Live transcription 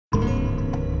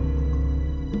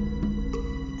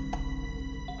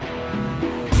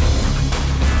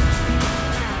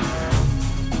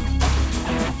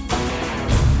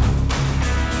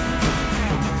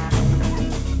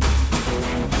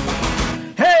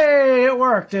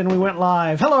worked, and we went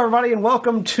live. Hello, everybody, and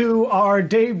welcome to our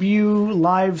debut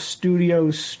live studio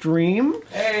stream.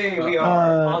 Hey, we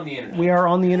are on the internet. We are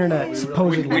on the internet,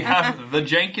 supposedly. We have the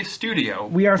jankest studio.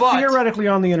 We are theoretically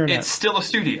on the internet. It's still a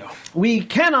studio. We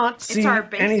cannot see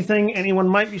anything anyone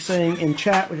might be saying in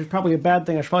chat, which is probably a bad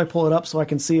thing. I should probably pull it up so I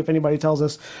can see if anybody tells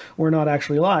us we're not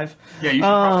actually live. Yeah, you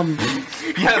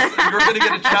should yes, you're going to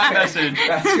get a chat message.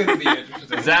 That's going to be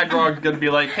interesting. Zagrog's going to be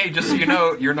like, hey, just so you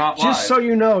know, you're not live. Just so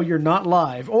you know, you're not live.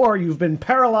 Or you've been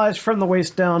paralyzed from the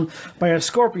waist down by a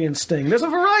scorpion sting. There's a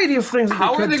variety of things that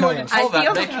How they are could they tell going to us. tell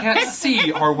that? They can't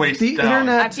see our waist The down.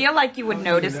 internet... I feel like you would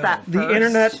notice that first. The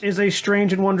internet is a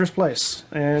strange and wondrous place,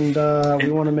 and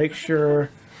we want to make sure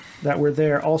that we're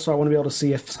there. Also, I want to be able to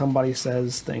see if somebody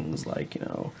says things like, you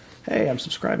know, hey, I'm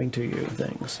subscribing to you,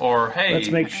 things. Or, hey, let's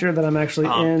make sure that I'm actually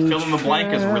in fill in the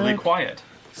blank is really quiet.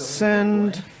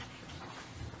 Send.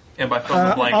 And by fill in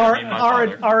the blank, I mean my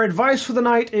father. Our advice for the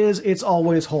night is it's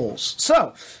always holes.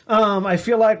 So, I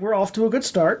feel like we're off to a good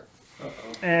start.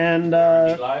 And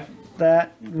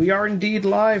that we are indeed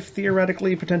live,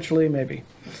 theoretically, potentially, maybe.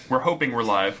 We're hoping we're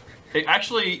live. Hey,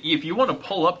 actually, if you want to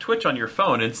pull up Twitch on your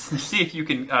phone and see if you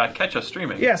can catch us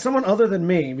streaming. Yeah, someone other than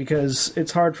me, because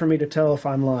it's hard for me to tell if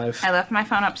I'm live. I left my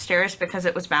phone upstairs because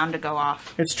it was bound to go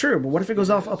off. It's true, but what if it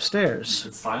goes off upstairs?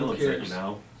 It's silence it, you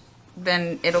know.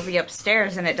 Then it'll be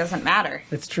upstairs and it doesn't matter.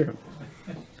 It's true.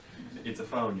 It's a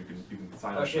phone. You can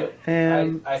silence Oh shit!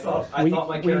 And I thought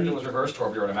my character was reverse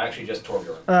Torbjorn. I'm actually just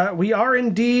Torbjorn. We are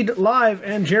indeed live,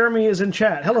 and Jeremy is in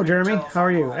chat. Hello, Jeremy. How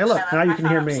are you? Hey, look, now you can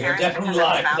hear me. You're definitely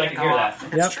live, because I can hear that.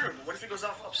 Yep. It's true, but what if it goes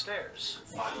off upstairs?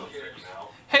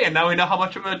 Hey, and now we know how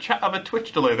much of a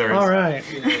Twitch delay there is. All right.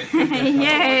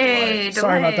 Yay!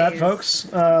 Sorry about that, delays. folks.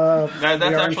 That's we are in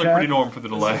actually chat. pretty normal for the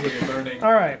delay.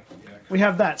 All right. We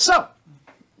have that. So,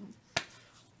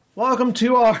 welcome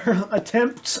to our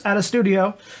attempts at a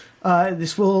studio.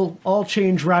 This will all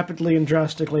change rapidly and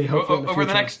drastically, hopefully, in the Over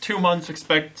the future. next 2 months,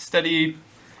 expect steady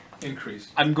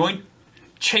Increase.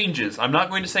 changes. I'm not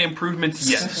going to say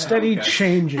improvements yet. Steady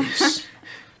changes.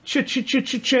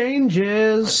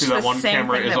 Changes. See, that the one same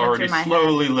camera thing is that went already through my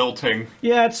slowly lilting.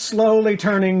 Yeah, it's slowly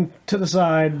turning to the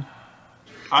side.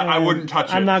 I wouldn't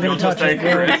touch it. I'm not going to You'll touch just it.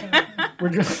 anger it. We're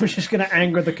just going to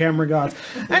anger the camera gods.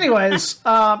 Anyways,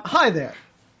 hi there.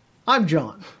 I'm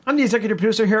John. I'm the executive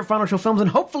producer here at Final Show Films, and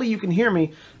hopefully you can hear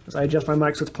me as I adjust my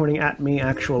mic so it's pointing at me,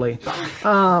 actually,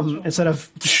 instead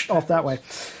of off that way.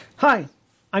 Hi,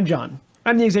 I'm John.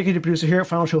 I'm the executive producer here at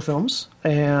Final Show Films,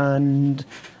 and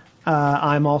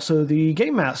I'm also the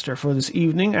game master for this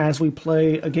evening as we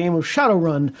play a game of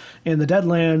Shadowrun in the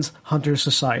Deadlands Hunter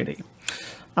Society.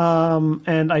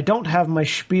 And I don't have my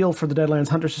spiel for the Deadlands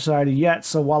Hunter Society yet,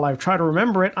 so while I try to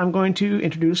remember it, I'm going to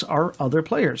introduce our other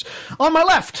players. On my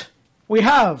left, we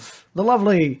have the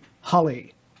lovely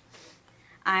Holly.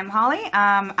 I'm Holly.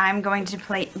 I'm going to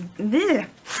play.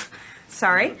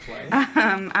 Sorry.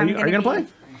 Are you going to play?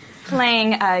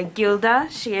 Playing Gilda.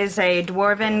 She is a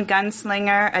dwarven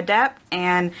gunslinger adept,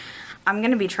 and I'm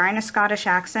going to be trying a Scottish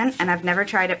accent, and I've never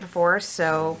tried it before,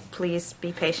 so please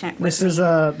be patient with This me. is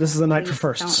a night for Please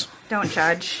firsts. Don't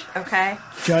judge, okay?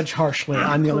 Judge harshly.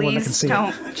 I'm the only one that can Please see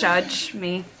don't judge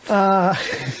me.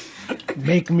 it.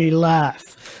 Make me laugh.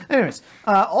 Anyways,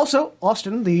 also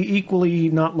Austin, the equally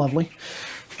not lovely.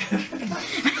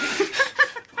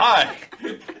 Hi,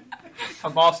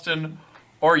 I'm Austin,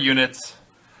 or Units,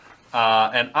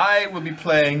 and I will be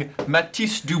playing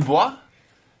Mattisse DuBois,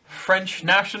 French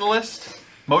nationalist,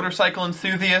 motorcycle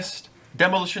enthusiast,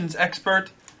 demolitions expert,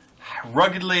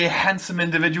 ruggedly handsome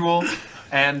individual,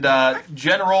 and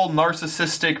general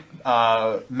narcissistic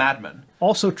madman.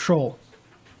 Also troll.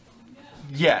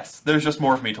 Yes, there's just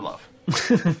more of me to love.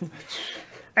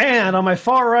 And on my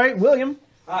far right, William.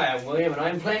 Hi, I'm William, and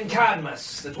I'm playing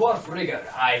Khadmas, the dwarf rigger.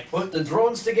 I put the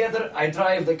drones together, I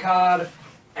drive the car,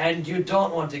 and you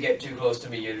don't want to get too close to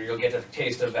me. You'll get a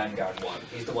taste of Vanguard 1.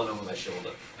 He's the one over my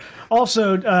shoulder.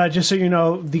 Also, just so you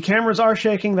know, the cameras are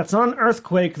shaking. That's not an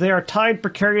earthquake. They are tied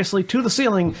precariously to the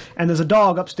ceiling, and there's a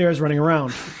dog upstairs running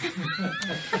around.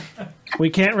 We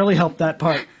can't really help that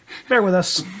part. Bear with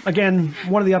us. Again,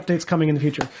 one of the updates coming in the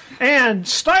future. And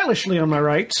stylishly on my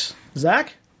right,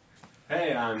 Zach.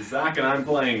 Hey, I'm Zach, and I'm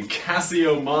playing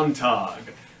Cassio Montag,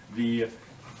 the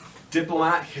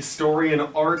diplomat, historian,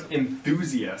 art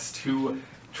enthusiast who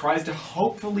tries to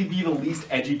hopefully be the least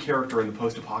edgy character in the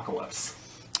post-apocalypse.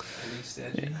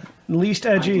 Least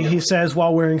edgy, he says,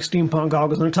 while wearing steampunk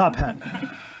goggles and a top hat.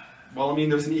 Well, I mean,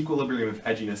 there's an equilibrium of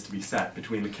edginess to be set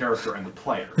between the character and the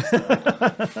player.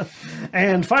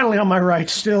 And finally on my right,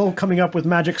 still coming up with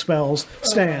magic spells,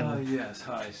 Stan. Yes,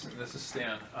 hi, this is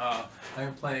Stan.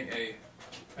 I'm playing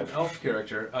an elf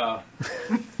character,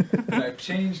 And I've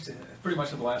changed pretty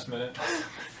much at the last minute.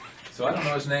 So I don't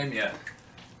know his name yet.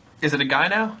 Is it a guy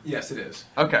now? Yes, it is.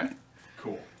 Okay.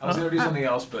 Cool. I was going to do something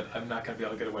else, but I'm not going to be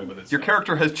able to get away with it. Your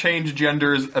character has changed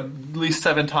genders at least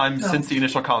 7 times since the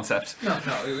initial concept. No,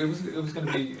 it was going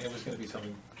to be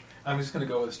something. I'm just going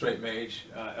to go with a straight mage,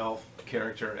 elf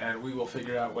character, and we will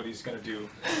figure out what he's going to do.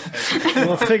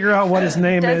 We'll figure out what his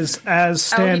name is as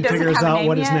Stan doesn't figures have a out name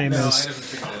what his yet? name No, I is. haven't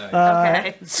figured that out.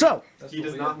 Okay. So, He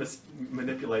does not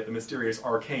manipulate the mysterious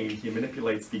arcane. He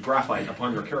manipulates the graphite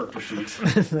upon your character sheet.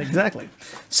 exactly.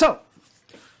 So,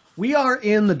 we are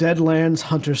in the Deadlands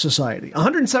Hunter Society.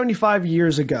 175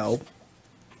 years ago,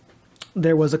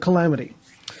 there was a calamity.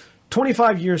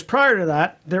 25 years prior to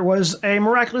that, there was a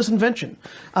miraculous invention.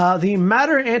 The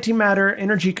matter-antimatter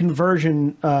energy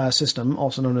conversion system,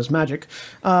 also known as magic,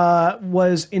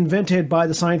 was invented by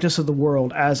the scientists of the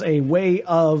world as a way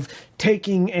of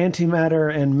taking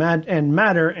antimatter and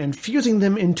matter and fusing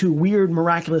them into weird,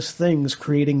 miraculous things,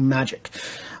 creating magic.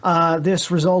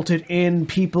 This resulted in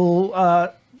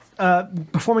people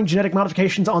performing genetic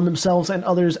modifications on themselves and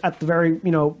others at the very,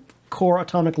 core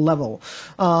atomic level,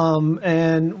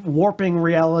 and warping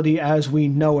reality as we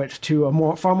know it to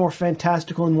a far more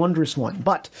fantastical and wondrous one.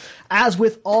 But as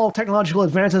with all technological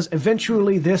advances,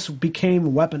 eventually this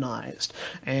became weaponized.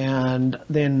 And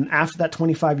then after that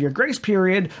 25-year grace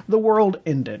period, the world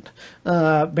ended.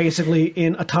 Basically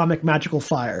in atomic magical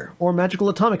fire, or magical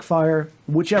atomic fire,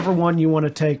 whichever one you want to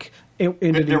take, it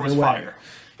ended There either was way.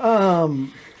 fire.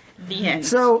 The end.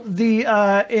 So the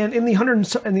in the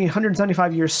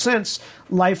 175 years since,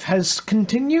 life has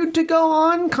continued to go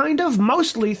on, kind of,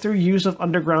 mostly through use of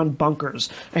underground bunkers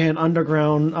and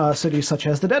underground cities such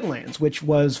as the Deadlands, which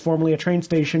was formerly a train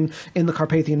station in the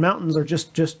Carpathian Mountains, or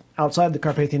just outside the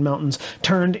Carpathian Mountains,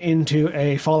 turned into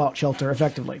a fallout shelter,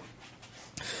 effectively.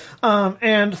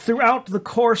 And throughout the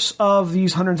course of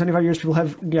these 175 years, people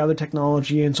have gathered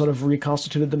technology and sort of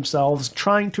reconstituted themselves,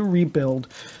 trying to rebuild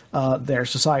their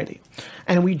society.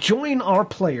 And we join our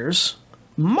players,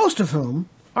 most of whom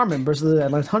are members of the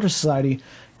Deadlands Hunter Society,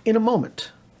 in a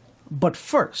moment. But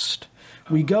first,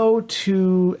 we go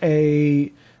to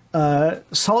a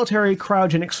solitary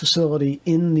cryogenics facility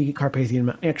in the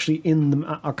Carpathian,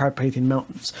 Carpathian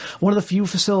Mountains. One of the few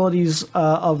facilities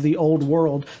of the old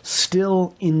world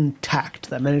still intact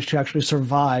that managed to actually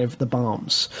survive the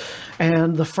bombs.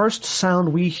 And the first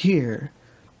sound we hear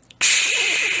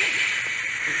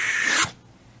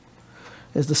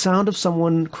is the sound of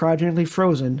someone cryogenically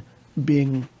frozen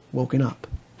being woken up.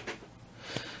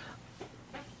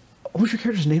 What was your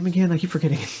character's name again? I keep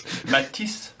forgetting it.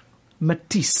 Mattisse.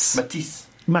 Mattisse.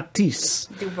 Mattisse.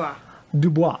 DuBois.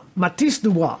 DuBois. Mattisse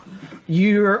DuBois.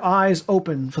 Your eyes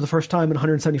open for the first time in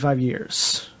 175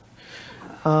 years.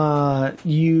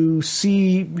 You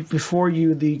see before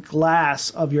you the glass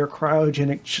of your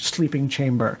cryogenic sleeping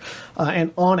chamber.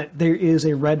 And on it there is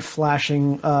a red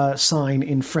flashing sign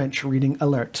in French reading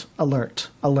alert, alert,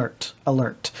 alert,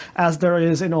 alert, as there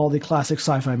is in all the classic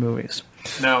sci-fi movies.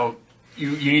 Now,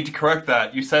 you need to correct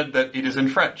that. You said that it is in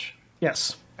French.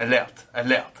 Yes. Alert,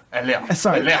 alert, alert.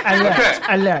 Sorry. Alert. Alert,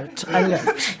 Okay. alert,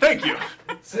 alert. Thank you.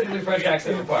 Simply French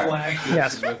accent required. Flashes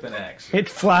Yes. with an X. It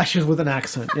flashes with an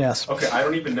accent, yes. Okay, I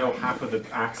don't even know half of the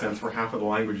accents for half of the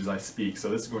languages I speak, so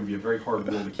this is going to be a very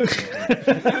hard rule to keep.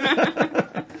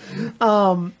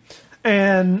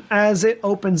 And as it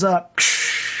opens up,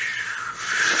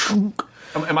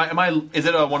 Is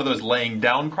it one of those laying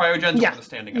down cryogens or one of the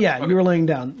standing up? Yeah, Okay. you were laying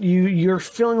down. You're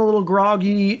feeling a little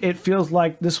groggy. It feels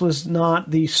like this was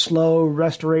not the slow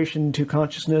restoration to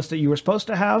consciousness that you were supposed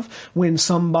to have when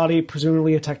somebody,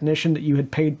 presumably a technician that you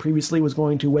had paid previously, was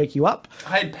going to wake you up.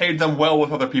 I had paid them well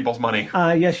with other people's money.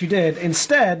 Yes, you did.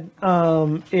 Instead,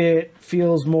 it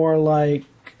feels more like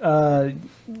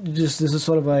this is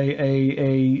sort of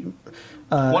a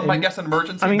One might guess an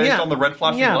emergency based on the red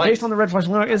flashing yeah, lights. based on the red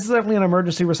flashing light. It's definitely an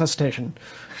emergency resuscitation.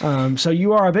 So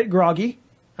you are a bit groggy.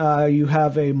 You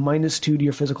have a -2 to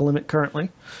your physical limit currently.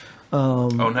 Oh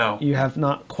no. You have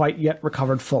not quite yet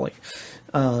recovered fully.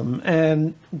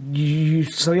 And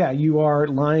you are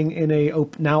lying in a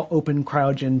now open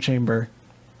cryogen chamber.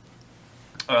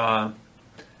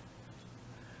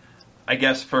 I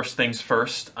guess first things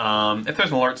first. If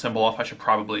there's an alert symbol off, I should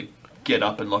probably get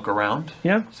up and look around.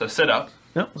 Yeah. So sit up.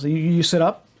 No, so you sit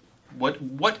up.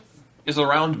 What is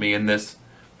around me in this,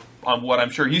 what I'm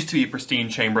sure used to be a pristine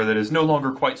chamber that is no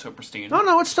longer quite so pristine? Oh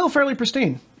no, it's still fairly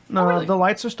pristine. No, really? The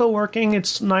lights are still working.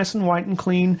 It's nice and white and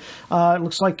clean. It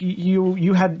looks like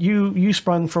you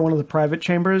sprung for one of the private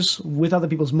chambers with other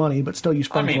people's money, but still you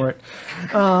sprung for it.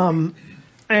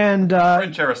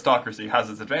 French aristocracy has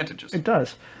its advantages. It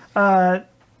does.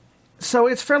 So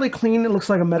it's fairly clean. It looks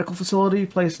like a medical facility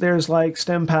place. There's like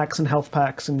stem packs and health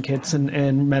packs and kits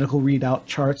and medical readout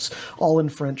charts, all in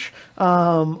French,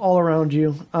 all around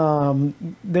you.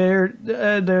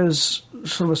 There's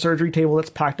sort of a surgery table that's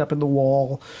packed up in the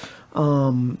wall,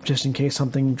 just in case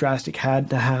something drastic had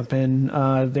to happen.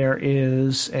 There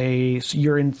is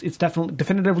you're in. It's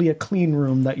definitively a clean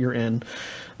room that you're in.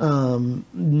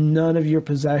 None of your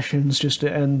possessions,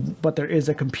 but there is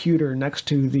a computer next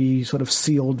to the sort of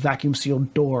vacuum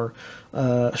sealed door,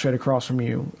 straight across from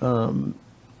you.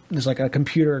 There's like a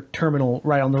computer terminal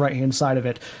right on the right hand side of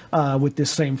it, with this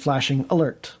same flashing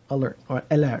alert. All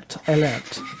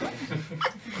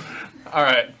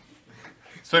right.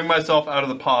 Swing myself out of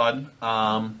the pod,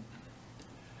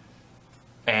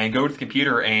 and go to the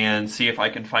computer and see if I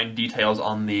can find details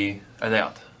on the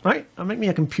Adept. Right, make me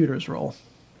a computers roll.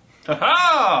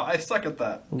 Aha! I suck at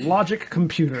that. Logic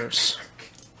computers.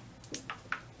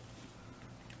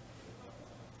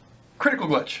 Critical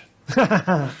glitch.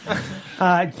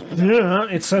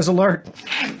 It says alert.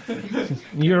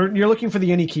 You're looking for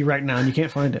the any key right now, and you can't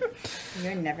find it.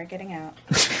 You're never getting out.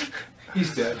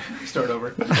 He's dead. Start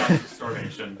over.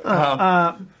 Starvation.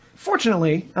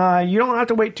 Fortunately, you don't have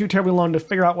to wait too terribly long to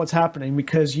figure out what's happening,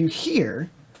 because you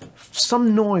hear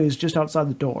some noise just outside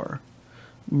the door.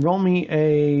 Roll me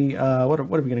a what are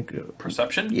we going to do?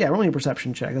 Perception? Yeah, roll me a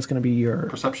perception check. That's going to be your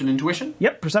Perception intuition?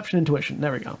 Yep, perception intuition.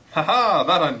 There we go. Haha,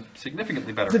 that I'm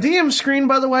significantly better. The DM screen,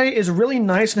 by the way, is really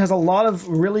nice and has a lot of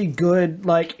really good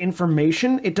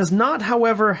information. It does not,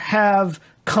 however, have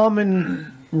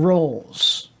common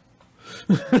roles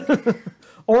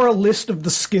or a list of the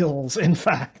skills. In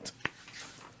fact,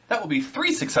 that will be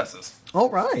 3 successes. All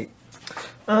right.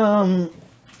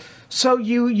 So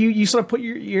you sort of put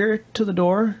your ear to the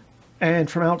door, and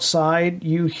from outside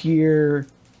you hear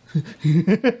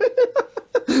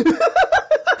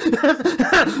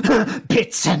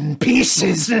bits and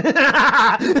pieces, and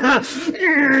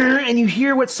you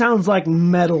hear what sounds like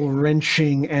metal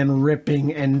wrenching and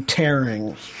ripping and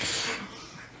tearing.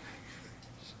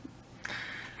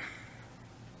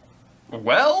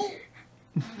 Well,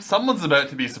 someone's about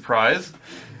to be surprised.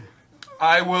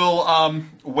 I will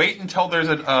wait until there's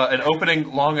an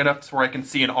opening long enough to where I can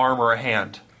see an arm or a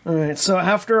hand. All right, so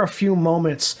after a few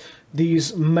moments,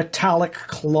 these metallic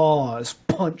claws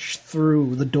punch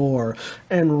through the door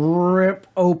and rip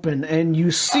open, and you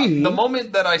see... the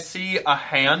moment that I see a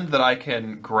hand that I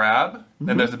can grab,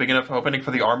 and there's a big enough opening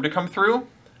for the arm to come through,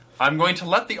 I'm going to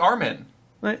let the arm in.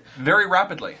 Right. Very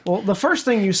rapidly. Well, the first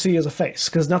thing you see is a face,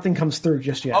 because nothing comes through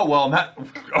just yet. Oh, well,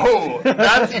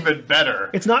 that's even better.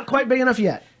 It's not quite big enough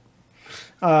yet.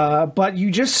 But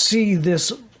you just see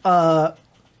this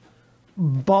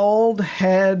bald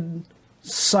head,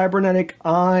 cybernetic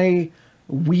eye,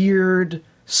 weird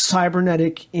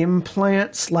cybernetic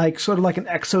implants, sort of like an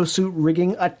exosuit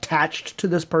rigging attached to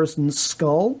this person's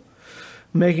skull,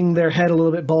 making their head a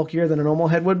little bit bulkier than a normal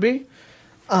head would be.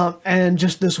 And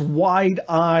just this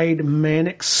wide-eyed,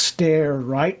 manic stare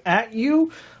right at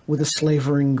you with a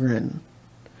slavering grin.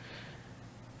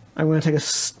 We're going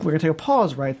to take a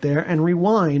pause right there and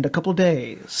rewind a couple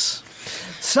days.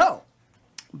 So,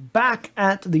 back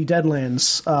at the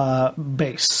Deadlands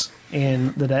base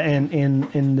in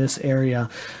this area.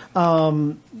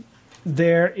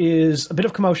 There is a bit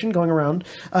of commotion going around.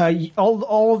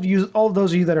 All of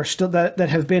those of you that are still that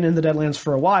have been in the Deadlands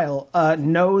for a while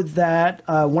know that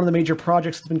one of the major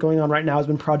projects that's been going on right now has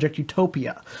been Project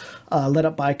Utopia, led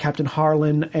up by Captain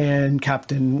Harlan and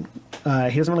Captain.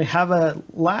 He doesn't really have a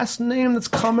last name that's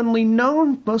commonly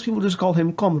known. Most people just call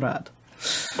him Comrade.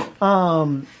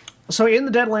 So in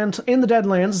the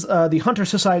Deadlands, the Hunter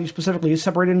Society specifically is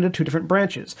separated into 2 different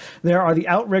branches. There are the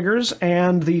Outriggers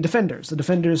and the Defenders. The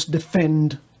Defenders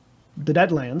defend the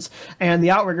Deadlands, and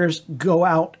the Outriggers go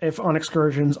out on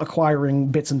excursions,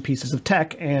 acquiring bits and pieces of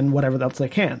tech and whatever else they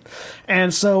can.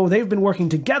 And so they've been working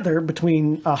together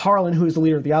between Harlan, who is the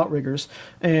leader of the Outriggers,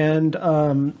 and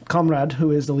Comrade,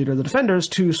 who is the leader of the Defenders,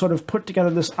 to sort of put together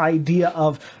this idea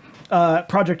of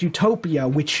Project Utopia,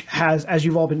 which has, as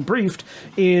you've all been briefed,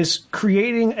 is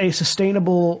creating a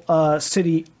sustainable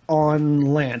city on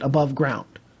land, above ground.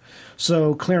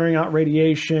 So clearing out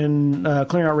radiation,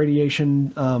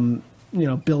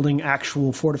 building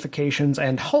actual fortifications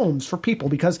and homes for people,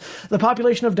 because the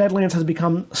population of Deadlands has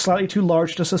become slightly too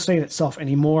large to sustain itself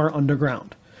anymore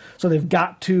underground. So they've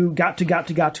got to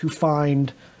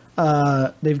find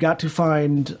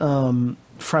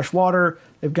fresh water.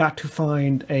 They've got to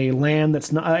find a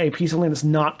piece of land that's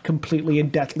not completely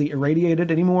and deathly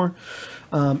irradiated anymore.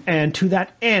 And to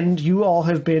that end, you all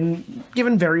have been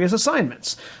given various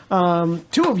assignments. 2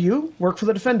 of you work for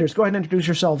the Defenders. Go ahead and introduce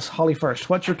yourselves. Holly first.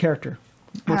 What's your character?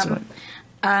 What's it like?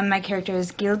 My character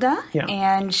is Gilda, Yeah.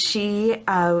 and she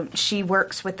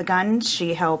works with the guns.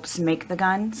 She helps make the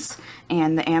guns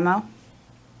and the ammo.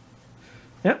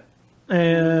 Yep.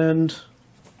 And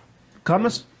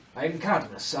Khadmas? I'm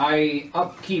Khadmas. I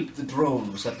upkeep the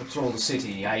drones that patrol the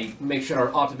city. I make sure our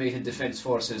automated defense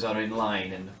forces are in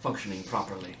line and functioning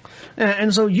properly.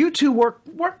 And so you two work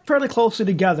fairly closely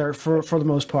together for the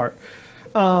most part.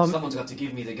 Someone's got to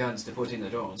give me the guns to put in the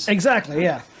drones. Exactly,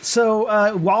 yeah.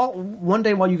 So one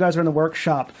day while you guys are in the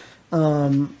workshop,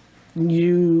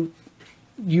 you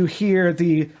hear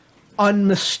the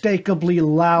unmistakably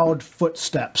loud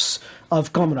footsteps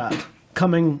of Comrade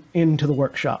coming into the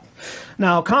workshop.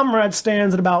 Now, Comrade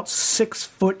stands at about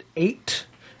 6'8"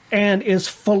 and is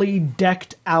fully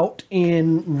decked out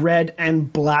in red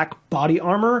and black body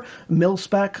armor,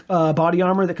 mil-spec body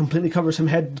armor that completely covers him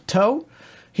head to toe.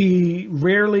 He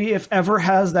rarely, if ever,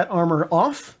 has that armor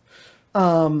off.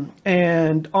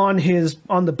 And on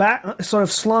the back, sort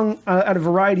of slung at a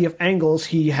variety of angles,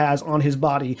 he has on his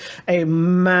body a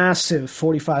massive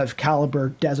 45 caliber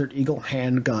Desert Eagle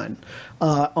handgun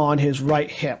on his right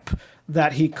hip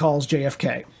that he calls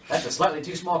JFK. That's a slightly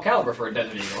too small caliber for a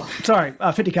Desert Eagle. Sorry,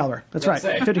 50 caliber. That's right,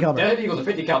 50 caliber. Desert Eagle's a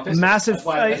 50 cal pistol. Massive.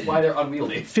 That's why they're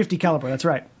unwieldy. 50 caliber. That's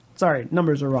right. Sorry,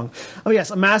 numbers are wrong. Oh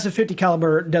yes, a massive 50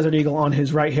 caliber Desert Eagle on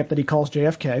his right hip that he calls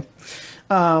JFK.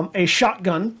 A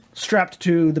shotgun strapped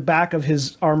to the back of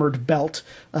his armored belt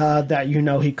that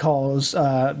he calls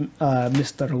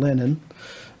Mr. Lennon.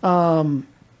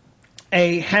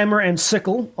 A hammer and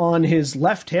sickle on his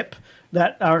left hip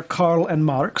that are Karl and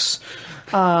Mark's.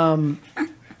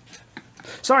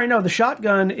 Sorry, no, the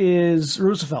shotgun is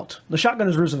Roosevelt. The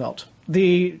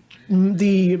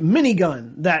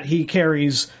minigun that he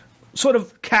carries sort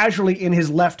of casually in his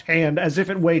left hand as if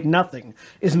it weighed nothing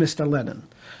is Mr. Lennon.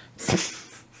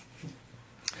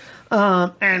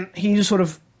 And he just sort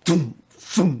of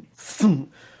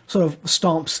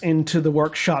stomps into the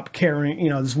workshop carrying,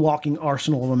 this walking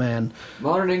arsenal of a man.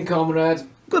 Morning, comrade.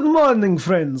 Good morning,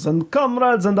 friends and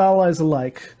comrades and allies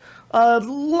alike.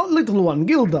 Little one,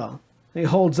 Gilda. He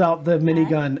holds out the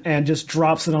minigun and just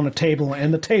drops it on a table,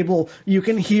 and the table, you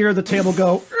can hear the table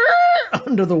go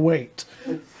under the weight.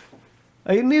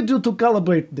 I need you to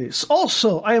calibrate this.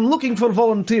 Also, I am looking for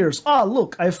volunteers.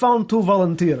 Look, I found 2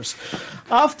 volunteers.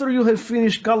 After you have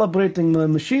finished calibrating my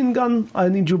machine gun, I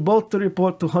need you both to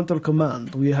report to Hunter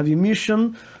Command. We have a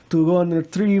mission to go and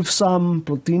retrieve some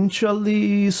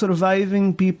potentially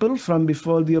surviving people from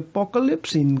before the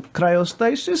apocalypse in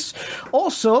cryostasis.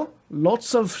 Also,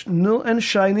 lots of new and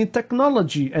shiny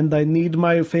technology, and I need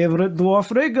my favorite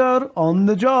dwarf rigger on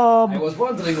the job. I was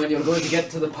wondering when you were going to get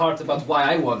to the part about why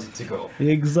I wanted to go.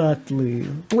 Exactly.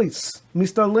 Please,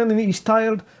 Mr. Lennon is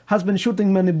tired, has been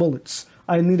shooting many bullets.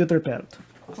 I need it repaired.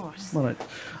 Of course. All right.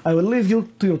 I will leave you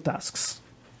to your tasks.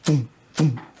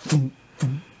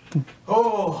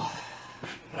 Oh,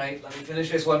 right, let me finish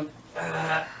this one.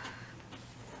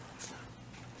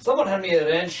 Someone hand me a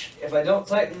wrench. If I don't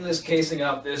tighten this casing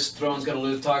up, this drone's going to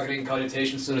lose targeting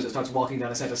connotation as soon as it starts walking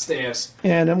down a set of stairs.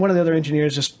 And then one of the other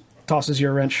engineers just tosses you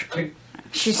a wrench.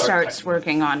 She starts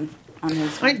working on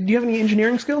his. Do you have any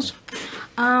engineering skills?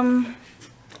 Well,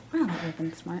 I've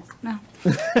been smart. No.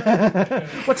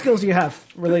 What skills do you have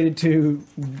related to,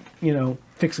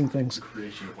 fixing things?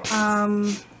 Creation of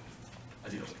weapons.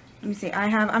 Let me see.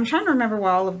 I'm trying to remember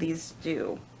what all of these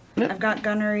do. Yep. I've got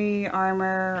gunnery,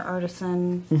 armor,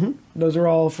 artisan. Mm-hmm. Those are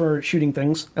all for shooting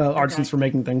things. Artisans Okay. for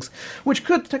making things, which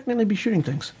could technically be shooting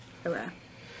things. Okay.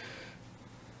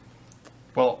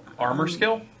 Well, armor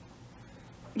skill?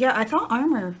 Yeah, I thought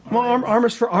armor. Well,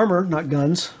 armor's for armor, not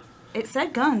guns. It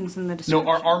said guns in the No, description.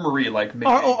 armory, like...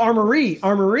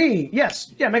 Armory.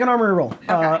 Yes. Yeah, make an armory roll.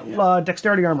 Okay.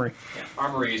 Dexterity armory. Yeah,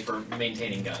 armory is for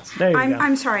maintaining guns. There you go.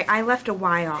 I'm sorry. I left a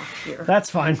Y off here. That's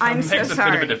fine. I'm so Makes a bit of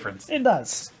sorry. a difference. It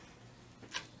does.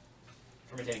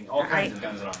 For maintaining all kinds of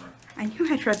guns and armor. I knew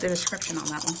I'd read the description on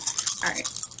that one. All right.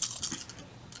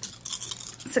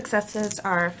 Successes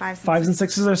are 5s. 5s and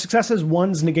 6s are successes.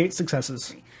 1s negate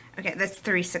successes. Okay, that's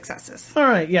 3 successes. All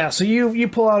right, yeah. So you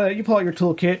pull out your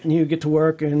toolkit and you get to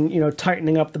work and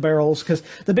tightening up the barrels, because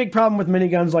the big problem with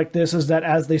miniguns like this is that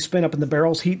as they spin up and the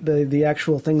barrels heat, the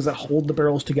actual things that hold the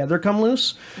barrels together come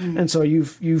loose, and so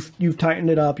you've tightened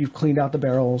it up, you've cleaned out the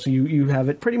barrels, you have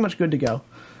it pretty much good to go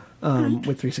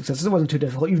with 3 successes. It wasn't too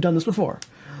difficult. You've done this before,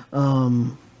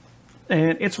 and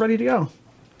it's ready to go. All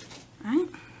right.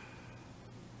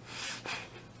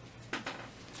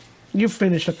 You've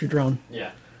finished up your drone.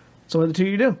 Yeah. So what are the two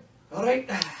you do? All right.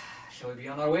 Shall we be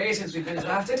on our way since we've been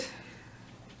drafted?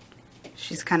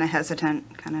 She's kind of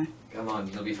hesitant, kind of. Come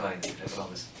on, you'll be fine. I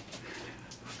promise.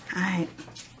 All right,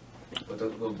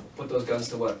 We'll put those guns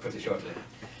to work pretty shortly.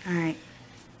 all right.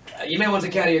 You may want to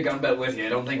carry your gun belt with you. I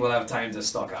don't think we'll have time to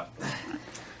stock up.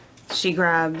 She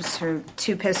grabs her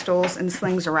 2 pistols and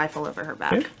slings a rifle over her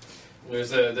back. Okay. There's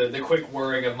the quick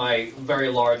whirring of my very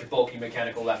large, bulky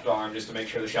mechanical left arm just to make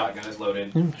sure the shotgun is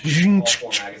loaded. All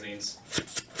 4 magazines.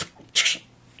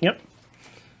 Yep.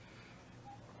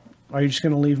 Are you just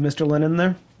going to leave Mr. Lennon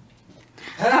there?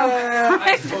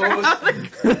 I suppose.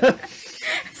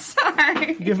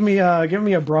 Sorry. Give me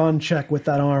a brawn check with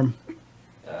that arm.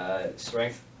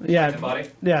 Strength. Yeah. And body.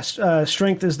 Yes.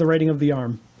 Strength is the rating of the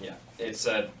arm. Yeah. It's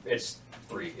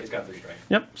 3. It's got 3 strength.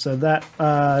 Yep. So that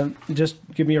just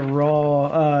give me a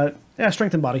raw.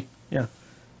 Strength and body. Yeah.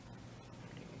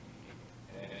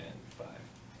 And 5.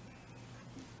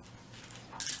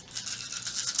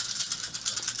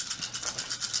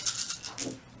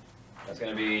 That's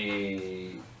gonna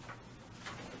be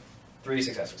 3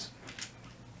 successes.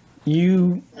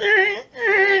 You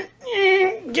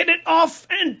get it off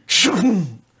and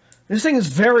this thing is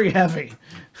very heavy.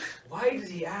 Why did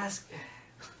he ask?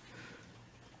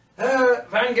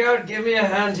 Vanguard, give me a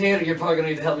hand here. You're probably gonna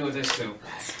need to help me with this too.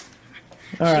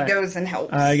 All She right. goes and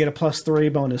helps. I get a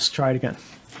 +3 bonus. Try it again.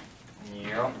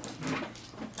 Yep.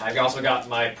 I've also got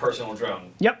my personal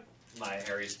drone, Yep. my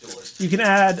Ares duelist. You can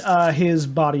add his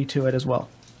body to it as well.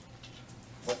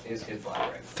 What is his body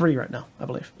rank? 3 right now, I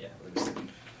believe. Yeah. Let me see.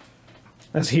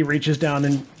 As he reaches down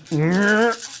and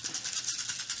Yeah.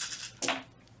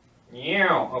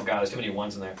 Oh god, there's too many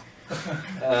ones in there.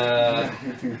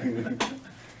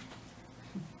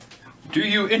 Do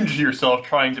you injure yourself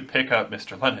trying to pick up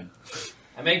Mr. Lennon?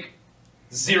 I make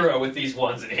 0 with these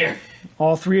ones in here.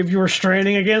 all 3 of you are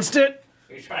straining against it.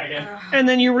 We try again. And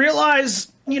then you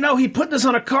realize, he put this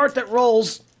on a cart that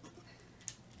rolls.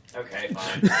 Okay,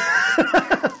 fine.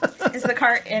 Is the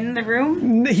cart in the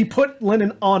room? He put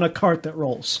Lennon on a cart that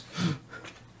rolls.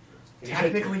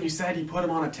 Technically, you said you put him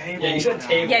on a table. Yeah, you said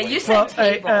table. Yeah, you said Well,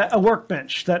 table. a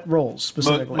workbench that rolls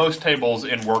specifically. Most tables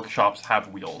in workshops have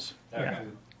wheels. Okay.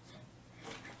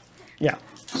 Yeah.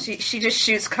 She just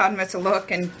shoots Khadmas a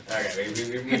look and Okay,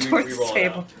 we towards roll the it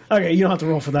table. out. Okay, you don't have to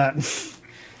roll for that.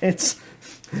 It's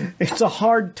a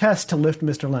hard test to lift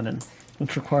Mr. Lennon,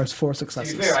 which requires 4 To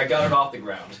successes. be fair, I got it off the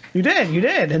ground. You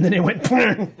did, and then it went.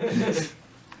 I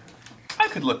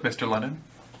could lift Mr. Lennon.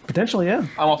 Potentially, yeah.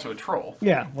 I'm also a troll.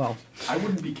 Yeah, well, I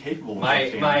wouldn't be capable of My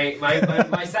lifting.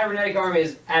 my cybernetic arm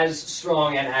is as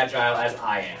strong and agile as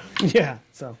I am. yeah.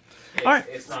 So, It's, all right.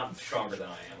 it's not stronger than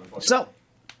I am, unfortunately. So,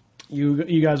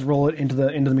 you guys roll it into the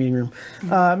meeting room.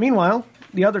 Meanwhile,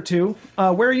 the other 2,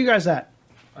 where are you guys at?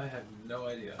 I have no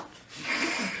idea.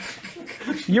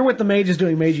 You're with the mages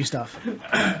doing magey stuff.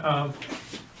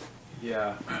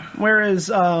 Yeah. Where is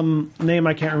name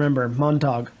I can't remember?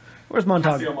 Montag. Where's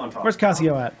Montag? Cassio Montag. Where's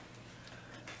Cassio at?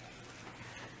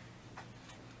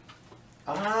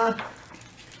 I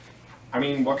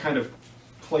mean, what kind of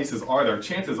places are there?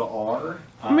 Chances are.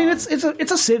 I mean, it's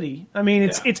a city. I mean,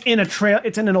 it's in a trail.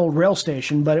 It's in an old rail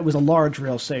station, but it was a large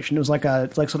rail station. It was like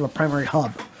sort of a primary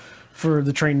hub for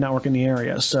the train network in the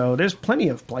area. So there's plenty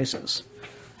of places.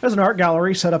 There's an art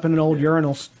gallery set up in an old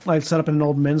urinal, like set up in an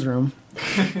old men's room.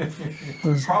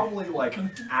 Probably like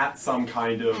at some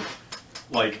kind of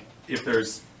like if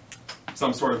there's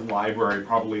some sort of library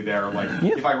probably there. Like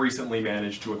if I recently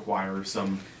managed to acquire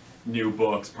some new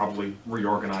books, probably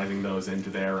reorganizing those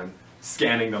into there and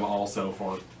scanning them also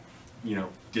for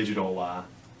digital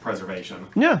preservation.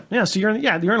 Yeah. So you're in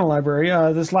the urinal library.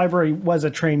 This library was a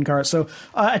train car. So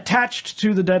attached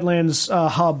to the Deadlands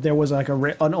hub, there was like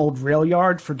an old rail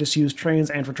yard for disused trains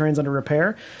and for trains under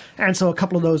repair. And so a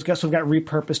couple of those got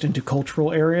repurposed into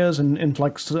cultural areas and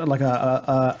like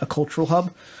a cultural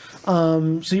hub.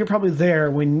 So you're probably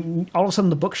there when all of a sudden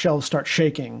the bookshelves start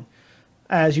shaking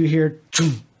as you hear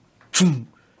chum, chum,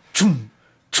 chum,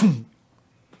 chum.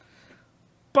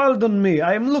 Pardon me,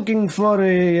 I am looking for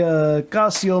a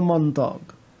Cassio Montag.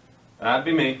 That'd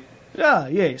be me. Ah,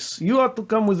 yes, you are to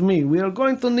come with me. We are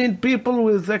going to need people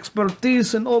with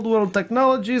expertise in old world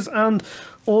technologies and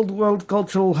old world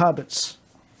cultural habits.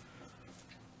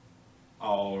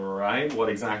 All right. What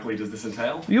exactly does this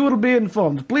entail? You will be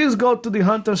informed. Please go to the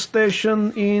Hunter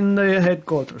Station in the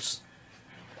headquarters.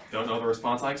 Don't know the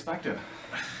response I expected.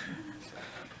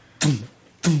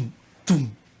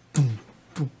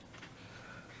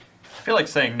 I feel like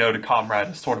saying no to Comrade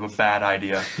is sort of a bad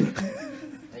idea.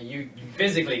 You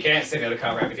physically can't say no to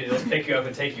Comrade because he'll pick you up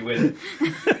and take you with him.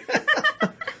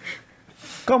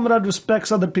 Comrade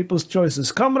respects other people's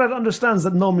choices. Comrade understands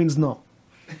that no means no.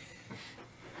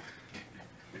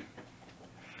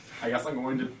 I guess I'm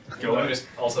going to go ahead. Just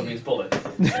also means bullet.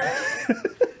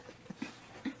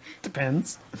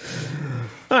 Depends.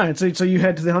 All right, so you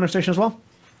head to the hunter station as well?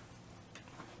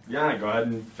 Yeah, go ahead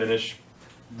and finish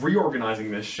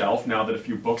reorganizing this shelf now that a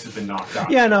few books have been knocked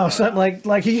out. Yeah, no, so,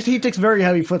 like he takes very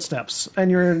heavy footsteps, and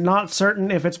you're not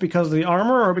certain if it's because of the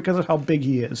armor or because of how big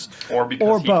he is. Or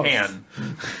because he both. can.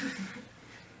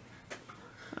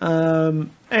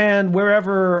 And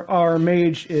wherever our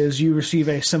mage is, you receive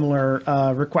a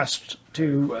similar request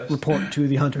to report to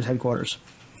the hunter's headquarters.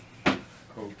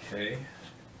 Okay.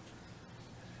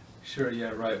 Sure, yeah,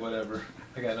 right, whatever.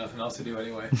 I got nothing else to do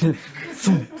anyway.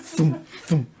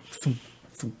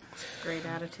 Great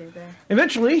attitude there.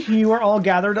 Eventually, you are all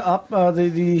gathered up.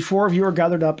 The four of you are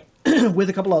gathered up with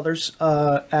a couple others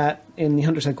in the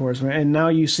hunter's headquarters, and now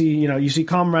you see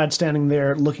Comrade standing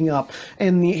there looking up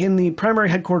in the primary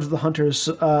headquarters of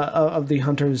the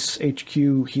hunters HQ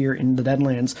here in the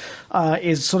Deadlands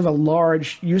is sort of a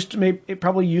large it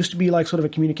probably used to be like sort of a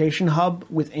communication hub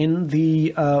within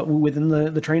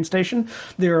the train station.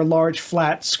 There are large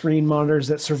flat screen monitors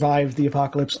that survived the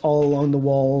apocalypse all along the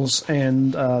walls,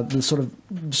 and the sort of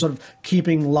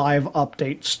keeping live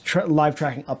updates, live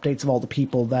tracking updates of all the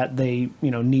people that they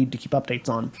need to keep updates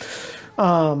on.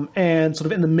 And sort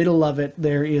of in the middle of it,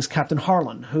 there is Captain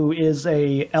Harlan, who is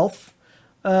a elf.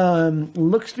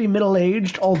 Looks to be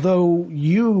middle-aged, although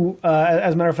you,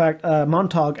 as a matter of fact,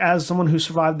 Montag, as someone who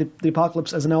survived the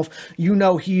apocalypse as an elf,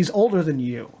 he's older than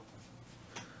you.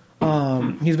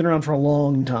 He's been around for a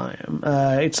long time.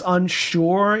 It's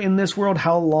unsure in this world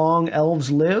how long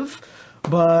elves live,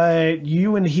 but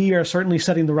you and he are certainly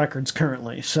setting the records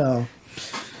currently, so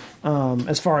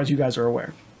as far as you guys are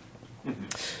aware.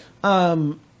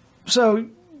 So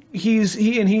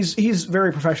he's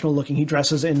very professional looking. He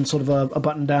dresses in sort of a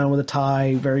button down with a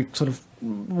tie, very sort of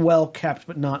well kept,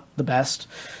 but not the best.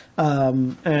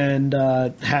 And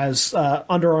has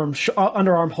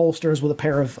underarm holsters with a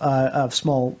pair of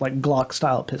small like Glock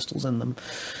style pistols in them.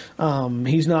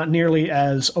 He's not nearly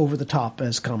as over the top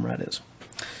as Comrade is.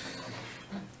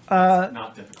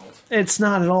 Not difficult. It's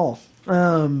not at all.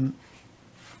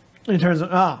 In terms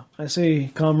of, I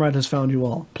see Comrade has found you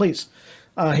all. Please.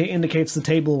 He indicates the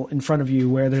table in front of you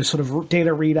where there's sort of data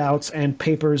readouts and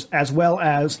papers, as well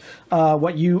as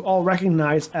what you all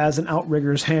recognize as an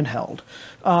Outrigger's handheld.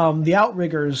 The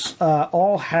Outriggers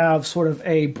all have sort of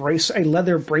a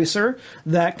leather bracer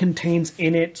that contains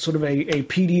in it sort of a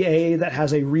PDA that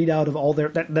has a readout of all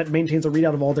that maintains a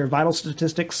readout of all their vital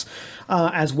statistics,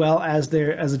 as well as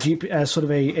as sort of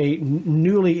a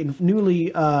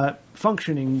newly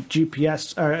functioning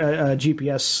GPS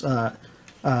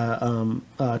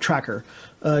tracker.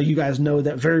 You guys know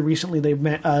that very recently the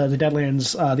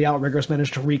Deadlands, the Outriggers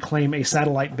managed to reclaim a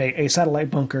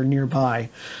satellite bunker nearby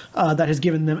that has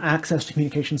given them access to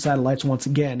communication satellites once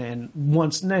again. And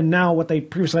now, what they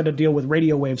previously had to deal with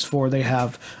radio waves for, they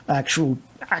have actual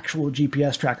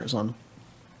GPS trackers on.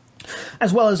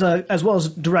 As well as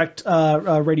direct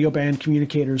radio band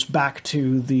communicators back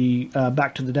to the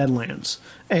Deadlands,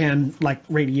 and like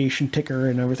radiation ticker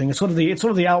and everything. It's sort of the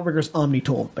Outrigger's Omni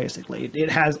tool, basically.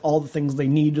 It has all the things they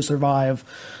need to survive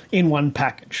in one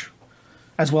package,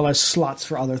 as well as slots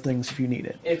for other things if you need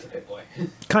it. It's a Pip-Boy.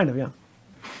 Kind of, yeah.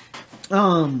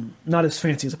 Not as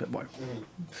fancy as a Pip-Boy,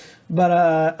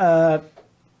 but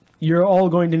you're all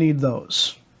going to need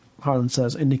those. Harlan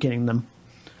says, indicating them.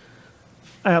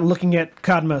 Looking at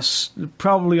Khadmas,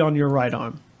 probably on your right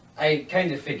arm. I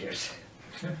kind of figured.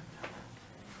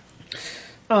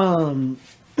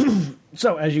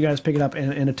 So, as you guys pick it up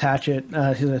and attach it,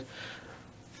 he says,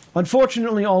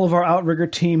 unfortunately, all of our Outrigger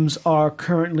teams are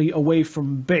currently away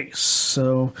from base,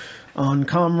 so on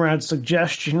Comrade's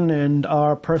suggestion and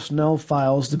our personnel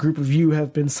files, the group of you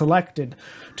have been selected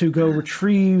to go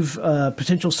retrieve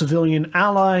potential civilian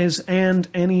allies and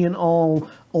any and all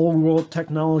old-world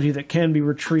technology that can be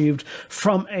retrieved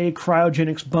from a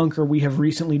cryogenics bunker we have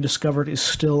recently discovered is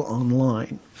still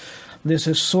online. This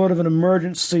is sort of an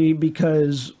emergency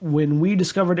because when we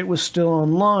discovered it was still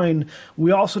online,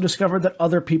 we also discovered that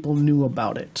other people knew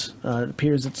about it. It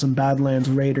appears that some Badlands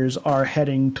raiders are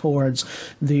heading towards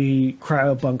the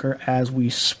cryo bunker as we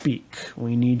speak.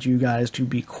 We need you guys to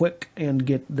be quick and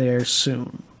get there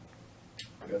soon.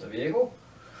 We got the vehicle?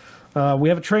 We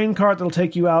have a train cart that'll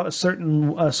take you out a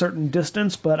certain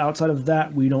distance, but outside of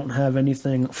that, we don't have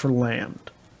anything for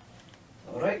land.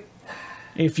 All right.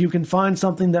 If you can find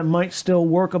something that might still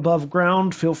work above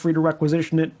ground, feel free to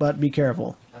requisition it, but be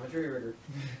careful. I'm a jury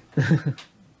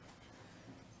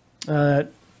rigger.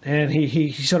 And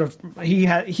he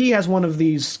has one of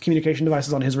these communication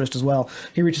devices on his wrist as well.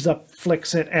 He reaches up,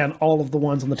 flicks it, and all of the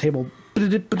ones on the table.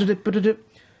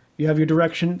 You have your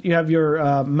direction. You have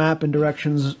your map and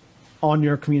directions on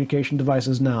your communication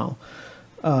devices now.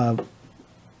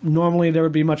 Normally there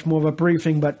would be much more of a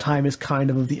briefing, but time is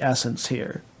kind of the essence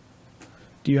here.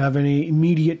 Do you have any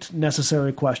immediate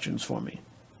necessary questions for me?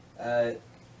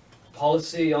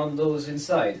 Policy on those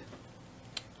inside.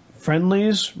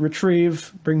 Friendlies,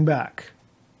 retrieve, bring back.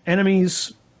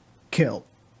 Enemies, kill.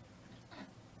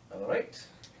 All right.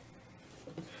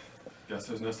 Guess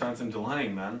there's no sense in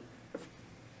delaying, man.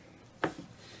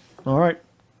 All right.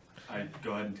 I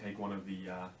go ahead and take one of the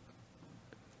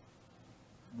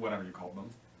whatever you called them.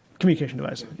 Communication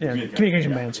device. Yeah,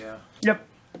 communication bands. Yeah. Yep.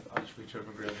 I'll just reach over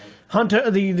and grab one. Hunter,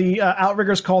 the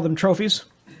outriggers call them trophies,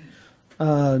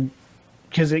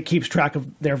 because it keeps track of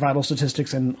their vital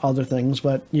statistics and other things.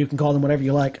 But you can call them whatever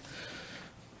you like.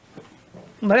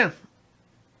 But yeah,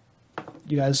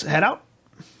 you guys head out.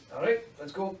 All right,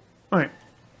 let's go. All right.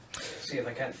 See if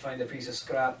I can't find a piece of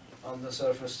scrap on the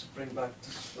surface to bring back to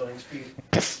running speed.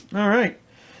 All right.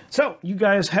 So you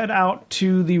guys head out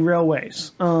to the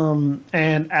railways,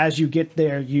 and as you get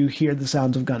there, you hear the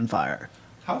sounds of gunfire.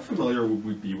 How familiar would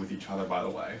we be with each other, by the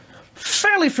way?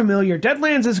 Fairly familiar.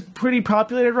 Deadlands is pretty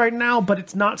populated right now, but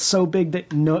it's not so big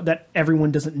that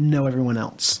everyone doesn't know everyone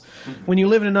else. Mm-hmm. When you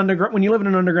live in an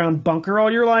underground bunker all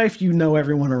your life, you know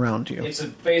everyone around you. It's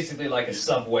basically like a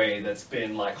subway that's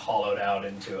been like hollowed out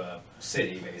into a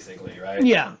city, basically, right?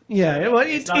 Yeah. So, well,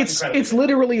 it's it's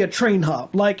literally a train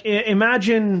hub. Like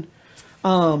imagine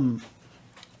Hartsfield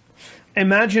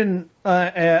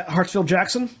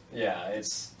Jackson. Yeah,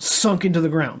 it's sunk into the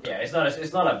ground. Yeah, it's not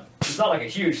like a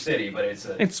huge city, but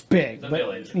it's big. The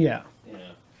village. Yeah.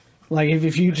 Like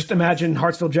if you just imagine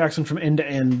Hartsfield Jackson from end to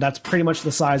end, that's pretty much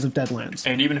the size of Deadlands.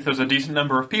 And even if there's a decent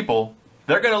number of people,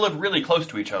 they're going to live really close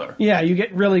to each other. Yeah, you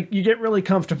get really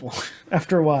comfortable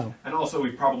after a while. And also,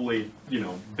 we've probably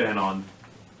been on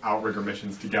outrigger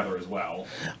missions together as well.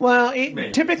 Well,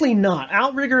 typically not.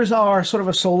 Outriggers are sort of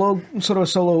a solo,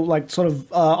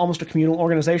 almost a communal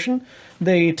organization.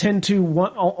 They tend to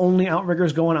want only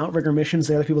outriggers go on outrigger missions.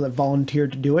 They're the people that volunteer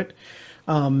to do it.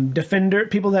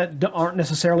 People that aren't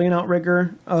necessarily an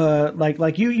outrigger,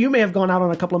 like you may have gone out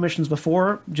on a couple of missions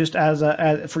before, just as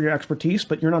for your expertise,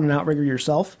 but you're not an outrigger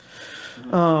yourself.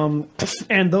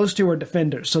 And those two are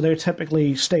defenders, so they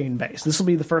typically stay in base. This will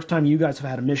be the first time you guys have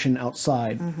had a mission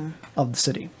outside of the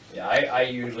city. Yeah, I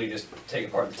usually just take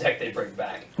apart the tech they bring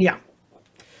back. Yeah.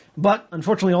 But,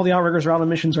 unfortunately, all the outriggers are out on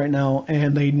missions right now,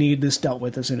 and they need this dealt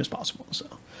with as soon as possible. So,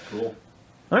 cool.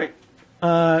 All right.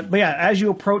 But yeah, as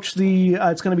you approach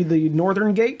it's going to be the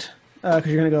northern gate, because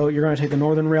you're going to take the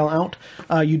northern rail out.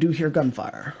 You do hear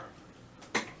gunfire.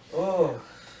 Oh,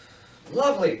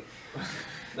 lovely.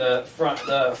 The front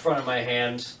of my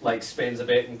hand spins a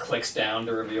bit and clicks down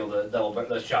to reveal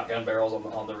the shotgun barrels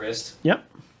on the wrist. Yep.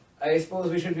 I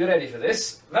suppose we should be ready for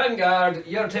this. Vanguard,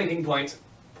 you're taking point.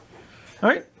 All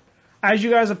right. As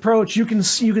you guys approach, you can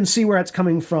see where it's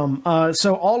coming from.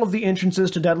 So all of the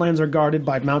entrances to Deadlands are guarded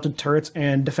by mounted turrets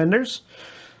and defenders,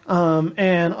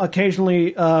 and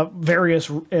occasionally various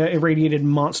irradiated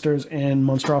monsters and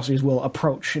monstrosities will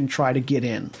approach and try to get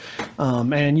in.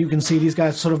 And you can see these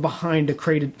guys sort of behind a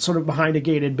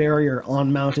gated barrier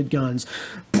on mounted guns,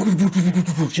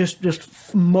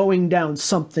 just mowing down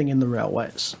something in the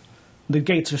railways. The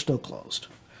gates are still closed.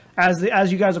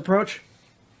 As you guys approach.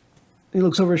 He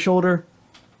looks over his shoulder.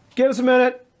 Give us a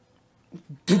minute.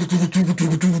 So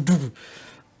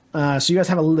you guys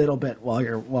have a little bit while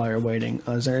you're waiting.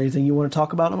 Is there anything you want to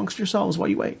talk about amongst yourselves while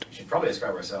you wait? We should probably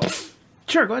describe ourselves.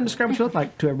 Sure, go ahead and describe what you look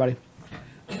like to everybody.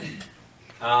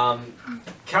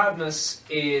 Khadmas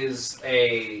is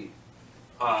a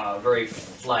very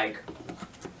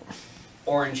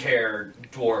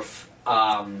orange-haired dwarf.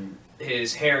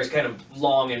 His hair is kind of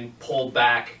long and pulled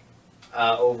back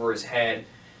over his head.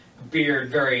 Beard,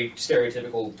 very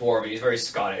stereotypical dwarf. He's very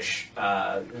Scottish,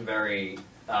 very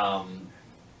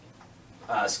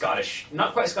Scottish,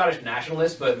 not quite Scottish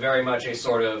nationalist, but very much a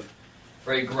sort of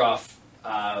very gruff,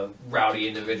 rowdy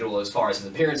individual as far as his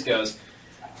appearance goes.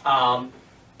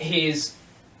 His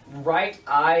right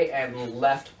eye and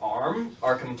left arm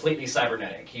are completely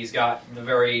cybernetic. He's got the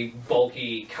very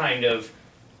bulky, kind of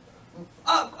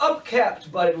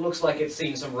upkept, but it looks like it's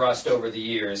seen some rust over the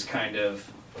years, kind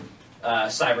of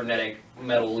cybernetic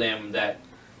metal limb that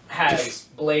has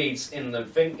blades in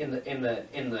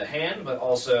the hand, but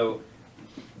also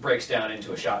breaks down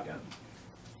into a shotgun.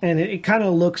 And it kind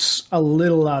of looks a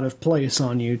little out of place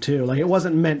on you too. Like it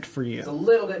wasn't meant for you. It's a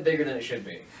little bit bigger than it should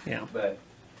be. Yeah. But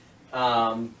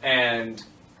and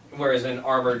wears an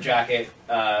armored jacket,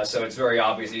 so it's very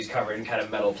obvious he's covered in kind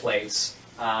of metal plates.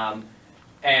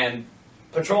 And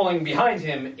patrolling behind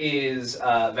him is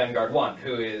Vanguard 1,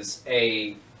 who is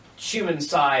a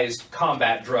human-sized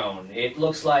combat drone. It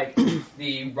looks like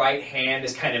the right hand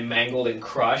is kind of mangled and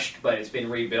crushed, but it's been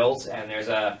rebuilt, and there's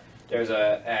a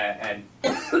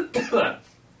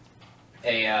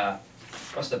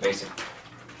what's the basic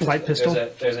Light pistol.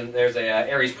 There's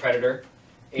a Ares Predator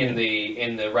in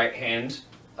the right hand,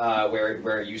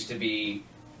 where it used to be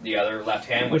the other left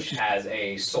hand, which has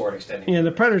a sword extending. Yeah,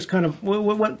 the Predator's kind of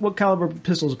what caliber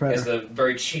pistol is a Predator? It's the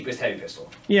very cheapest heavy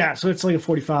pistol. Yeah, so it's like a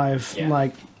 45, Yeah.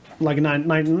 like a kind of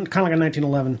like a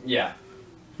 1911. Yeah.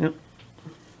 Yep.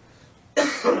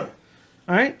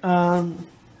 All right,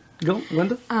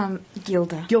 Glenda?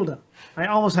 Gilda. Gilda. I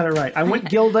almost had it right. I went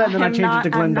Gilda and then I changed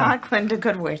it to Glenda. I'm not Glenda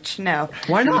Goodwitch, no.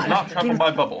 Why Not not? trapped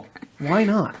by bubble. Why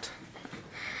not?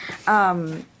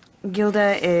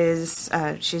 Gilda is,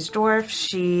 she's dwarf.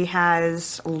 She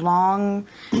has long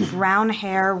brown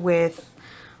hair with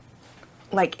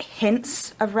like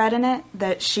hints of red in it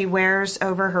that she wears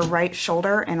over her right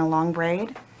shoulder in a long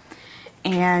braid.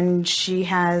 And she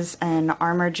has an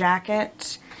armor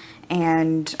jacket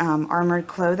and armored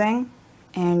clothing.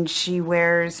 And she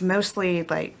wears mostly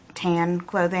like tan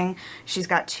clothing. She's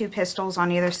got 2 pistols on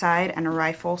either side and a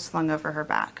rifle slung over her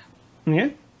back. Yeah.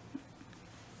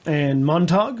 And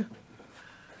Montag?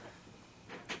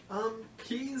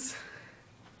 He's...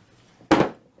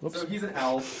 Whoops. So he's an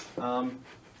elf.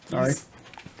 Sorry. He's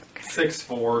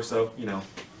 6'4", so,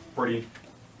 pretty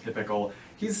typical.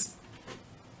 He's,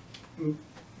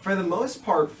 for the most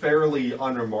part, fairly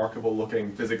unremarkable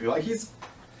looking physically. Like, he's,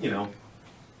 I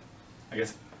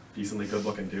guess, decently good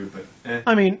looking dude, but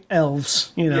I mean,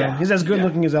 elves, Yeah. He's as good Yeah.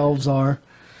 looking as elves are.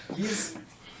 He's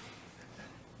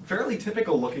fairly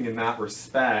typical looking in that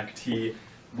respect. He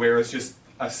wears just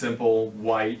a simple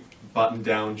white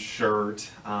button-down shirt,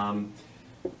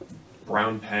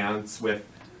 brown pants with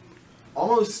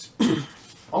almost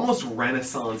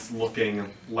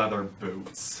Renaissance-looking leather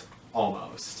boots,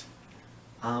 almost.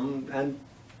 And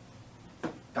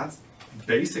that's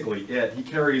basically it. He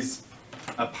carries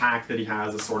a pack that he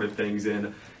has assorted things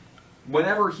in.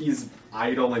 Whenever he's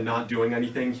idle and not doing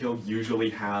anything, he'll usually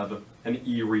have an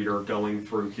e-reader going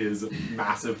through his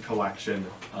massive collection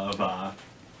of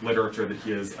literature that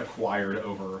he has acquired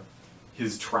over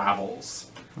his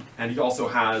travels. And he also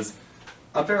has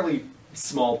a fairly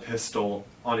small pistol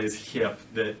on his hip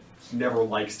that he never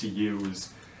likes to use.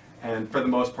 And for the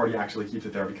most part, he actually keeps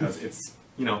it there because it's,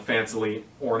 fancily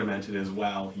ornamented as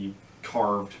well. He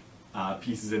carved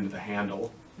pieces into the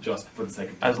handle just for the sake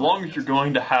of... As long as you're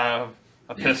going to have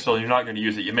a pistol and you're not going to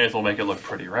use it, you may as well make it look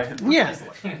pretty, right? Yeah.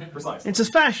 Precisely. It's a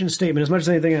fashion statement as much as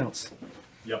anything else.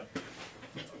 Yep.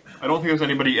 I don't think there's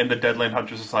anybody in the Deadland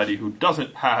Hunter Society who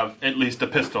doesn't have at least a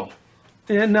pistol.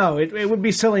 Yeah, no, it would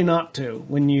be silly not to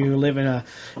when you live in a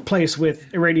place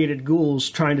with irradiated ghouls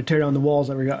trying to tear down the walls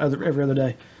every other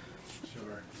day.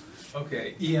 Sure.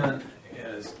 Okay, Ian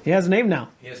is... He has a name now.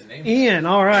 He has a name. Ian,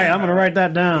 all right, I'm going to write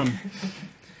that down.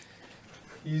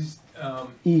 He's...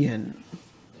 Ian.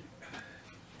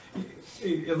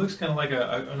 It looks kind of like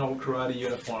an old karate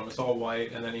uniform. It's all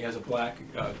white, and then he has a black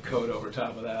coat over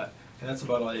top of that, and that's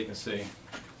about all you can see.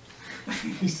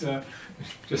 He's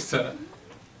just...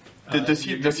 Does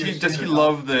he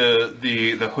love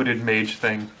the hooded mage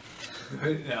thing?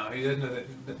 No, he doesn't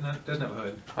have a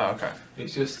hood. Oh, okay.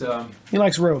 He's just He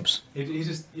likes robes. he's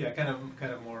just kind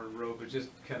of more robe, but just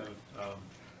kind of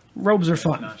Robes are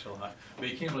fun. nonchalant. But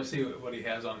you can't really see what he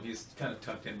has on. He's kind of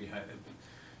tucked in behind it.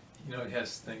 He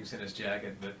has things in his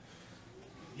jacket, but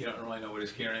you don't really know what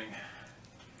he's carrying.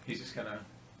 He's just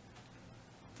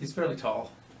he's fairly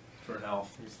tall for an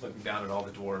elf. He's looking down at all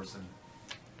the dwarves and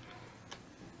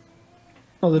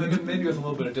maybe with a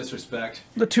little bit of disrespect.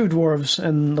 The 2 dwarves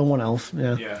and the 1 elf,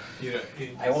 yeah. Yeah.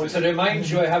 I want to remind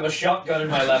you I have a shotgun in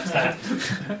my left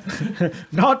hand.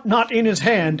 Not in his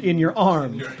hand, in your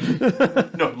arm.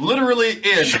 No, literally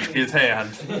in his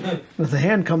hand. The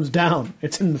hand comes down.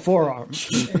 It's in the forearm.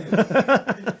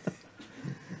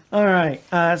 All right.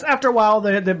 So after a while,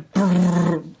 the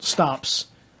stops.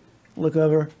 Look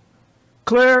over.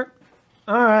 Clear.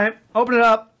 All right. Open it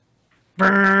up.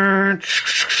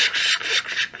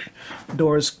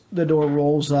 The door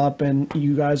rolls up, and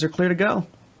you guys are clear to go.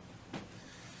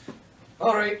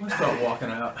 All right. Let's start walking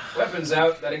out. Weapons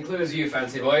out. That includes you,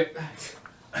 fancy boy.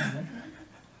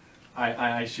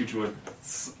 I shoot you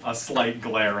a slight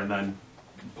glare and then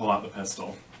pull out the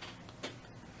pistol.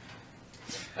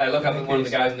 I look up at one of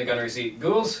the guys in the gunnery seat.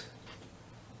 Ghouls?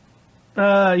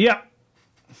 Yeah.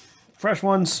 Fresh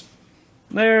ones.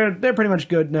 They're pretty much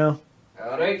good now.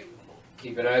 Alright.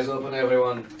 Keep your eyes open,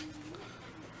 everyone.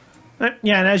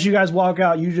 Yeah, and as you guys walk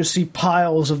out, you just see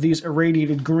piles of these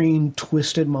irradiated green,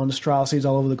 twisted monstrosities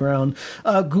all over the ground.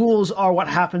 Ghouls are what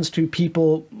happens to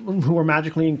people who are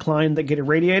magically inclined that get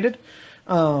irradiated.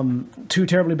 Too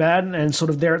terribly bad, and sort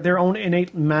of their own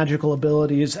innate magical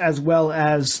abilities, as well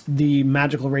as the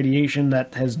magical radiation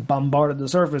that has bombarded the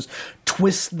surface,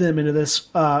 twist them into this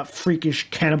freakish,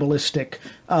 cannibalistic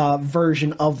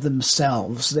version of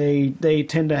themselves. They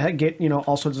tend to get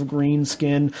all sorts of green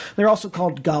skin. They're also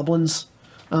called goblins.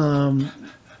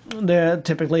 They're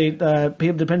typically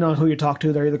people, depending on who you talk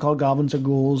to, they're either called goblins or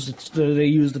ghouls. They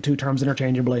use the two terms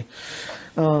interchangeably.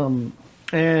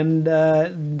 And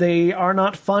they are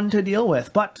not fun to deal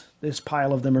with, but this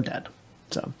pile of them are dead.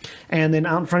 So, and then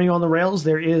out in front of you on the rails,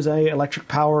 there is a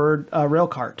electric-powered rail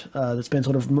cart that's been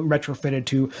sort of retrofitted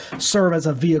to serve as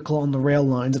a vehicle on the rail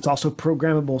lines. It's also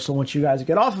programmable, so once you guys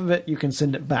get off of it, you can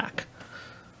send it back.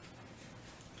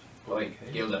 Chloe,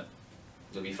 Gilda,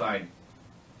 you'll be fine.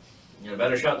 You're a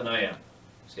better shot than I am.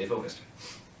 Stay focused.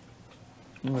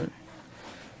 All right.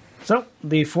 So,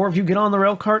 the four of you get on the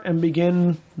rail cart and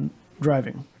begin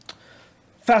driving.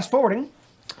 Fast forwarding.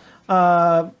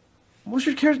 What's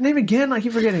your character's name again? I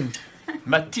keep forgetting.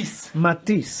 Mattisse.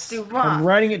 Mattisse. DuBois. I'm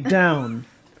writing it down.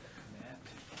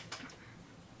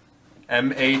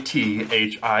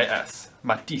 Matthiss.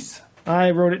 Mattisse. I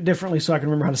wrote it differently so I can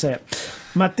remember how to say it.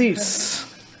 Mattisse.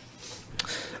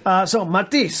 So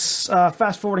Mattisse,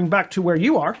 fast forwarding back to where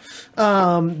you are,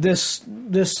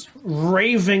 this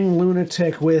raving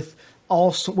lunatic with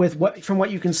what, from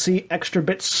what you can see, extra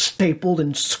bits stapled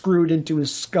and screwed into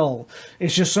his skull.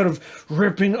 It's just sort of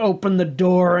ripping open the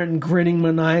door and grinning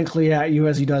maniacally at you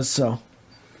as he does so.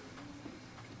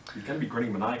 He's gonna be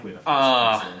grinning maniacally.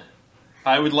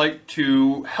 I would like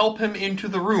to help him into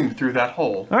the room through that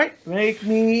hole. All right, make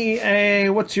me a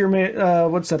what's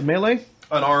that, melee?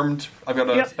 Unarmed. I've got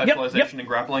a Yep, specialization in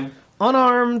grappling.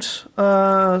 Unarmed,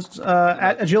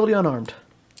 at agility unarmed.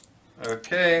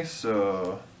 Okay,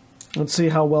 so Let's see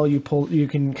how well you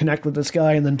can connect with this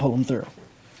guy and then pull him through.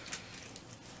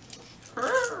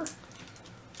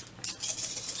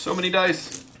 so many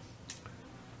dice.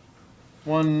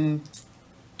 1,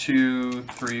 2,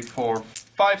 3, 4,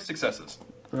 5 successes.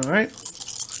 All right.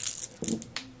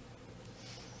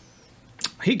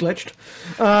 He glitched.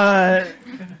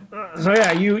 So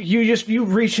yeah, you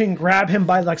reach and grab him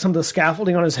by like some of the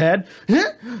scaffolding on his head,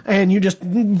 and you just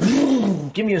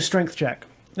give me a strength check.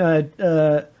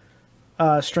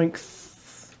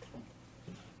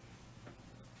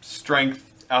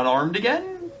 Strength unarmed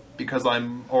again because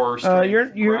I'm or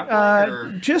strength you're grappling,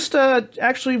 or- just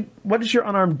actually, what is your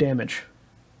unarmed damage?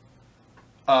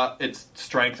 it's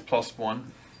strength plus 1.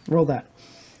 Roll that.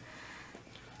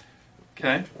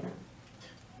 Okay.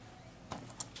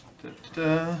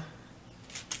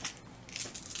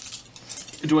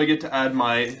 Do I get to add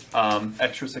my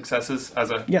extra successes as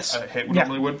a Yes. hit Yeah.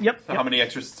 normally would? Yep, So yep. how many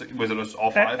extras was it? Just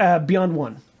all 5? Beyond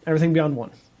 1. Everything beyond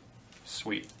 1.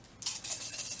 Sweet.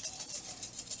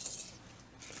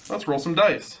 Let's roll some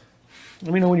dice.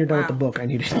 Let me know when you're done with Wow. the book. I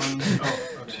need it.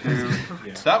 2.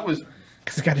 That was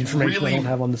Because it's got information really I don't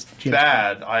have on this.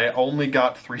 bad. I only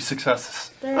got 3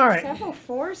 successes. There All are right. several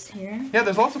 4s here. Yeah,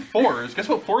 there's lots of 4s. Guess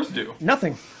what 4s do?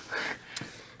 Nothing.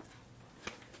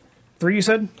 3, you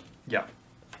said? Yeah.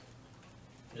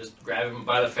 Just grab him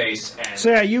by the face and...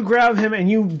 So yeah, you grab him and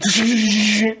you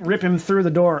rip him through the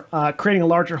door, creating a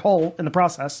larger hole in the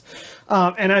process.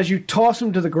 And as you toss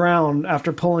him to the ground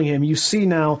after pulling him, you see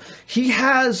now he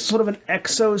has sort of an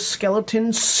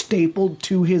exoskeleton stapled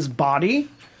to his body.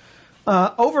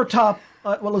 Over top,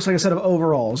 what looks like a set of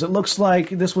overalls. It looks like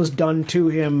this was done to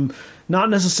him, not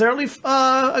necessarily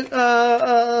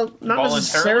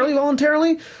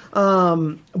voluntarily,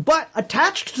 but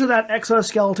attached to that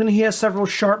exoskeleton, he has several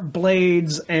sharp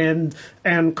blades and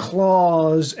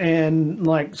claws and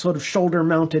like sort of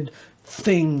shoulder-mounted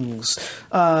things,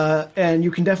 and you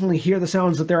can definitely hear the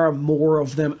sounds that there are more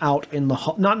of them out in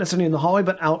the not necessarily in the hallway,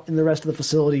 but out in the rest of the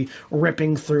facility,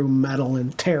 ripping through metal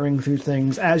and tearing through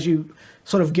things. As you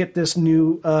sort of get this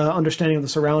new understanding of the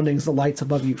surroundings, the lights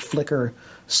above you flicker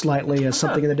slightly as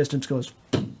something in the distance goes.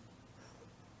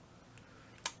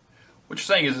 What you're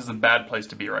saying is this is a bad place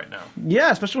to be right now.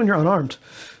 Yeah, especially when you're unarmed.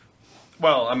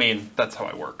 Well, I mean, that's how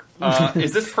I work.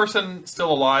 Is this person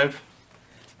still alive?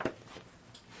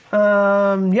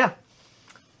 Yeah,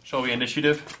 Shall we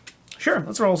initiative? sure.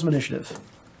 Let's roll some initiative.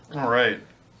 All right.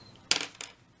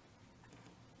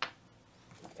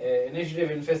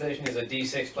 Initiative in 5th edition is a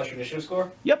D6 plus your initiative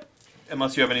score. Yep.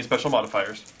 Unless you have any special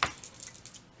modifiers.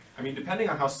 I mean, depending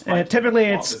on how spiked Typically,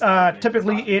 you want it's this thing,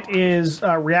 typically it's it is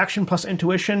reaction plus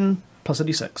intuition plus a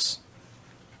d6.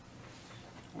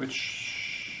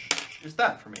 Which is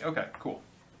that for me? Okay, cool.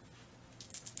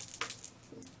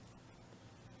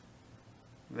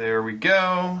 There we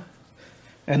go.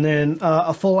 And then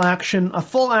a full action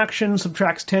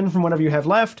subtracts 10 from whatever you have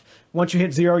left. Once you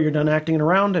hit 0, you're done acting in a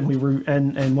round,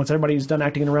 and once everybody's done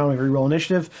acting in a round, we reroll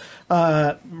initiative.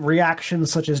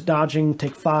 Reactions such as dodging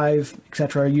take 5,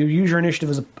 etc. You use your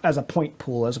initiative as a point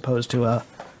pool as opposed to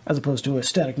a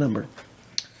static number.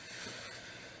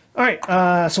 All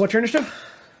right. So what's your initiative?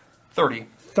 30.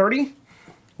 30.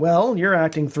 Well, you're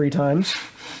acting 3 times,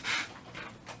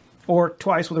 or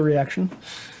twice with a reaction.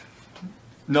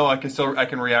 No, I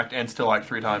can react and still act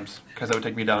 3 times, because that would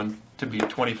take me down to be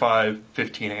 25,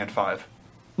 15, and 5.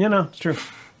 Yeah, no, it's true.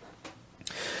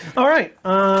 All right,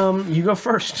 you go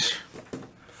first.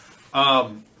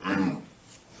 I'm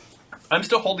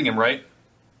still holding him, right?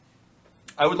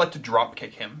 I would like to drop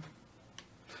kick him.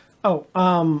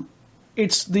 Oh,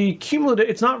 it's the cumulative.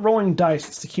 It's not rolling dice.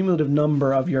 It's the cumulative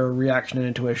number of your reaction and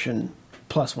intuition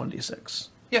plus 1d6.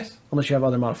 Yes. Unless you have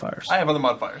other modifiers. I have other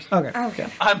modifiers. Okay.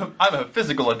 I'm a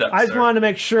physical adept, I just sir. wanted to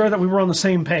make sure that we were on the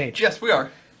same page. Yes, we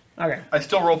are. Okay. I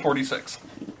still roll 46.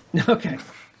 Okay.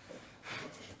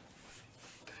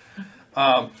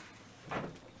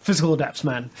 Physical adepts,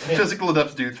 man. Physical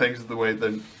adepts do things the way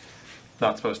they're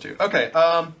not supposed to. Okay,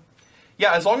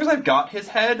 yeah, as long as I've got his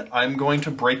head, I'm going to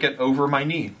break it over my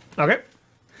knee. Okay.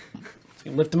 So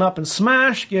you lift him up and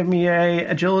smash. Give me a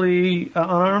agility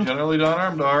unarmed. Generally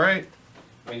unarmed, alright.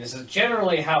 I mean, this is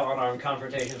generally how unarmed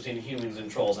confrontations between humans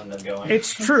and trolls end up going.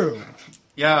 It's true.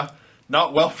 Yeah,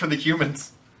 not well for the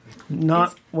humans.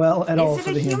 Not well at all it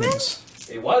for a the human? humans.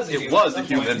 It was a It human. was at a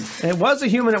some human. point. It was a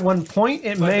human at one point.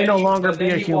 It But may then no he- longer but be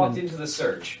then a he walked human. into the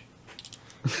surge.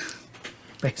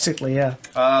 Basically, yeah.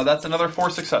 That's another 4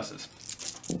 successes.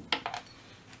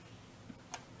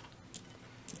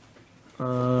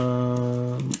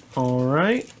 All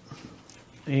right.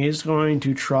 He's going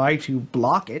to try to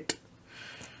block it,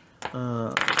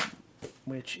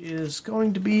 which is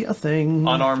going to be a thing.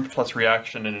 Unarmed plus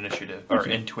reaction and initiative. Or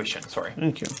intuition, sorry.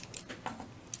 Thank you.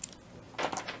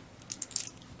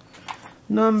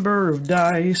 Number of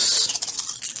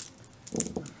dice.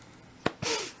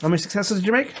 How many successes did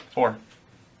you make? 4.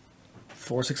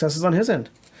 4 successes on his end.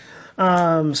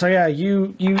 So yeah,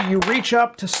 you reach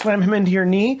up to slam him into your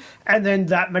knee, and then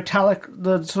that metallic,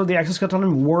 the exoskeleton on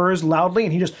him whirs loudly,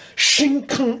 and he just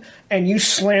shink, and you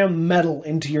slam metal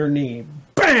into your knee.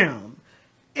 Bam!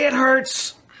 It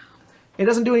hurts. It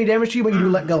doesn't do any damage to you, but you do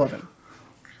let go of him.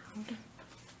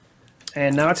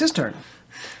 And now it's his turn.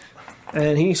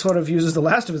 And he sort of uses the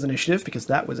last of his initiative, because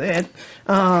that was it,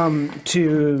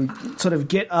 to sort of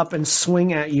get up and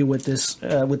swing at you with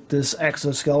this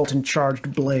exoskeleton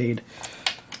charged blade.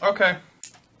 Okay.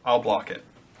 I'll block it.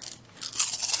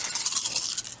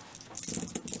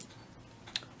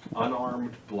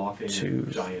 Unarmed, blocking, 2,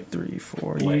 giant 3,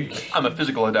 4. blade. I'm a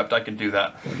physical adept, I can do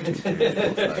that.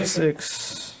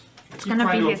 6. It's going to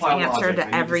be his answer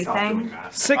to everything.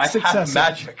 6 I successes.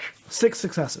 have magic. 6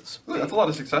 successes. Ooh, that's a lot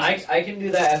of successes. I can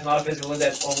do that as not a physical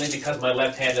adept only because my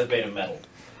left hand is made of metal.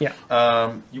 Yeah.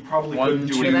 You probably 1, couldn't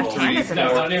do 2, it. left hand 3, is an 4,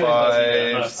 No, not nearly as close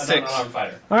as you. 5, I'm not an 6. unarmed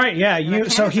fighter. All right. Yeah. Left You.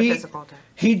 hand So is a physical attack.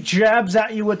 he jabs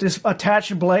at you with this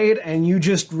attached blade, and you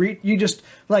just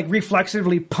like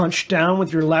reflexively punch down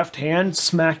with your left hand,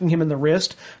 smacking him in the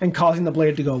wrist and causing the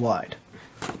blade to go wide.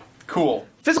 Cool.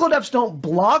 Physical adepts don't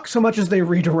block so much as they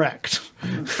redirect.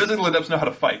 Physical adepts know how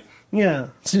to fight. Yeah,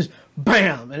 it's just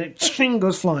bam, and it ching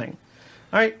goes flying.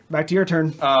 All right, back to your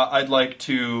turn. I'd like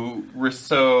to...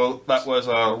 So that was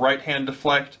a right hand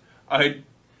deflect.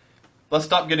 Let's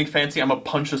stop getting fancy. I'm going to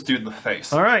punch this dude in the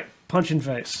face. All right, punch in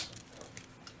face.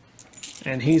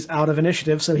 And he's out of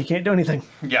initiative, so he can't do anything.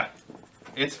 Yeah.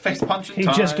 It's face punching He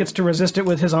time. just gets to resist it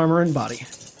with his armor and body.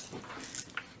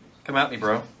 Come at me,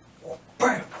 bro.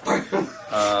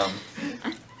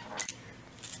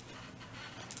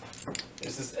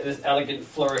 This elegant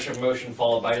flourish of motion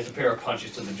followed by just a pair of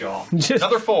punches to the jaw. Just,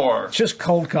 Another 4. just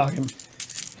cold cock him.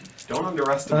 Don't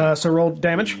underestimate So roll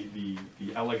damage. the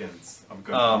elegance of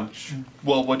good punch.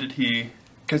 Well, what did he...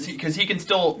 Because he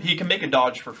can make a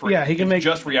dodge for free. Yeah, he can It's make-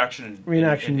 just reaction,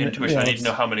 Reaction, and intuition. yeah, I need to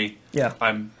know how many. Yeah.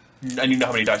 I need to know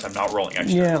how many dice I'm not rolling.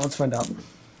 Actually. Yeah, let's find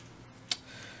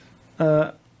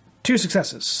out. 2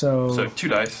 successes, So 2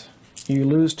 dice. you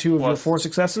lose 2 of your Plus- 4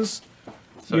 successes.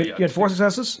 So you, yeah, you had 4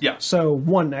 successes? Yeah. So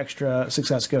 1 extra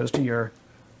success goes to your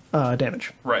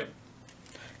damage. Right.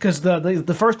 Because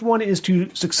the first one is to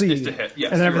succeed. Is to hit,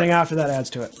 yes, and you're everything right. after that adds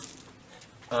to it.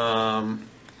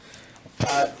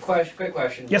 Quick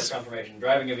question Yes. for confirmation.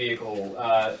 Driving a vehicle,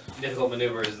 difficult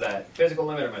maneuver, is that physical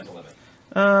limit or mental limit?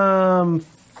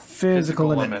 Physical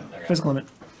limit. limit. Physical limit.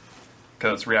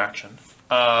 Because it's reaction.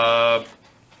 4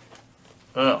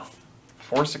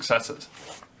 successes.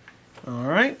 All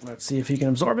right. Let's see if he can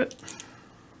absorb it.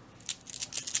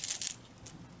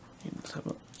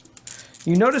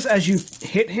 You notice as you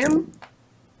hit him.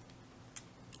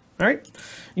 All right.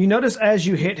 You notice as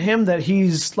you hit him that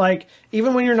he's like,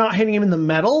 even when you're not hitting him in the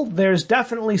metal, there's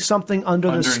definitely something under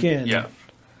the skin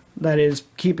that is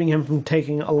keeping him from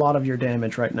taking a lot of your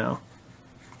damage right now.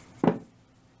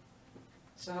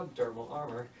 Subdermal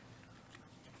armor.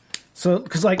 So,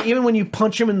 because like even when you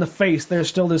punch him in the face, there's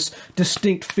still this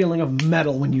distinct feeling of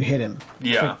metal when you hit him.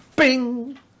 Yeah. Like,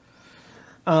 bing.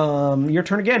 Your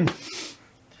turn again.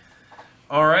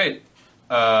 All right.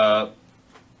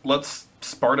 Let's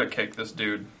Sparta kick this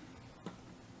dude.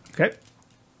 Okay.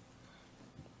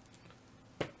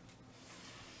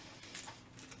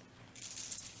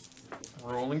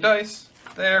 Rolling dice.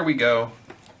 There we go.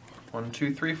 1,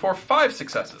 2, 3, 4, 5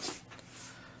 successes.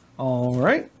 All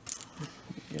right.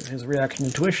 Give his reaction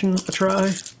intuition a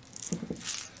try.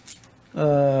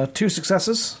 2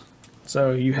 successes.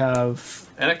 So you have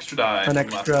An extra die. an from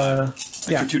last extra, time.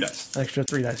 Extra 2 dice. an extra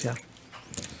 3 dice. Yeah.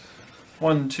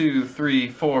 1, 2, 3,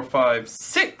 4, 5,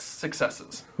 6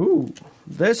 successes. Ooh,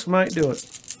 this might do it.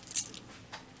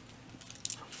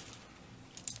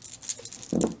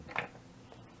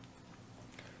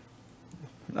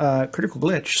 Critical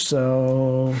glitch.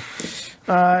 So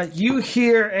you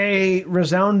hear a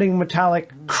resounding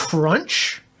metallic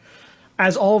crunch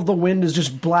as all of the wind is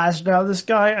just blasted out of this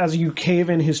guy as you cave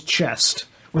in his chest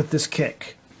with this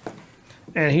kick.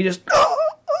 And he just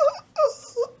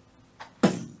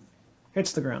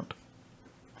hits the ground.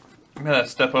 I'm going to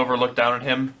step over, look down at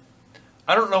him.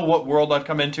 I don't know what world I've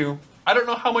come into. I don't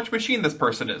know how much machine this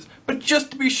person is. But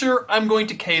just to be sure, I'm going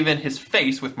to cave in his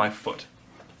face with my foot.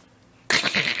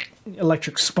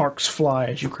 Electric sparks fly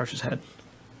as you crush his head.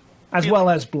 As well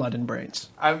as blood and brains.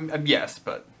 Yes,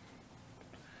 but...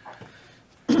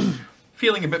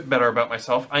 feeling a bit better about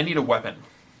myself, I need a weapon.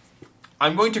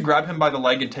 I'm going to grab him by the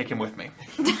leg and take him with me.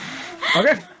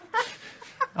 Okay.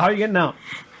 How are you getting out?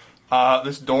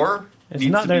 This door It's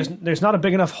not, needs to there's not a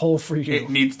big enough hole for you. It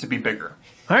needs to be bigger.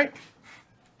 All right.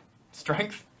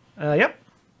 Strength? Yep.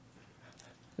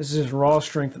 This is raw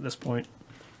strength at this point.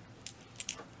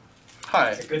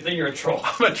 Hi. It's a good thing you're a troll.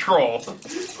 I'm a troll.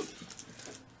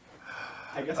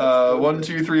 I guess 1,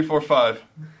 2, 3, 4, 5.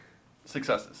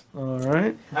 Successes. All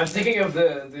right. I'm thinking of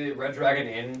the Red Dragon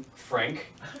Inn,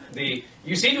 Frank.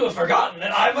 You seem to have forgotten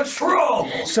that I'm a troll!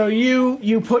 So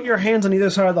you put your hands on either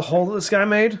side of the hole that this guy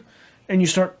made, and you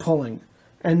start pulling.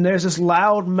 And there's this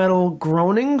loud metal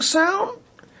groaning sound.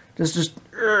 There's just...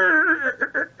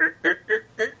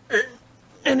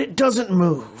 And it doesn't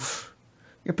move.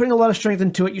 You're putting a lot of strength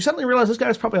into it. You suddenly realize this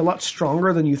guy's probably a lot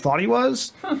stronger than you thought he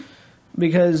was.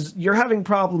 Because you're having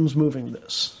problems moving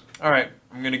this. Alright,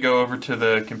 I'm going to go over to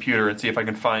the computer and see if I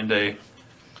can find a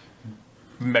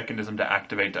mechanism to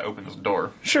activate to open this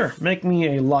door. Sure, make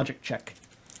me a logic check.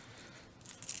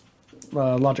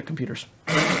 Logic computers.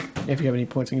 If you have any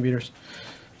points in computers.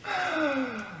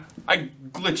 I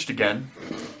glitched again.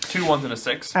 2 1s and a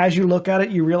 6. As you look at it,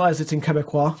 you realize it's in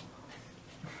Quebecois.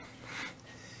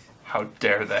 How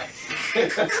dare they?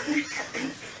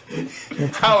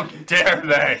 How dare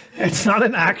they? It's not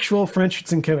an actual French,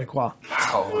 it's in Quebecois.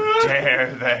 How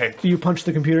dare they? Do you punch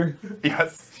the computer?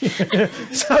 Yes.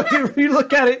 So you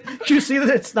look at it, you see that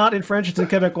it's not in French, it's in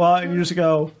Quebecois, and you just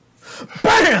go,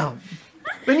 BAM!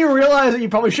 Then you realize that you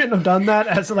probably shouldn't have done that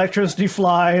as electricity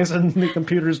flies and the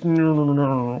computer's...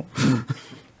 No.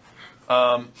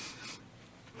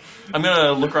 I'm going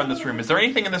to look around this room. Is there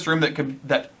anything in this room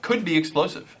that could be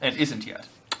explosive and isn't yet?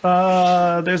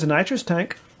 There's a nitrous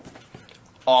tank.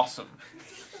 Awesome.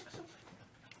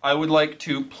 I would like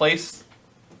to place...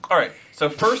 Alright, so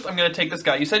first I'm going to take this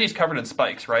guy. You said he's covered in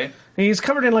spikes, right? He's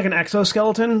covered in like an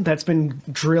exoskeleton that's been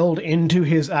drilled into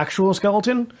his actual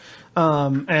skeleton.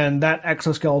 And that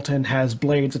exoskeleton has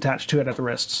blades attached to it at the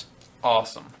wrists.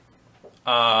 Awesome.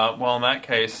 Well, in that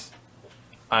case,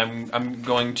 I'm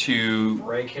going to...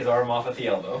 Break his arm off at the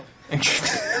elbow.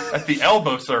 At the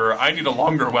elbow, sir, I need a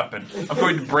longer weapon. I'm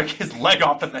going to break his leg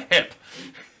off at the hip.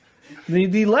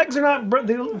 The legs are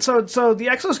not... So the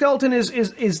exoskeleton is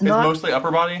not... It's mostly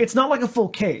upper body? It's not like a full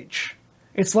cage.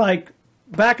 It's like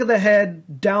back of the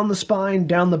head, down the spine,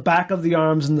 down the back of the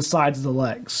arms, and the sides of the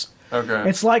legs. Okay.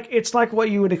 It's like what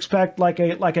you would expect, like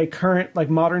a current, like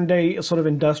modern day sort of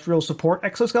industrial support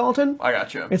exoskeleton. I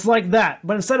got you. It's like that,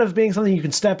 but instead of being something you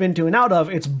can step into and out of,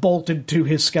 it's bolted to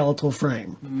his skeletal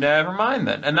frame. Never mind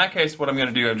then. In that case, what I'm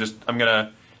going to do, I'm going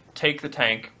to take the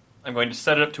tank, I'm going to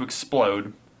set it up to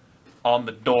explode, on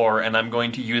the door, and I'm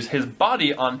going to use his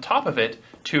body on top of it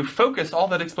to focus all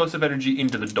that explosive energy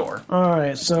into the door.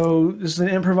 Alright, so this is an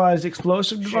improvised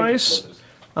explosive device.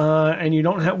 And you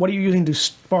don't have... What are you using to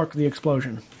spark the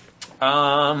explosion?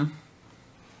 There's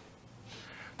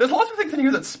lots of things in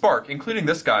here that spark, including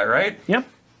this guy, right? Yep.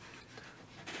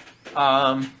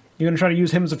 You're gonna try to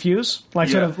use him as a fuse, like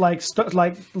Yeah. sort of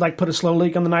like put a slow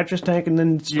leak on the nitrous tank and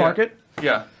then spark it.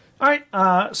 Yeah. All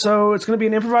right. So it's gonna be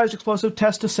an improvised explosive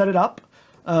test to set it up.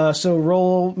 So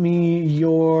roll me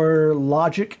your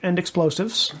logic and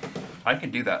explosives, I can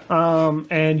do that.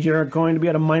 and you're going to be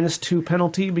at a -2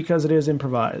 penalty because it is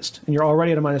improvised, and you're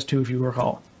already at a -2 if you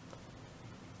recall,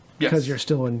 yes. because you're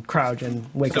still in crouch and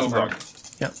wake Still up grog. mode.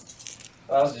 Yeah.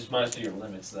 That was just minus 2 your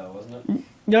limits, though, wasn't it?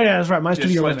 Yeah, that's right. -2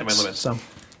 Just your minus to my limits. limits. So.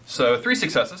 So 3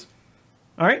 successes.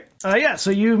 All right. Yeah, so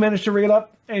you managed to rig it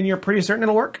up, and you're pretty certain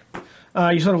it'll work.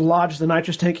 You sort of lodge the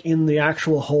nitrous tank in the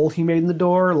actual hole he made in the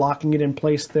door, locking it in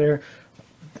place there.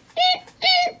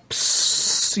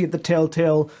 See the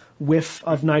telltale whiff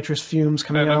of nitrous fumes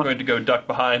coming And I'm out. going to go duck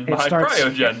behind starts-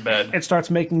 cryogen bed. It starts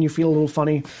making you feel a little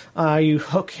funny. You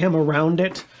hook him around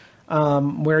it.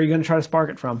 Where are you going to try to spark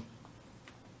it from?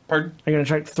 Pardon? Are you going to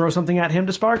try to throw something at him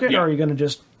to spark it, Yeah. or are you going to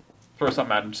just... Throw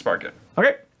something at him to spark it.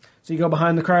 Okay. So you go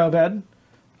behind the cryo bed.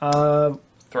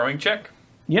 Throwing check.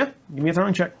 Yeah, give me a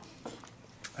throwing check.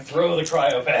 Throw the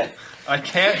cryo bed. I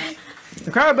can't.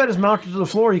 The cryo bed is mounted to the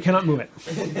floor. You cannot move it.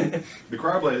 The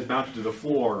cryo blade is mounted to the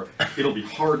floor. It'll be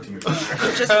hard to move.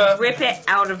 Just rip it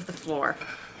out of the floor.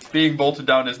 Being bolted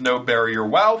down is no barrier.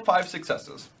 Wow, 5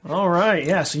 successes. All right,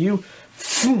 yeah, so you...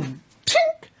 tink.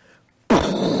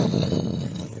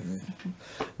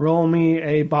 Roll me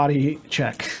a body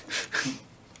check.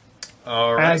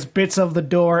 All right. As bits of the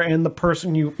door and the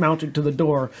person you mounted to the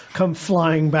door come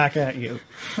flying back at you.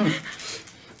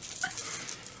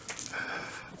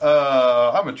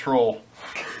 I'm a troll,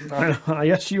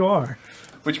 Yes, you are.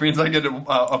 which means I get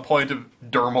a point of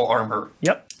dermal armor.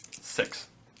 Yep. 6.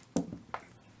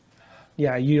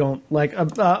 Yeah, you don't... Like,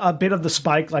 a bit of the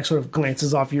spike, like, sort of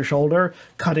glances off your shoulder,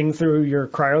 cutting through your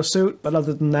cryo suit, but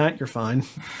other than that, you're fine.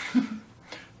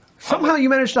 Somehow you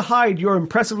managed to hide your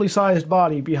impressively sized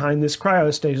body behind this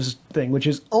cryostasis thing, which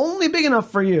is only big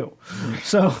enough for you.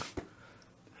 So,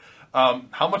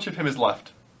 How much of him is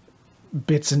left?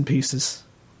 bits and pieces.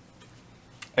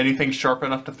 Anything sharp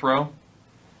enough to throw?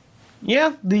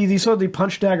 Yeah, the sort of the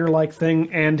punch dagger like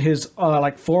thing and his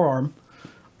like forearm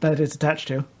that it's attached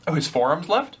to. Oh, his forearm's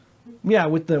left? Yeah,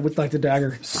 with like the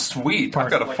dagger. Sweet. Part.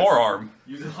 I've got a Like forearm.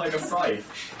 Use it like a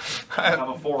scythe. Have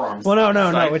a forearm. Well,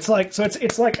 no. Scythe. It's like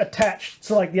it's like attached.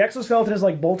 So like the exoskeleton is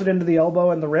like bolted into the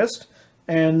elbow and the wrist,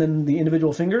 and then the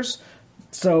individual fingers.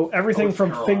 So everything it's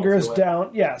from parallel fingers to it. down.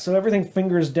 Yeah, so everything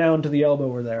fingers down to the elbow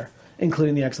were there,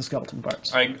 including the exoskeleton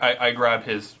parts. I grab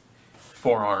his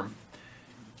forearm.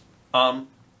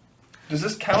 Does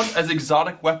this count as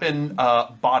exotic weapon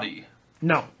body?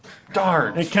 No,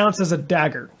 Darn. it counts as a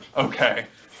dagger Okay.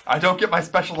 I don't get my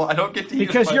special. I don't get to use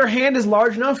because my- your hand is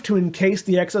large enough to encase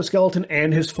the exoskeleton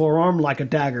and his forearm like a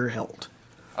dagger held.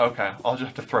 Okay, I'll just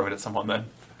have to throw it at someone then.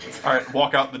 All right,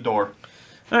 walk out the door.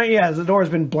 Yeah, as the door has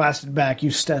been blasted back, you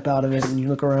step out of it and you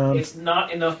look around. It's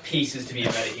not enough pieces to be a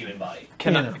metahuman body.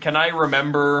 Can I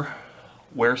remember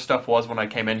where stuff was when I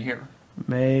came in here?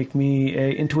 Make me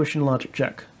a intuition logic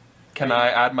check. Can I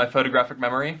add my photographic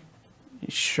memory?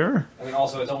 Sure. I mean,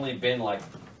 also, it's only been like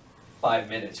 5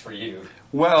 minutes for you.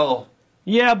 Well,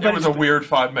 Yeah, it but was a weird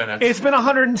 5 minutes. it's been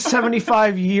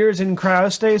 1175 years in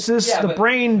cryostasis. Yeah, the but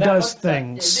brain that does one-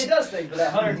 things. It does things, but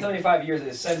that 175 years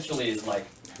essentially is like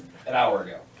an hour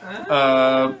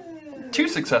ago. 2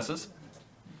 successes,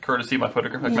 courtesy of my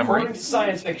photographic memory. According to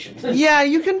science fiction. Yeah,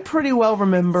 you can pretty well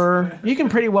remember. You can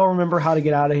pretty well remember how to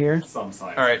get out of here. Some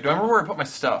science. All right, do I remember where I put my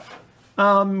stuff?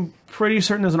 Pretty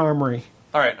certain there's an armory.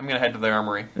 All right, I'm gonna head to the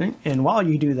armory. And while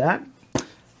you do that,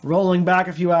 rolling back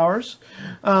a few hours,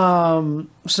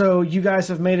 so you guys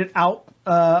have made it out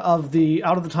of the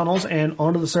tunnels and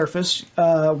onto the surface.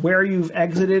 Where you've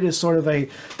exited is sort of a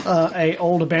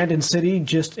old abandoned city,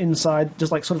 just inside,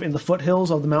 just like sort of in the foothills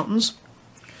of the mountains.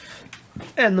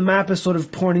 And the map is sort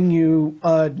of pointing you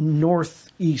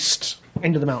northeast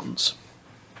into the mountains.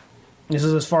 This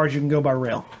is as far as you can go by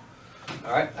rail.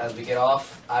 Alright, as we get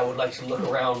off, I would like to look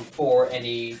around for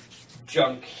any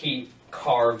junk heat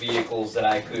car vehicles that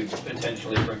I could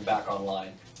potentially bring back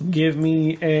online. Give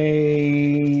me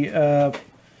a.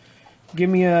 Give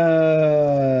me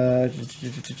a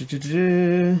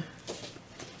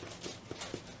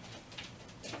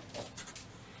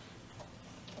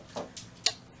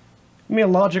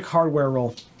logic hardware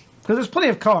roll. Because there's plenty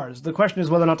of cars. The question is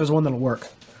whether or not there's one that'll work.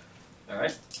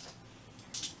 Alright.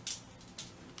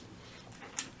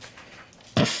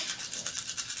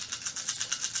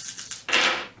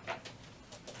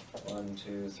 1,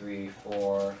 2, 3,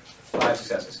 4, 5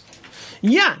 successes.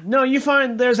 Yeah, no, you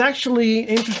find there's actually,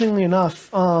 interestingly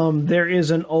enough, there is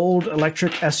an old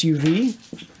electric SUV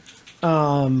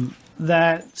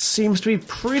that seems to be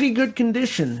pretty good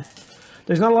condition.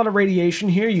 There's not a lot of radiation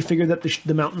here. You figure that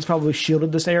the mountains probably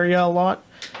shielded this area a lot.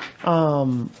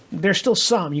 There's still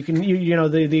some. You can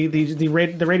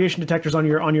the radiation detectors on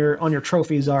your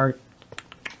trophies are,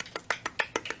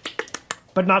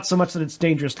 but not so much that it's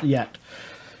dangerous yet.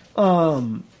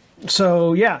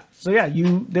 So yeah,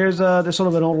 there's sort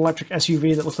of an old electric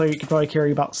SUV that looks like it could probably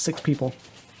carry about 6 people.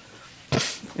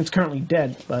 It's currently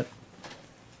dead, but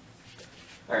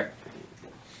All right.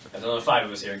 There's only 5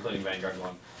 of us here, including Vanguard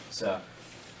 1. So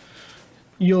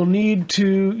you can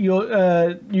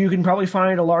probably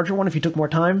find a larger one if you took more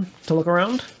time to look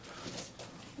around.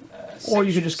 Or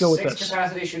you could just go with 6 this.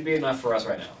 capacity should be enough for us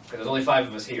right now, because there's only 5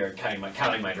 of us here, counting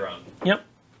my drone. Yep.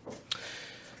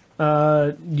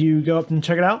 You go up and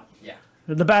check it out? Yeah.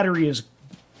 The battery is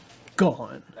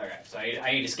gone. Okay, so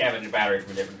I need to scavenge a battery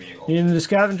from a different vehicle. You need to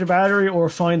scavenge a battery or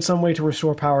find some way to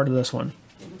restore power to this one.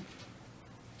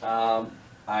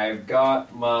 I've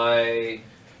got my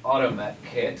automech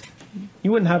kit.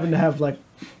 You wouldn't happen to have, like,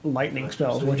 lightning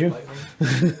spells, would you?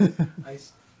 I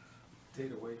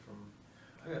stayed away from.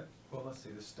 Well, let's see.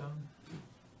 The stun.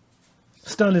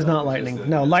 Stun is not lightning.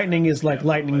 No, lightning is like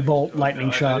lightning bolt,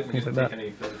 lightning shot, things like that.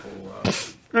 Any physical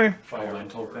Okay.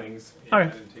 Elemental things. Yeah,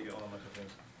 Alright. I didn't take elemental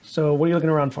things. So, what are you looking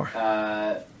around for?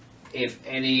 If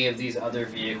any of these other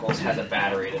vehicles has a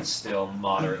battery that's still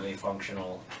moderately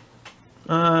functional.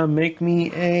 Make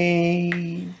me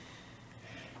a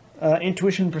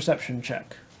intuition perception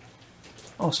check.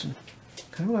 Austin,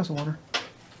 can I have a glass of water?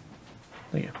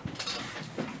 Thank you.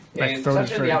 Yeah, My throat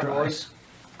is except in very the dry. outdoors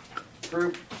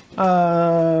group.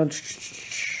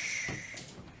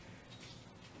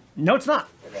 No, it's not.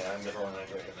 Okay, I'm the one I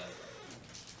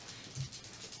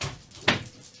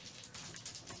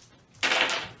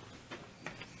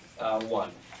recommend.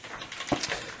 One.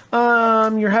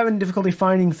 You're having difficulty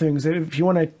finding things. If you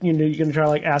want to, you can try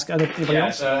like ask anybody Yeah,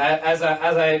 else. so as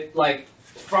I like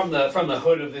from the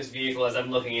hood of this vehicle, as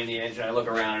I'm looking in the engine, I look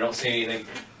around. I don't see anything.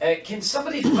 Can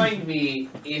somebody find me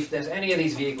if there's any of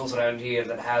these vehicles around here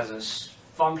that has a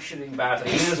functioning battery?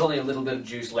 Even if there's only a little bit of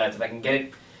juice left, if I can get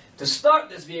it to start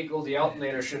this vehicle, the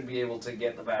alternator should be able to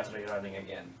get the battery running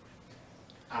again.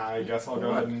 I guess I'll go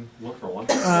ahead and look for one.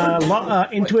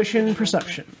 Intuition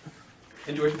perception.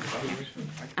 Intuition.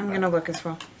 I'm going to look as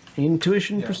well.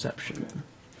 Intuition perception.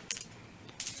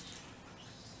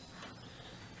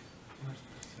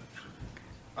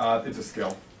 It's a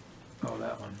skill. Oh,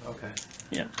 that one. Okay.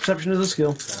 Yeah, perception is a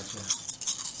skill. Gotcha.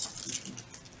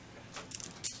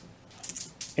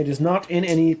 It is not in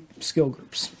any skill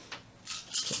groups.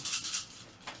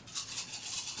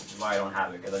 Which is why I don't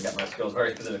have it, because I got my skills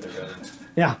very specifically good.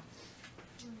 Yeah.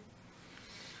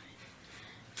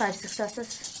 5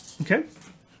 successes. Okay.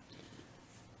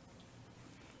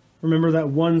 Remember that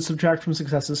 1 subtract from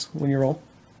successes when you roll.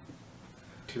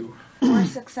 2. 4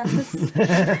 successes.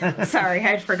 Sorry,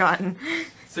 I'd forgotten.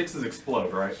 6 is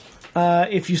explode, right?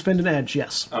 If you spend an edge,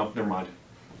 yes. Oh, never mind.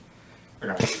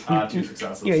 Okay. 2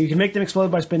 successes. Yeah, you can make them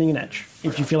explode by spending an edge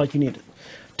if you feel like you need it.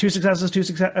 2 successes, 2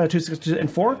 successes, and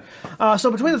 4.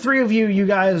 So between the 3 of you, you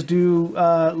guys do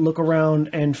look around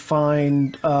and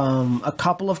find a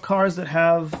couple of cars that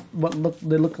have what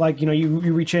look like.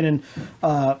 You reach in and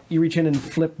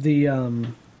flip the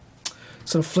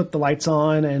sort of flip the lights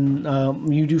on,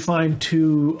 and you do find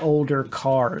 2 older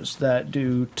cars that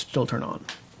do still turn on.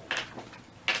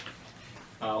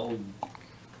 I'll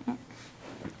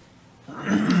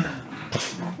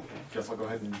guess I'll go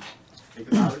ahead and take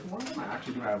the battery from one of them. I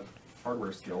actually do have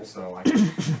hardware skills, so I can...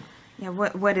 Yeah,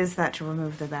 what is that to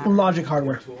remove the battery? Logic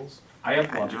hardware. Tools. I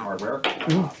have logic hardware.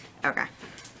 Okay.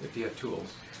 If you have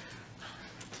tools.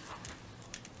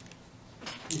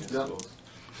 Yes, Yep. tools.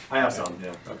 I have some,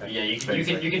 yeah. Okay. Yeah,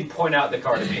 you can point out the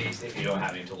car to me if you don't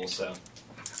have any tools. So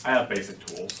I have basic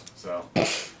tools, so...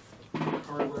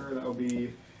 Hardware, that would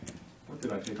be... What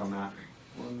did I take on that?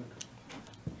 1...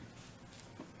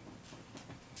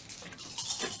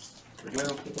 There we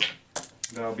go.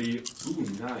 That'll be... Ooh,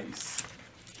 nice.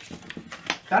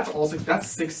 That's all 6... That's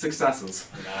 6 successes.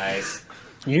 nice.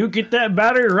 You get that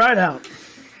battery right out.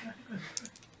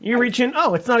 You reach in.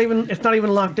 Oh, it's not even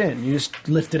locked in. You just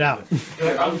lift it out.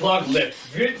 You're like, unplug lift.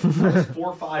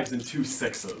 4 5s and 2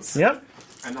 6s. Yep.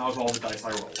 And that was all the dice I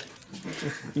rolled.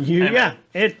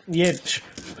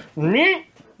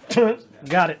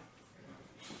 Got it.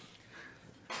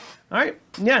 All right.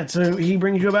 Yeah. So he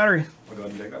brings you a battery. I'll go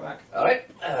ahead and take that back. All right,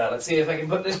 let's see if I can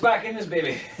put this back in this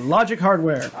baby. Logic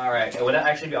hardware. All right, would that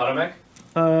actually be automatic?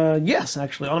 Yes,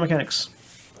 actually, auto mechanics.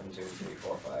 1, 2, 3,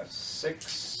 4, 5,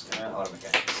 6. Auto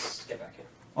mechanics. Get back here.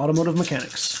 Automotive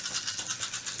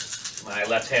mechanics. My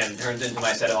left hand turns into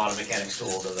my set of auto mechanics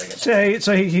tools as I get.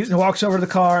 So he walks over to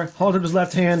the car, holds up his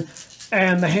left hand,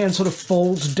 and the hand sort of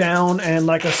folds down, and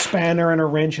like a spanner and a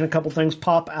wrench and a couple things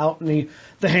pop out, and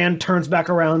the hand turns back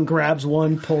around, grabs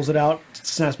one, pulls it out,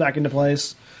 snaps back into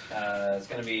place. It's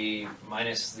going to be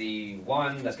minus the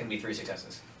 1. That's going to be 3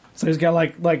 successes. So he's got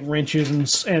like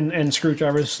wrenches and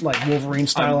screwdrivers, like Wolverine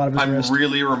style, out of his wrist. I'm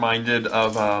really reminded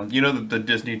of the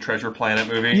Disney Treasure Planet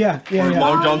movie. Yeah. Where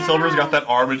Long John yeah. Silver's got that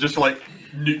arm and just like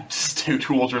two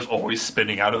tools are just always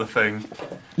spinning out of the thing.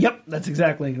 Yep, that's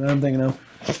exactly what I'm thinking of.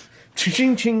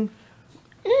 Ching ching.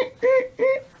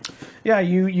 Yeah,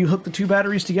 you hook the two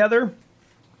batteries together.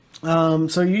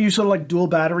 So you sort of like dual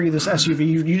battery this SUV.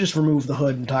 You just remove the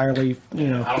hood entirely.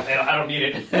 I don't need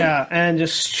it. Yeah, and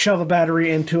just shove a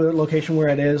battery into a location where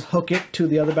it is. Hook it to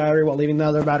the other battery while leaving the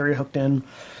other battery hooked in.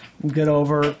 Get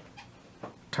over.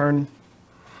 Turn.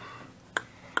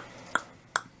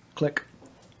 Click.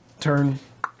 Turn.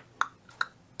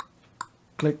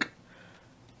 Click.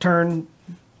 Turn.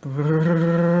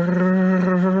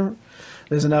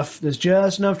 There's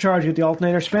just enough charge to get the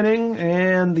alternator spinning,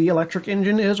 and the electric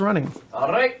engine is running.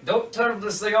 Alright, don't turn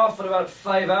this thing off for about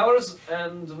 5 hours,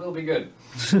 and we'll be good.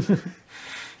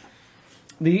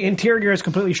 The interior is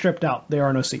completely stripped out. There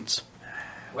are no seats.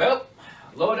 Well,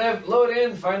 load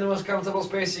in, find the most comfortable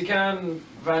space you can.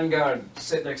 Vanguard,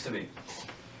 sit next to me.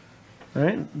 All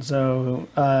right, so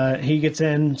he gets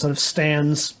in, sort of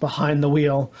stands behind the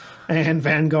wheel, and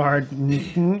Vanguard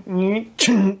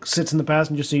sits in the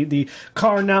passenger seat. The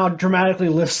car now dramatically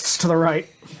lifts to the right.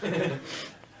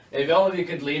 If all of you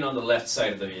could lean on the left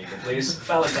side of the vehicle, please.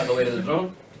 Balance out the weight of the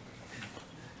drone.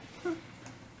 All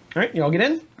right, you all get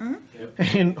in? Mm-hmm. Yep.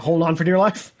 And hold on for dear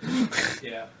life.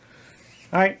 Yeah.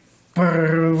 All right.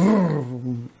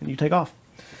 And you take off.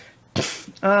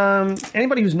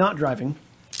 Anybody who's not driving,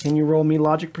 can you roll me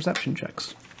logic perception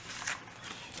checks?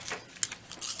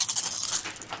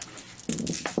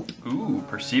 Ooh,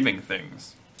 perceiving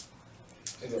things.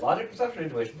 Is it logic perception or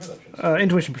intuition perception?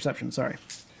 Intuition perception, sorry.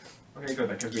 Okay, good.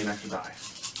 That gives me an extra die.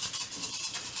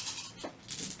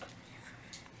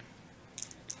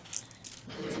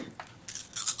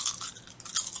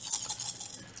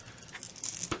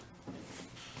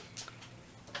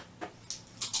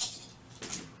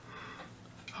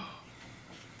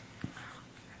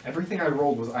 Everything I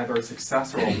rolled was either a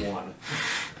success or a 1.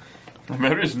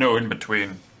 There is no in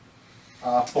between.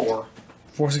 4.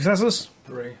 4 successes?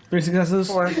 3. 3 successes?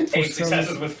 4. 8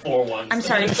 successes with 4 ones. I'm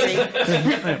sorry, 3.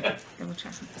 Double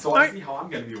check. So I see how I'm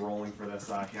going to be rolling for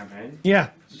this campaign. Yeah.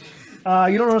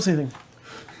 You don't notice anything.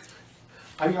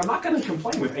 I mean, I'm not going to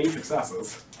complain with 8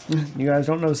 successes. You guys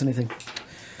don't notice anything.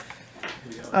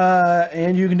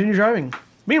 And you continue driving.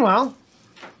 Meanwhile,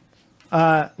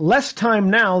 less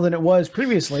time now than it was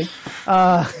previously.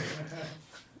 Ahead.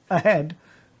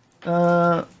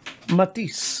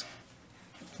 Mattisse.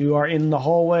 You are in the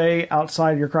hallway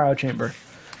outside your cryo chamber.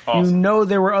 Awesome. You know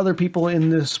there were other people in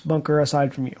this bunker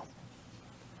aside from you.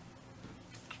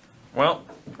 Well,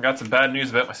 I got some bad news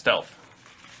about my stealth.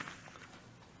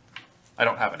 I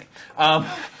don't have any.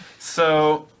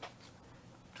 So,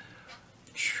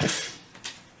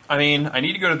 I mean, I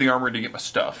need to go to the armory to get my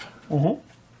stuff. Mm-hmm.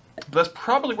 But that's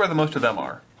probably where the most of them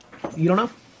are. You don't know?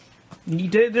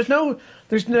 There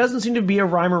doesn't seem to be a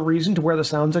rhyme or reason to where the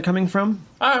sounds are coming from.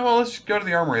 Alright, well, let's go to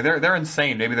the armory. They're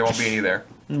insane. Maybe there won't be any there.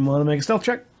 You want to make a stealth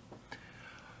check?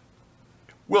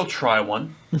 We'll try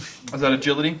one. Is that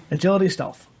agility? Agility,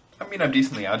 stealth. I mean, I'm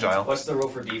decently agile. What's the roll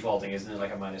for defaulting? Isn't it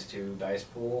like a -2 dice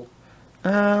pool?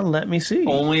 Let me see.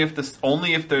 Only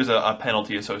if there's a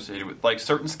penalty associated with, like,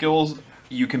 certain skills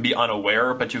you can be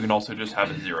unaware, but you can also just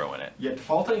have a 0 in it. Yeah,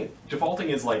 defaulting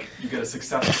is like you get a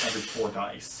success every 4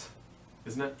 dice,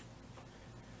 isn't it?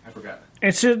 I forgot.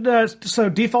 It's so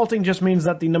defaulting just means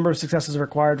that the number of successes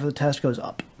required for the test goes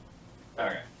up.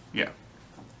 Okay. Yeah.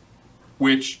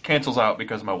 Which cancels out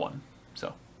because of my 1.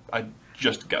 So, I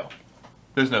just go.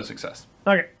 There's no success.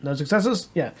 Okay, no successes?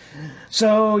 Yeah.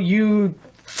 So you...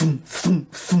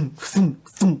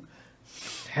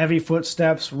 heavy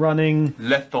footsteps running.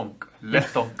 Le thunk.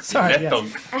 Sorry,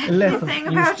 yes. Everything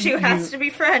about you has to be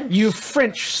French. You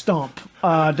French stomp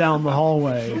down the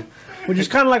hallway, which is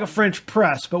kind of like a French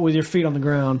press, but with your feet on the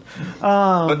ground.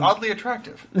 But oddly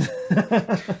attractive.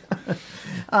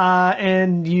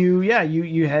 And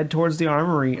you head towards the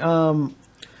armory.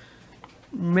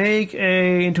 Make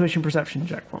a intuition perception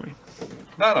check for me.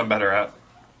 That I'm better at.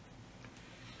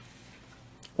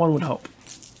 One would hope.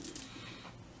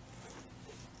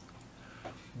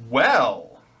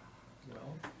 Well,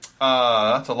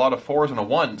 That's a lot of 4s and a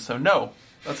 1, so no.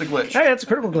 That's a glitch. Hey, that's a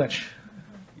critical glitch.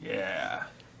 Yeah.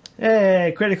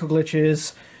 Hey, critical glitch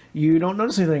is you don't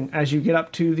notice anything as you get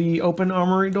up to the open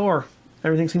armory door.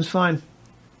 Everything seems fine.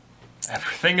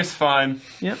 Everything is fine.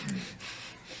 Yep.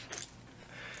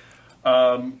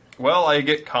 Well, I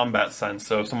get combat sense,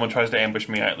 so if someone tries to ambush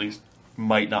me, I at least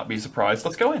might not be surprised.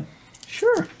 Let's go in.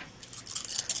 Sure.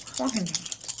 400.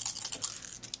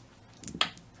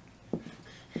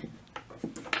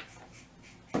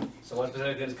 So what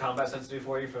specifically does combat sense do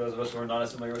for you, for those of us who are not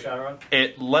as familiar with Shadowrun?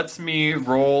 It lets me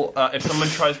roll. If someone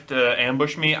tries to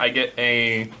ambush me, I get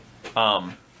a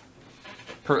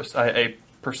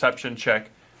perception check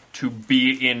to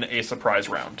be in a surprise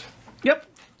round. Yep.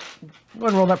 Go ahead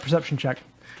and roll that perception check.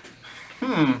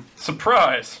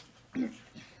 Surprise!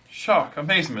 Shock,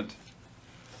 amazement.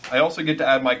 I also get to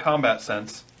add my combat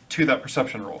sense to that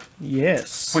perception roll,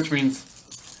 Yes. which is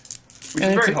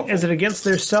And very helpful. is it against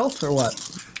their stealth or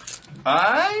what?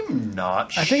 I'm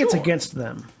not sure. I think it's against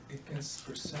them. Against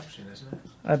perception, isn't it?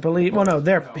 I believe. Well, no,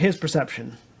 his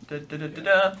perception.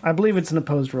 Da-da-da-da-da. I believe it's an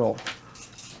opposed roll.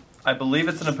 I believe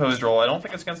it's an opposed roll. I don't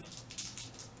think it's against.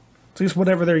 At least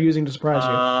whatever they're using to surprise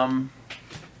you.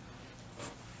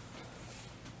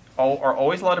 Are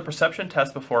always allowed a perception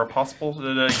test before a possible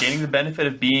gaining the benefit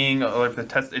of being, or if the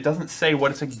test. It doesn't say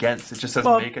what it's against. It just says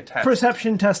make a test.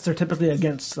 Perception tests are typically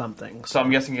against something. So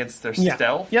I'm guessing against their Yeah.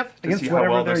 stealth. Yep, To against see how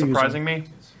whatever well they're they're surprising me.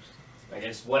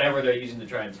 Against whatever they're using to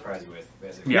try and surprise you with,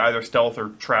 basically. Yeah, either stealth or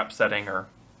trap setting or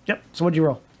Yep. So what'd you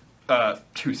roll?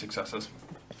 2 successes.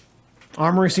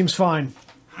 Armory seems fine.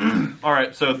 All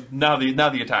right, so now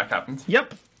the attack happens.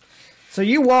 Yep. So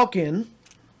you walk in.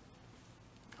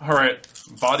 All right,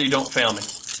 body, don't fail me.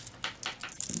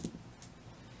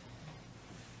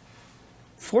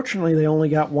 Fortunately, they only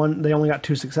got one. They only got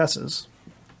 2 successes,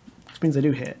 which means they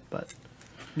do hit. But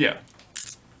Yeah.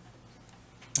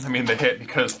 I mean, they hit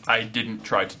because I didn't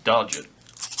try to dodge it.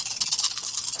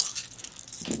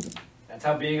 That's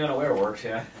how being unaware works,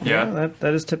 yeah. Yeah.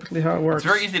 that is typically how it works.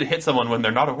 It's very easy to hit someone when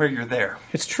they're not aware you're there.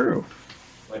 It's true.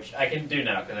 Which I can do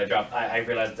now, because I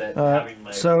realized that having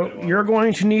my... So you're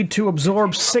going to need to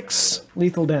absorb 6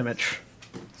 lethal damage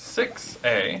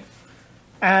 6A.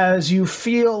 as you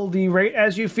feel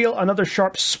another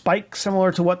sharp spike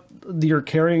similar to what you're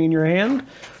carrying in your hand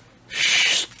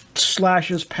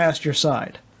slashes past your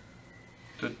side.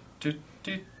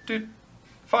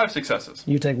 5 successes.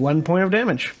 You take 1 point of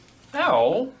damage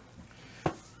Ow.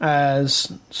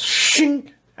 as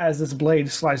shink as this blade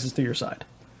slices through your side.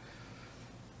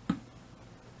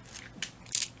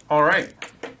 All right.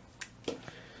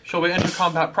 Shall we enter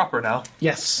combat proper now?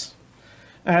 Yes.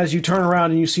 As you turn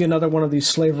around and you see another one of these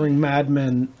slavering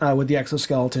madmen with the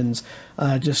exoskeletons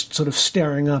just sort of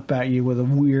staring up at you with a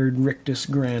weird rictus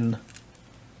grin.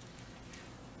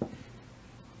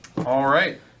 All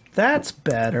right. That's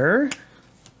better.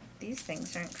 These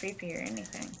things aren't creepy or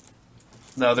anything.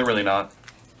 No, they're really not.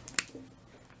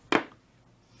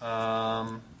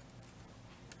 I'm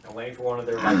waiting for one of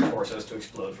their right torsos to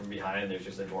explode from behind, and there's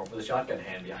just a dwarf with a shotgun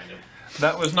hand behind him.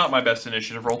 That was not my best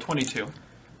initiative roll. 22.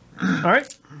 All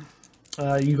right.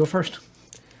 You go first.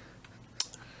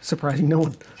 Surprising no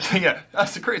one. Yeah,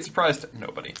 that's a great surprise to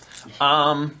nobody.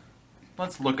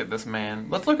 Let's look at this man.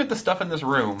 Let's look at the stuff in this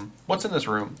room. What's in this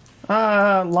room?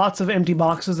 Lots of empty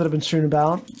boxes that have been strewn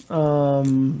about.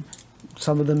 Some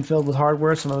of them filled with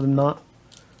hardware, some of them not.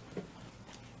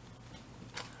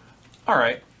 All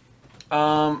right.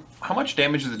 How much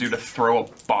damage does it do to throw a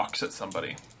box at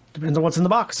somebody? Depends on what's in the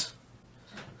box.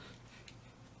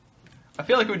 I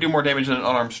feel like it would do more damage than an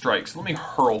unarmed strike, so let me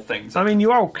hurl things. I mean,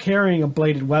 you are carrying a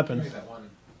bladed weapon. Look at that one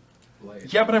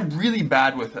blade. Yeah, but I'm really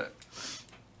bad with it.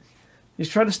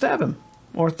 Just try to stab him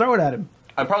or throw it at him.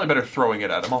 I'm probably better throwing it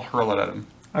at him. I'll hurl it at him.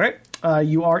 All right.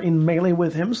 You are in melee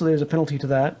with him, so there's a penalty to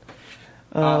that.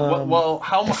 Well,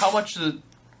 how much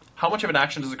of an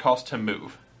action does it cost to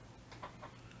move?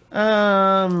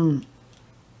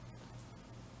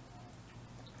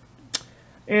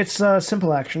 It's a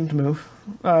simple action to move.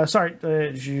 Yeah, it's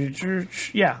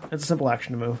a simple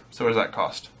action to move. So what does that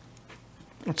cost?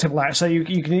 Simple action. So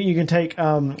you can take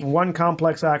 1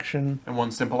 complex action And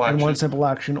 1 simple action. and 1 simple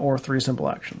action, or 3 simple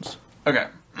actions. Okay.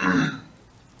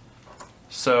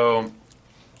 So,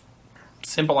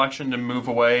 simple action to move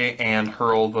away and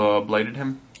hurl the blade at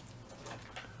him?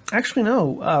 Actually,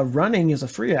 no. Running is a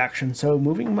free action, so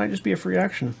moving might just be a free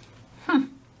action.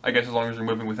 I guess as long as you're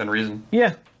moving within reason.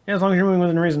 Yeah, as long as you're moving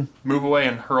within reason. Move away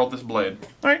and hurl this blade.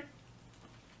 All right.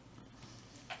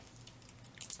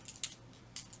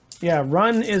 Yeah,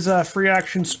 run is a free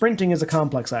action. Sprinting is a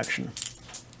complex action.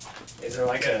 Is there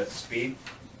like a speed?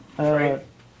 Uh,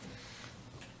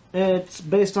 It's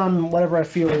based on whatever I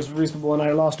feel is reasonable, and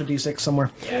I lost a d6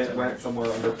 somewhere. It went somewhere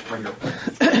under finger.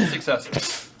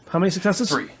 Successes. How many successes?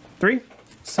 3. 3?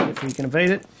 Let's see if we can evade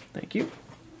it. Thank you.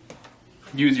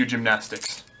 Use your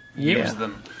gymnastics. Yeah. Use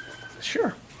them.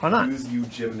 Sure. Why not? Use you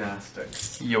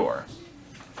gymnastics. Your.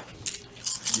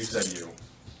 You said you.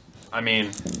 I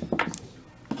mean,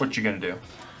 what you gonna do?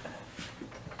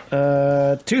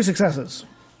 2 successes.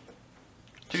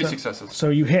 2 successes. So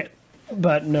you hit,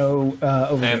 but no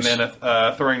overuse. And then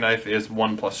a throwing knife is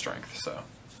 1 plus strength, so.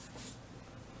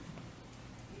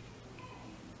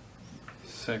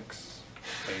 6,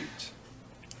 8.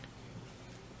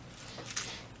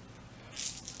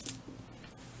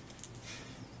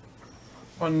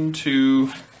 1,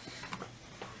 2,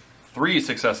 3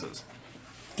 successes.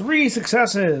 3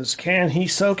 successes. Can he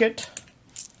soak it?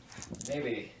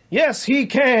 Maybe. Yes, he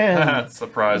can. That's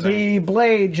surprising. The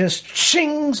blade just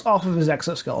shings off of his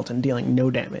exoskeleton, dealing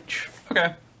no damage.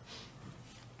 Okay.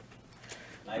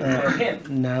 I throw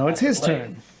him. Now it's at the his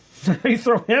blade. turn. You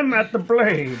throw him at the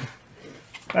blade.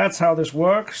 That's how this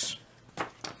works.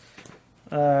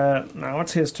 Now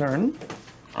it's his turn.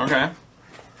 Okay.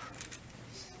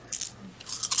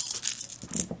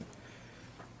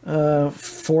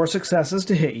 4 successes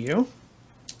to hit you.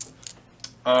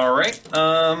 Alright.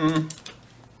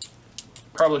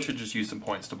 Probably should just use some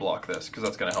points to block this, because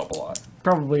that's going to help a lot.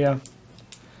 Probably, yeah.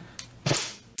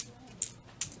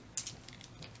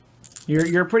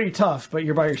 You're pretty tough, but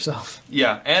you're by yourself.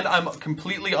 Yeah, and I'm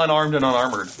completely unarmed and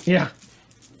unarmored. Yeah.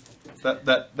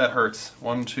 That hurts.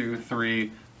 1, 2,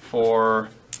 3, 4,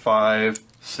 5,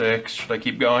 6. Should I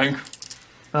keep going?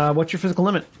 What's your physical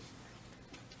limit?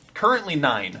 Currently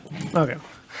 9. Okay.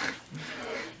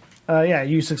 Yeah,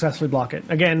 you successfully block it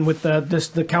again with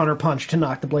the counter punch to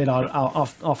knock the blade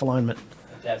off alignment.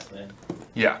 That's man.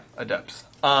 Yeah, adepts.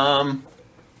 I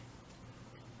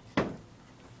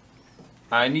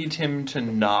need him to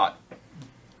not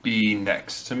be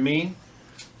next to me.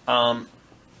 I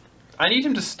need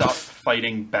him to stop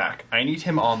fighting back. I need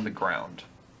him on the ground.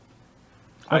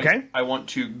 Okay. I want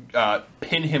to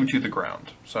pin him to the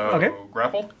ground. So, Okay.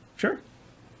 grapple. Sure.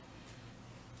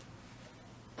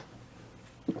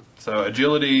 So,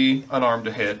 agility, unarmed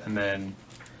to hit, and then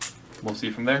we'll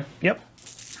see from there. Yep.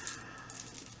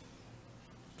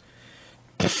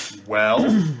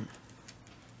 Well,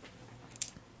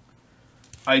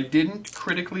 I didn't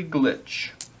critically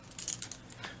glitch,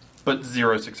 but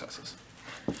 0 successes.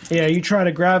 Yeah, you try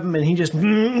to grab him, and he just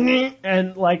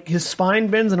and like his spine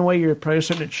bends in a way you're probably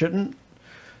certain it shouldn't.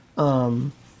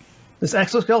 This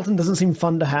exoskeleton doesn't seem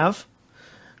fun to have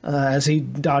as he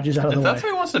dodges out of If the that's way.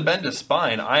 how he wants to bend his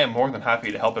spine, I am more than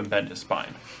happy to help him bend his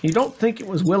spine. You don't think it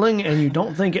was willing, and you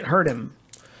don't think it hurt him.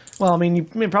 Well, I mean,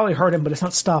 it probably hurt him, but it's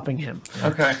not stopping him.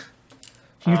 Okay.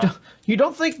 You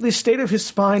don't think the state of his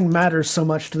spine matters so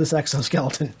much to this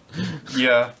exoskeleton.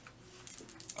 Yeah.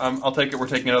 I'll take it. We're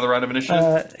taking another round of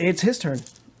initiative. It's his turn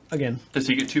again. Does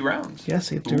he get 2 rounds? Yes,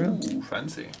 he has 2 rounds. Ooh,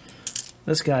 fancy.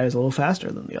 This guy is a little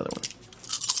faster than the other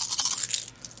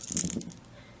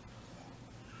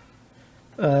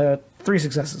one. 3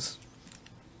 successes.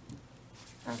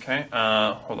 Okay.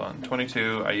 Hold on.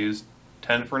 22. I used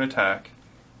 10 for an attack.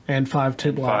 And 5 to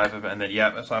And block. 5 and then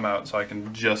so I'm out, so I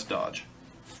can just dodge.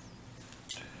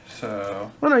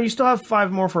 So Oh no, you still have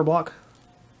 5 more for a block.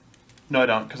 no, I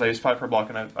don't, because I used 5 for a block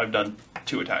and I've done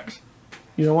 2 attacks.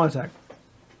 You don't want to attack.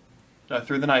 I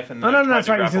threw the knife and Oh then no, I no, tried that's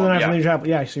to right. You grapple threw the him. knife Yeah. and you grapple.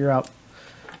 Yeah, so you're out.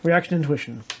 Reaction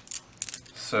intuition.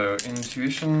 So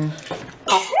intuition,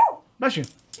 Bless you.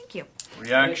 Thank you.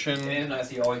 reaction, And I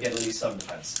see you always get at least some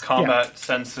defense. combat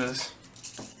senses.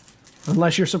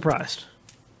 Unless you're surprised.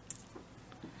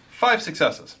 5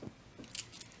 successes.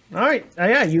 All right.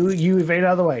 Yeah, you evade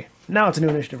out of the way. Now it's a new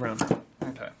initiative round.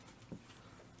 Okay.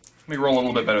 Let me roll a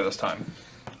little bit better this time.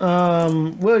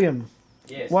 William,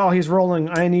 Yes. while he's rolling,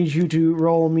 I need you to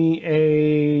roll me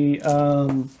a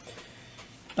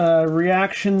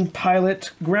reaction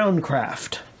pilot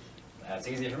groundcraft. That's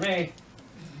easy for me.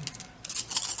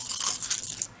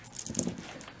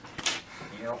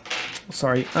 Yep.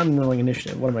 Sorry, I'm rolling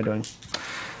initiative. What am I doing?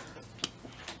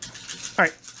 All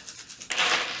right,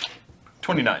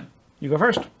 29. you go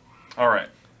first. All right.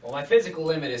 Well, my physical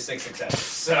limit is 6 successes,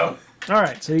 so All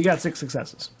right, so you got 6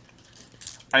 successes.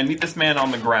 I need this man on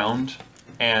the ground,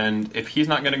 and if he's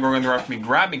not going to go on the ground for me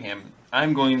grabbing him,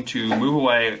 I'm going to move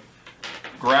away,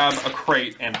 grab a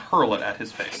crate, and hurl it at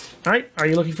his face. All right, are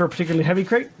you looking for a particularly heavy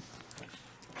crate?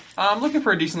 I'm looking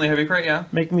for a decently heavy crate, yeah.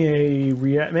 Make me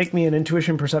an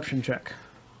intuition perception check.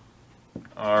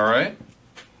 All right.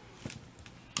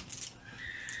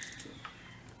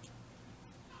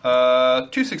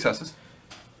 2 successes.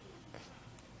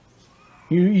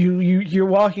 You're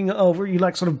walking over. You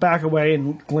like sort of back away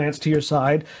and glance to your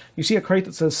side. You see a crate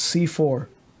that says C4.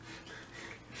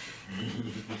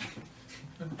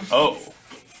 Oh.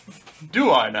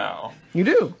 Do I now? You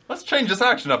do. Let's change this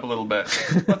action up a little bit.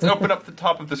 Let's open up the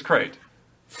top of this crate.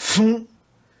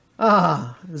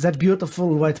 Ah, that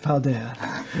beautiful white powder.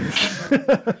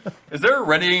 Is there a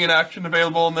readying an action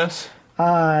available in this?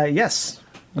 Yes.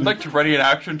 I'd like to ready an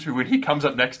action to when he comes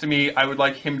up next to me, I would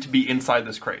like him to be inside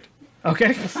this crate.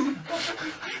 Okay.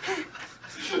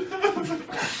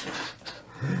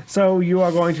 So you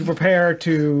are going to prepare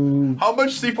to... How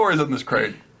much C4 is in this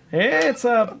crate?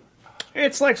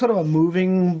 It's like sort of a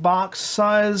moving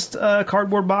box-sized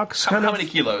cardboard box. How many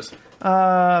kilos?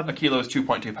 A kilo is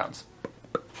 2.2 pounds.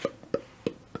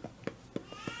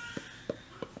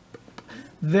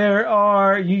 There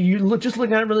are... just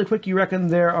looking at it really quick, you reckon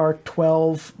there are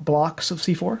 12 blocks of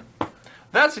C4?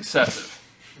 That's excessive.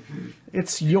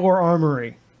 It's your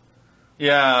armory.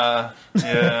 Yeah,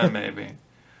 maybe.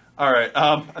 All right.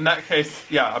 In that case,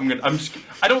 yeah,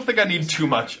 I don't think I need too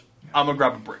much. I'm gonna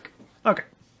grab a brick. Okay.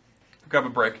 Grab a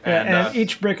brick, and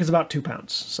each brick is about 2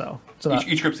 pounds. So it's about,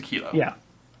 each grip's a kilo. Yeah.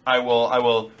 I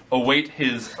will await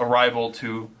his arrival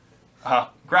to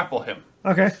grapple him.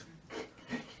 Okay.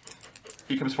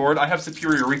 He comes forward. I have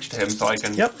superior reach to him, so I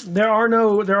can. Yep. There are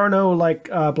no like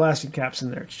blasting caps in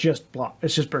there. It's just bricks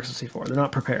of C4. They're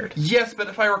not prepared. Yes, but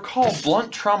if I recall,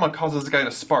 blunt trauma causes the guy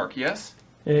to spark. Yes.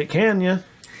 It can, yeah.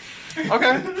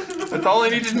 Okay, that's all I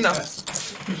needed to know.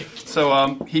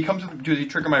 So he comes. Does he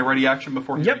trigger my ready action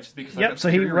before he reaches me? Yep. So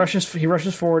he rushes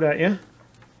forward at you.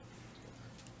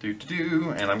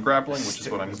 And I'm grappling, which is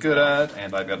what I'm good at,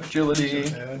 and I've got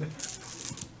agility.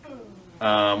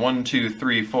 1, 2,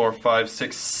 3, 4, 5,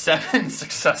 6, 7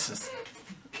 successes.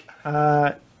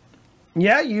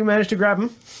 Yeah, you managed to grab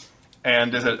him.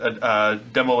 And is it a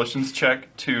demolitions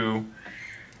check to...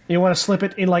 You want to slip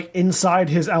it in like inside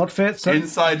his outfit? So...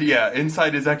 Inside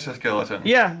his exoskeleton.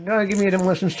 Yeah, give me a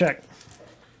demolitions check.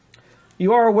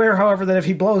 You are aware, however, that if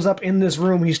he blows up in this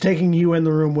room, he's taking you in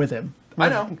the room with him. I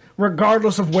know.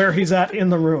 Regardless of where he's at in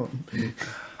the room.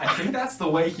 I think that's the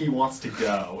way he wants to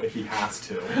go, if he has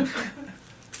to.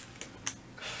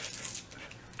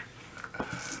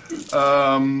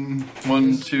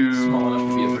 1,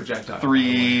 2,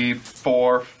 3,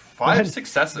 4, 5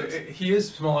 successes. He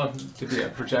is small enough to be a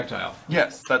projectile.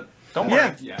 Yes, don't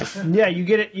worry. Yeah, you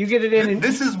get it in. And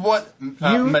this is what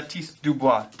Mattisse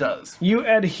DuBois does. You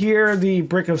adhere the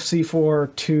brick of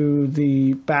C4 to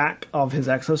the back of his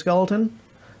exoskeleton,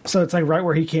 so it's like right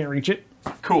where he can't reach it.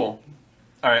 Cool.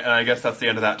 All right, and I guess that's the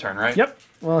end of that turn, right? Yep.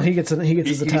 Well, he gets his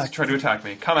attack. He's trying to attack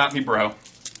me. Come at me, bro.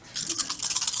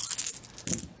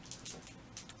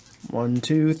 1,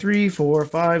 2, 3, 4,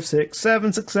 5, 6,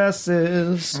 7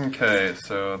 successes. Okay,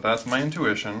 so that's my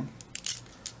intuition.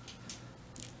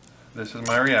 This is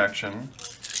my reaction.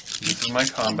 This is my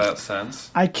combat sense.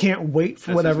 I can't wait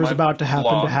for whatever's about to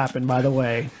happen, by the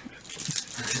way.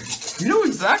 You know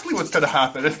exactly what's going to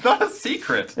happen. It's not a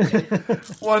secret.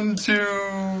 1,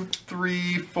 2,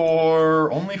 3,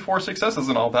 4. Only 4 successes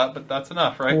and all that, but that's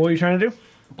enough, right? What are you trying to do?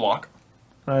 Block.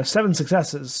 7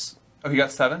 successes. Oh, you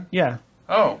got 7? Yeah.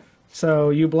 Oh. So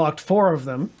you blocked 4 of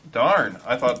them. Darn.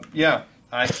 I thought,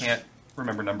 I can't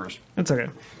remember numbers. That's okay.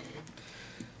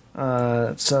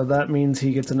 So that means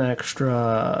he gets an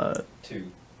extra...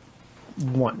 2.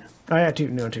 1. Oh, yeah, 2.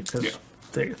 No, 2, because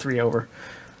 3 over.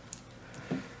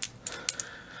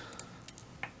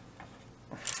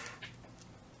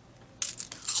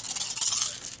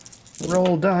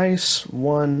 Roll dice.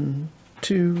 1,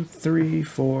 2, 3,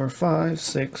 4, 5,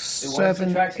 6, 7,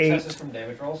 8. Successes from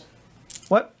damage rolls?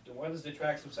 What? What does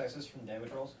detract successes from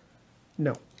damage rolls?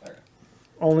 No. Okay.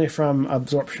 Only from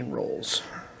absorption rolls.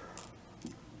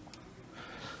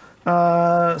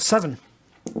 7.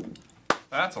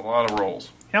 That's a lot of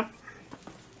rolls. Yep.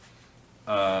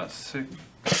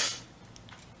 6.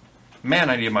 Man,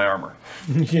 I need my armor.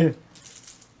 Yeah.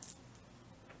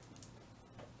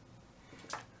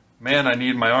 Man, I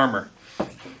need my armor.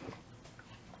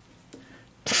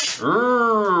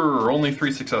 Only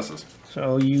 3 successes.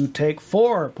 So you take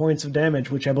 4 points of damage,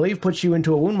 which I believe puts you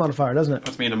into a wound modifier, doesn't it?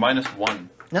 Puts me into -1.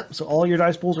 Yep, so all your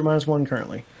dice pools are -1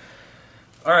 currently.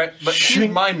 Alright, but he's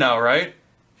mine now, right?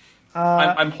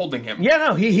 I'm holding him. Yeah,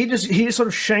 no, he just sort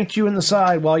of shanked you in the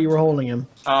side while you were holding him.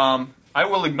 I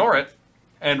will ignore it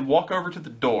and walk over to the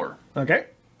door. Okay.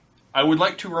 I would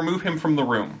like to remove him from the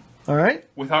room. Alright.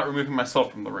 Without removing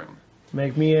myself from the room.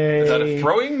 Make me a... Is that a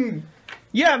throwing?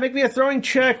 Yeah, make me a throwing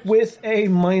check with a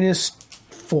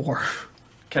 -4.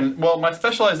 Well, my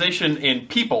specialization in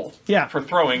people for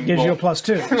throwing gives you a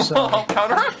 +2. So I'll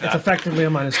counteract that. it's effectively a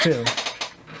 -2.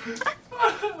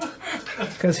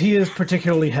 Because he is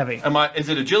particularly heavy. Is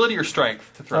it agility or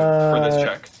strength to throw for this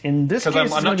check? In this case,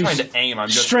 Because I'm not it's gonna trying be to aim. I'm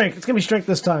just strength. It's going to be strength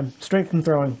this time. Strength and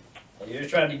throwing. You're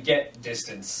trying to get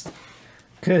distance.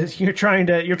 Because you're trying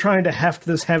to heft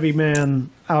this heavy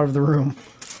man out of the room.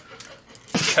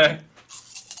 okay.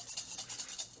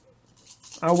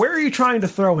 Where are you trying to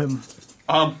throw him?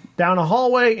 Down a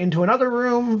hallway, into another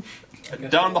room?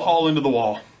 Down the hall into the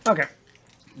wall. Okay.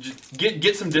 Just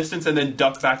get some distance and then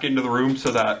duck back into the room so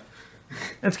that.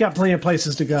 It's got plenty of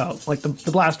places to go. Like the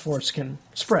blast force can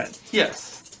spread.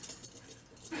 Yes.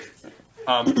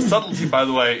 Subtlety, by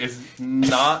the way, is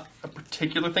not a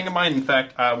particular thing of mine. In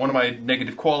fact, one of my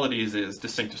negative qualities is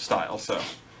distinctive style. So.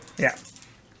 Yeah.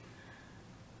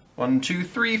 1, 2,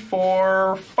 3,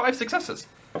 4, 5 successes.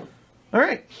 All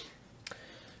right.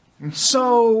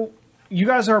 So you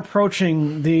guys are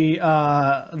approaching the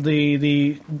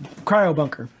cryo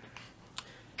bunker,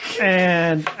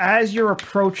 and as you're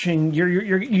approaching,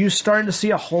 you're starting to see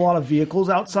a whole lot of vehicles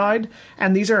outside,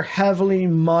 and these are heavily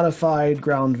modified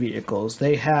ground vehicles.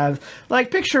 They have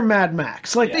picture Mad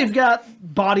Max, they've got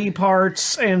body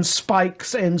parts and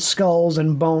spikes and skulls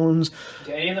and bones.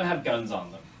 Do any of them have guns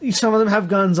on them? Some of them have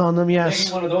guns on them. Yes.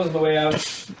 Taking one of those on the way out.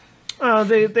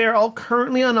 They're all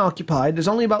currently unoccupied. There's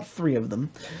only about 3 of them.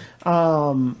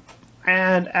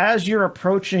 And as you're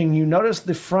approaching, you notice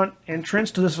the front entrance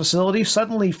to this facility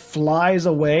suddenly flies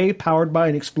away, powered by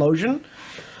an explosion.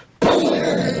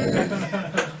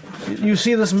 You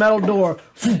see this metal door,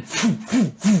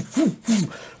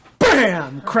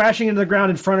 bam, crashing into the ground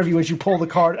in front of you as you pull the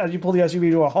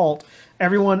SUV to a halt.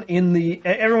 Everyone in the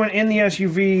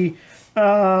SUV.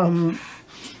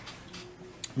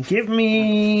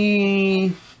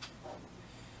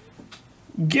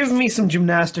 Give me some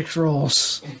gymnastics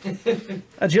rolls.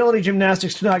 Agility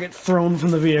gymnastics do not get thrown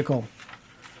from the vehicle.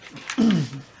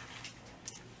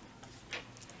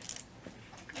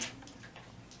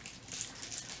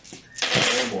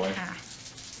 Oh boy.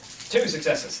 2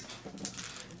 successes.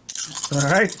 All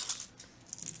right.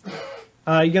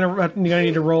 You're gonna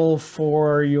need to roll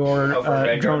for your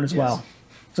for drone as well. yes.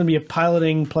 It's gonna be a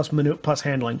piloting plus plus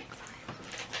handling.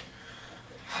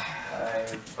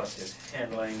 5 plus his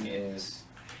handling is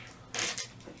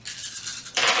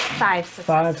 5 successes.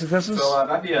 5 successes. So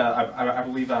that'd be I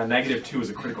believe -2 is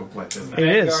a critical glitch, isn't it?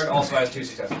 It is. Vanguard also has 2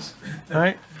 successes. All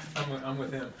right. I'm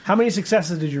with him. How many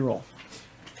successes did you roll?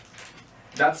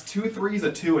 That's 2 3s,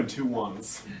 a 2, and 2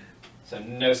 1s. So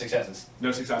no successes.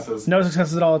 No successes. No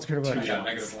successes at all. It's critical. I glitch. got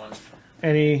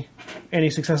 -1. Any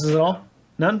successes at all?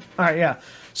 None? All right, yeah.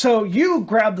 So you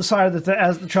grab the side of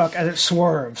the truck as it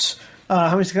swerves.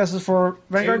 How many successes for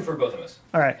Vanguard? 2 for both of us.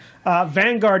 All right.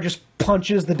 Vanguard just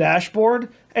punches the dashboard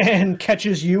and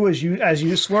catches you as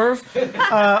you swerve.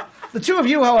 The two of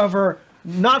you, however,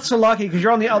 not so lucky because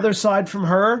you're on the other side from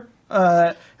her.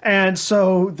 And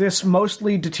so this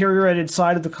mostly deteriorated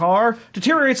side of the car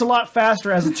deteriorates a lot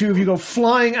faster as the two of you go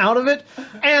flying out of it.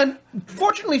 And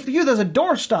fortunately for you, there's a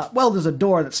door stop. Well, there's a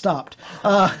door that stopped.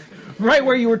 Right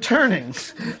where you were turning.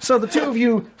 So the two of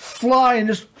you fly and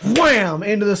just wham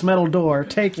into this metal door,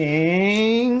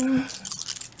 taking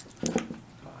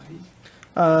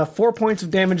 4 points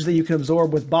of damage that you can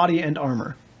absorb with body and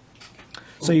armor.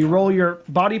 So you roll your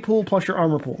body pool plus your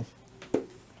armor pool.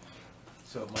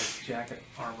 So my jacket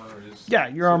armor is. Yeah,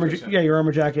 your armor. Yeah, your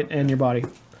armor jacket and your body.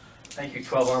 Thank you,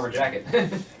 12 armor jacket. You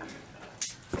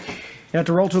have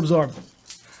to roll to absorb.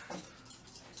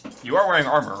 You are wearing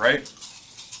armor, right?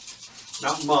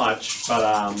 Not much, but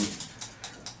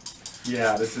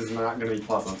yeah, this is not going to be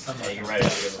pleasant. Yeah, you can write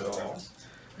it at all.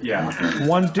 Yeah.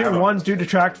 Ones do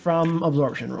detract from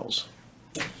absorption rolls.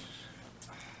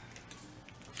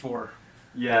 4.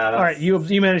 Yeah. That's, All right, you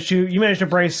managed to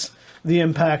brace the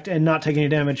impact and not take any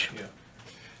damage. Yeah.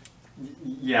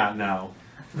 Yeah, no.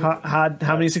 How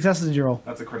many successes did you roll?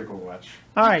 That's a critical glitch.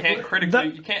 All right, You can't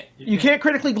critically. you can't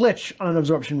critically glitch on an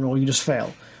absorption roll. You just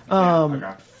fail.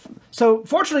 Okay. So,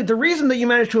 fortunately, the reason that you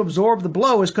managed to absorb the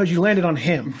blow is because you landed on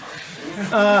him.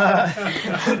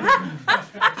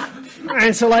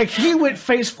 And so, he went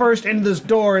face first into this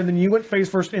door, and then you went face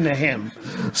first into him.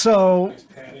 So,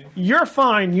 you're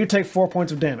fine. You take 4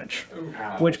 points of damage,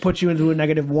 which puts you into a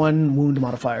 -1 wound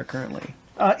modifier currently.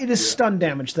 It is stun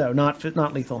damage, though, not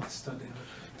lethal. Stun damage.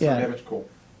 Yeah. Damage, cool.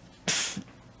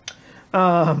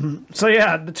 So,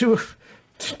 yeah, the two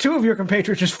of your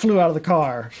compatriots just flew out of the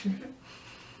car.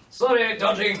 Sorry,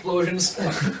 dodging explosions.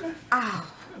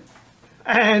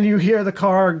 And you hear the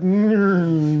car.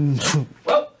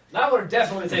 Well, now we're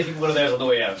definitely taking one of theirs on the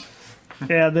way out.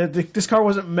 Yeah, this car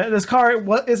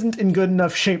isn't in good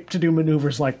enough shape to do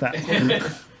maneuvers like that.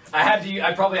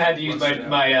 I probably had to use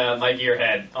my gear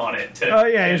head on it. To, Oh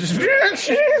yeah, it's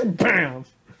just bam.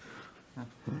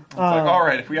 It's like, all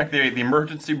right, if we activate the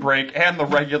emergency brake and the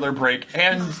regular brake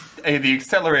and the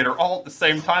accelerator all at the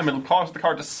same time, it'll cause the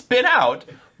car to spin out,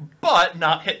 but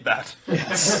not hit that.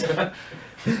 Yes.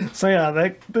 So yeah,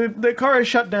 the car is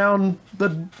shut down.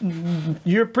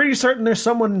 You're pretty certain there's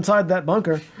someone inside that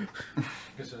bunker. I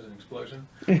guess there's an explosion.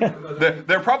 Yeah.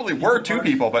 There probably were 2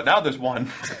 people, but now there's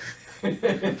 1.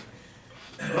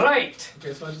 Right.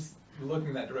 Okay, so I'm just looking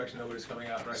in that direction. Nobody's coming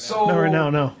out right now. So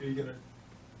No. Are you gonna?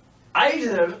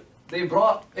 either they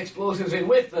brought explosives in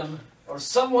with them, or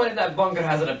someone in that bunker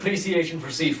has an appreciation for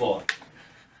C4.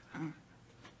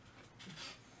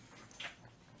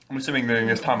 I'm assuming during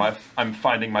this time I'm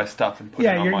finding my stuff and putting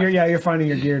it on my... You're finding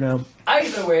your gear now.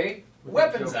 Either way,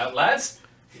 weapons out, lads.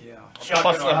 Yeah.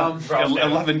 Plus Shotgun arm, drop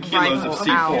down. 11 kilos of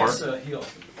Rifle out. C4. It's a heal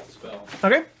spell.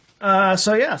 Okay.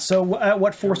 So at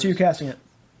what force are you casting it?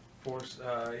 Force.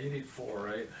 You need 4,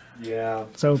 right? Yeah.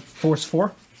 So force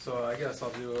 4. So I guess I'll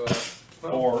do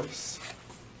Force.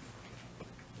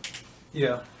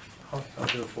 Yeah. I'll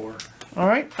do a 4. All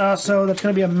right. So that's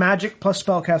going to be a magic plus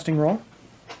spellcasting roll.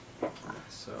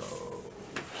 So.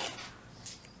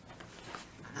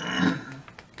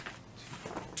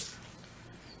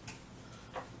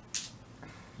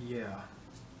 Yeah.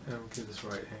 Let me get this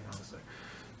right. Hang on a sec.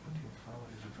 1, 2, 5, 1,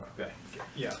 2, 5. Okay.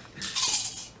 Yeah.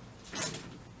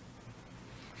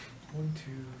 1, 2,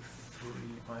 3,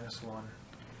 minus 1.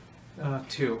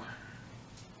 2.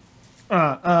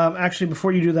 Actually,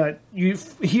 before you do that,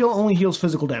 heal only heals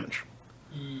physical damage.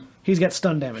 He's got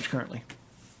stun damage currently.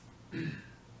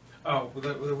 Oh, well,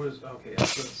 that was okay.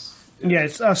 So Yeah,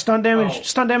 it's stun damage. Oh.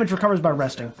 Stun damage recovers by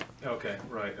resting. okay,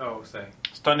 right. Oh, say.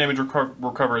 Stun damage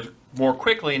recovers more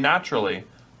quickly naturally,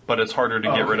 but it's harder to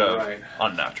get Okay, rid of right.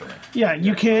 unnaturally. Yeah,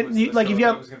 you can't. Like if you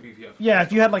have,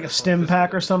 if you had like a stim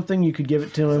pack or something, you could give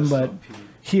it to him. But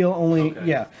heal only. Okay.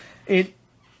 Yeah,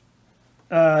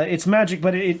 it's magic,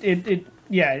 but it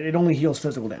only heals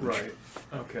physical damage. Right.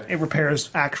 Okay. It repairs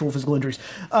actual physical injuries.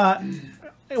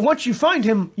 Once you find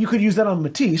him, you could use that on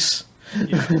Mattisse.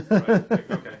 Yeah, right.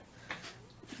 Okay.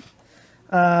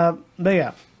 But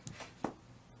yeah.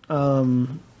 So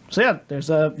yeah, there's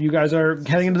you guys are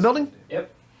heading into the building, Yep.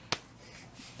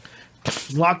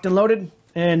 locked and loaded,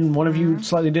 and one of you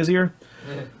slightly dizzier.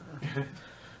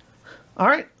 All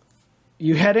right,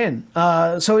 you head in.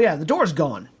 So yeah, the door's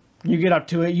gone. You get up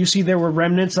to it. You see there were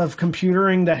remnants of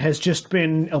computering that has just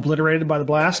been obliterated by the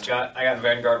blast. I got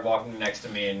Vanguard walking next to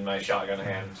me and my shotgun in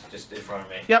hand, just in front of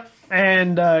me. Yep,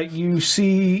 and you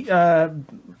see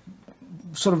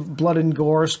sort of blood and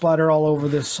gore splatter all over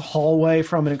this hallway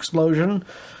from an explosion,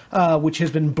 which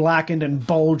has been blackened and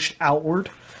bulged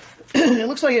outward. It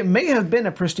looks like it may have been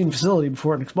a pristine facility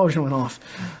before an explosion went off.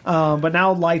 But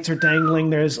now lights are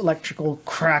dangling. There's electrical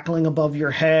crackling above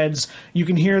your heads. You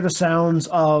can hear the sounds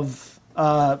of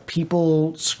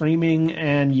people screaming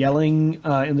and yelling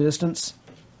in the distance.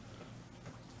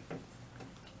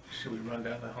 Should we run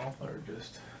down the hall or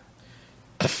just?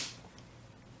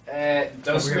 Those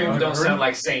Are we screams gonna don't hurry? sound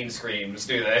like sane screams,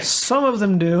 do they? Some of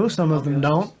them do, some of them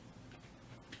don't.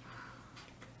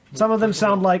 Some of them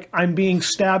sound like I'm being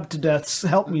stabbed to death,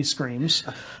 help me screams.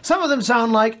 Some of them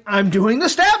sound like I'm doing the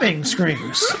stabbing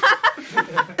screams.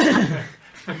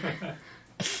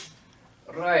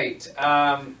 Right.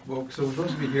 Well, so we're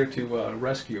supposed to be here to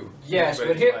rescue. Yes,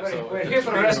 we're everybody, here, right? So we're if here it's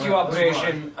for a speeding rescue around,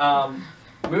 let's operation.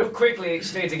 Move quickly,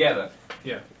 stay together. run.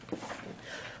 Yeah.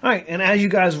 All right, and as you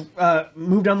guys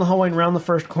move down the hallway and around the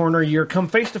first corner, you're come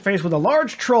face to face with a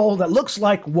large troll that looks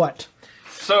like what?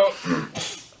 So,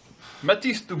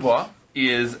 Mattisse DuBois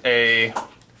is a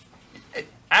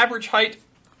average height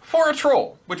for a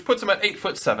troll, which puts him at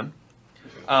 8'7",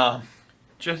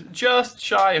 just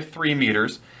shy of 3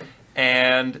 meters,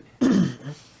 and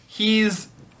he's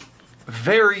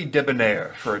very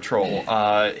debonair for a troll.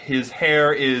 His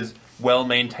hair is well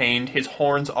maintained. His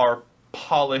horns are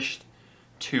polished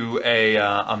to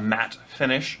a matte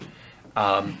finish.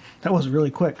 That was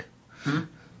really quick.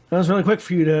 That was really quick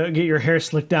for you to get your hair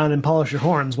slicked down and polish your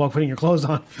horns while putting your clothes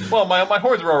on. Well, my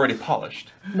horns were already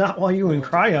polished. Not while you were in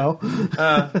cryo.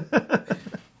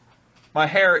 My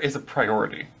hair is a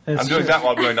priority. That's I'm doing true. that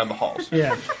while going down the halls.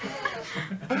 Yeah.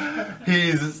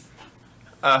 He's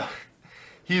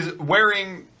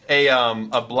wearing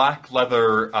a black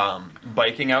leather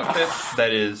biking outfit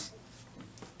that is.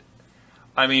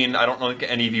 I mean, I don't know if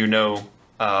any of you know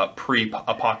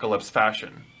pre-apocalypse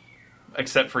fashion,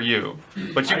 except for you.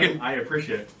 But you can I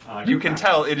appreciate. you can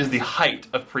tell it is the height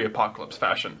of pre-apocalypse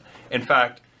fashion. In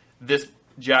fact, this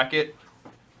jacket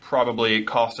probably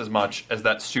cost as much as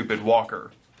that stupid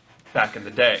walker back in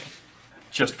the day,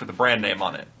 just for the brand name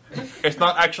on it. It's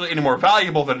not actually any more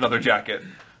valuable than another jacket,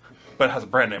 but it has a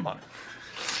brand name on it.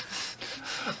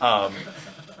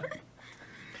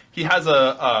 He has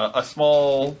a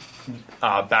small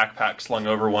backpack slung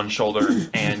over one shoulder,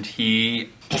 and he's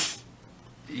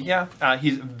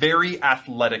very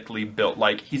athletically built.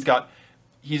 Like, he's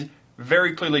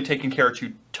very clearly taking care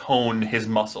to tone his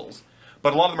muscles.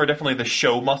 But a lot of them are definitely the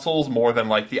show muscles more than,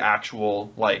 like, the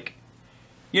actual, like...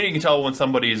 You can tell when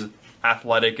somebody's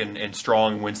athletic and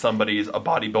strong when somebody's a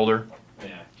bodybuilder.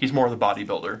 Yeah. He's more the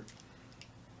bodybuilder.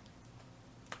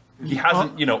 He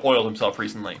hasn't, oiled himself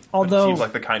recently. Although, but seems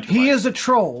like the kind who he might. is a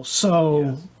troll,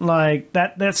 so, like,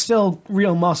 that's still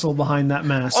real muscle behind that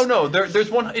mass. Oh, no,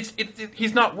 there's one...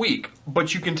 he's not weak,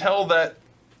 but you can tell that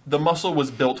the muscle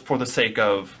was built for the sake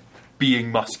of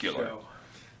being muscular. So,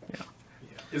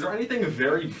 Is there anything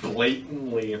very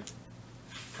blatantly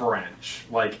French,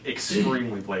 like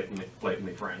extremely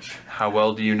blatantly French? How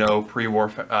well do you know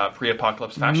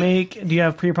pre-apocalypse fashion? Do you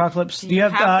have pre-apocalypse? Do you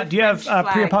have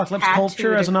pre-apocalypse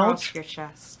culture as a knowledge? Your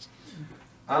chest.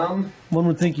 One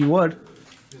would think you would.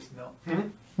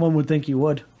 One would think you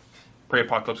would.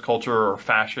 Pre-apocalypse culture or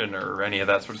fashion or any of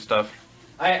that sort of stuff?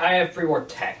 I have pre-war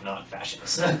tech, not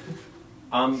fashions.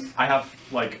 I have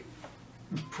like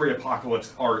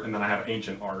pre-apocalypse art, and then I have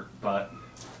ancient art, but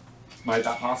might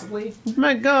that possibly?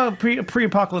 Go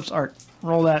pre-apocalypse art.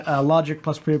 Roll that logic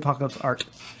plus pre-apocalypse art.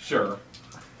 Sure.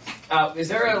 Is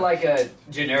there a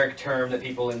generic term that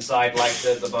people inside like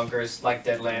the bunkers, like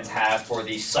Deadlands, have for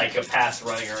the psychopaths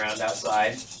running around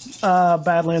outside?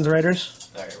 Badlands Raiders.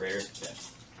 Okay,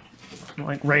 Raiders. Yeah.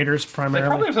 Like Raiders They primarily.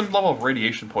 probably have some level of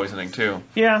radiation poisoning, too.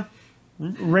 Yeah.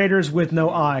 Raiders with no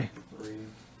eye.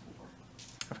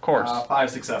 Of course. 5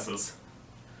 successes.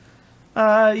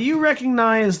 You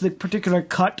recognize the particular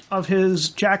cut of his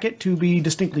jacket to be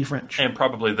distinctly French. And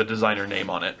probably the designer name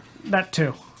on it. That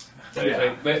too.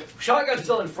 So, but shotgun's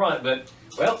still in front, but,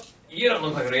 well, you don't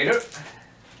look like a raider.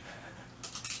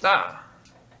 Ah.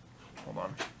 Hold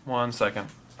on. 1 second.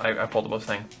 I pulled up a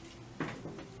thing.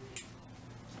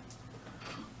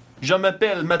 Je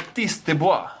m'appelle Mattisse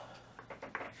DuBois.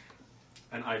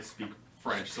 And I speak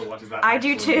French, so what does that I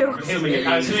do actually too. mean? I'm assuming it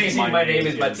I'm means assuming my name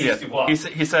is Mattisse Yes. DuBois.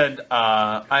 He said,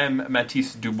 I am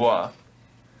Mattisse DuBois.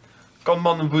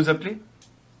 Comment vous appelez?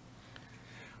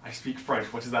 I speak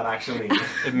French. What does that actually mean?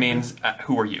 It means,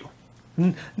 who are you?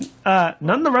 None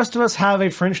of the rest of us have a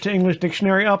French to English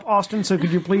dictionary up, Austin, so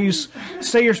could you please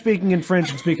say you're speaking in French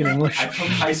and speak in English? I took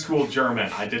high school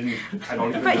German. I don't even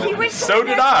But know. he was So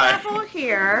did I. level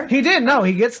here. He did, no,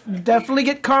 he definitely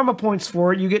get karma points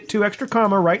for it. You get 2 extra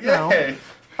karma right now. Yay.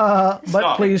 But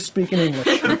Stop. please speak in English.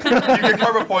 You get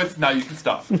karma points, now you can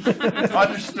stop.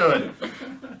 Understood.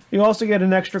 You also get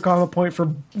an extra karma point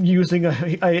for using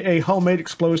a homemade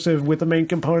explosive with the main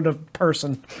component of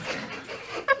person.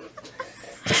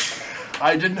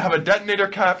 I didn't have a detonator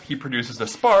cap, he produces a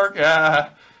spark.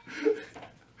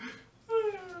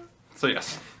 So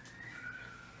yes.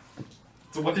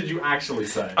 So what did you actually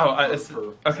say? Oh,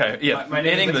 okay, yeah. My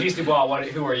name in is Mattisse English, DuBois.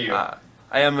 Who are you? I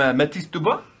am Mattisse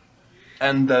DuBois,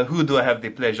 and who do I have the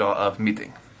pleasure of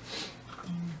meeting?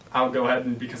 I'll go ahead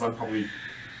and because I'm probably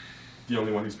the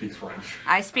only one who speaks French.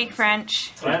 I speak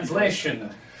French. Translation.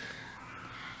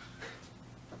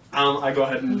 I go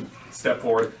ahead and step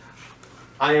forward.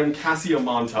 I am Cassio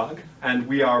Montag, and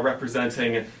we are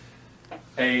representing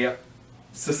a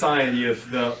society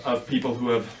of people who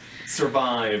have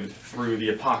survived through the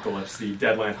apocalypse, the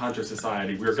Deadland Hunter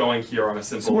Society. We're going here on a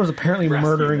simple. Someone's apparently rescue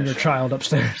murdering your mission. child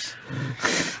upstairs.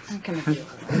 I'm gonna feel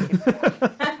it.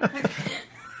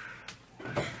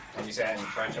 Did you say that in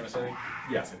French, I'm assuming?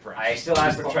 Yes, in French. I still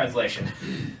ask for the translation.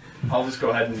 I'll just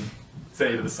go ahead and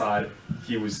say to the side,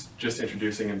 he was just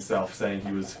introducing himself, saying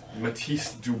he was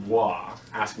Mattisse DuBois,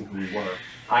 asking who we were.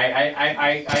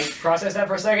 I process that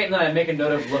for a second, and then I make a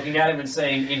note of looking at him and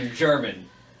saying in German,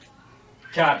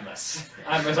 Khadmas.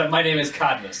 My name is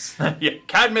Khadmas. Yeah,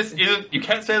 Khadmas isn't. You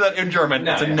can't say that in German.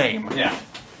 No, it's a yeah. name. Yeah.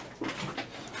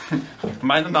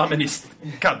 Mein Name ist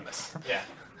Khadmas. Yeah.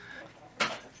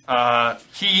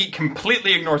 He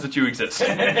completely ignores that you exist.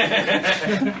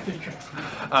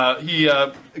 He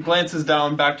glances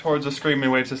down back towards the screen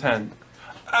and waves his hand.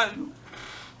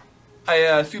 I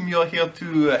assume you're here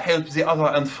to help the other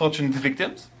unfortunate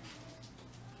victims?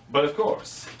 But of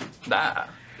course. Ah.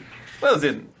 Well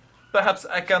then, perhaps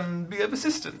I can be of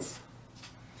assistance.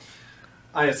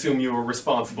 I assume you were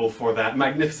responsible for that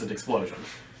magnificent explosion.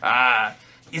 Ah,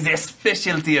 is a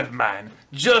specialty of mine,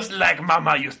 just like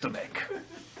Mama used to make.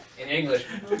 In English,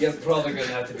 you're probably going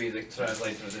to have to be the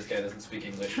translator if this guy doesn't speak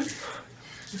English.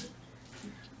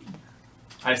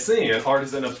 I see, an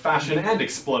artisan of fashion and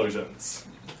explosions.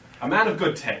 A man of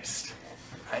good taste.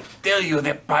 I tell you,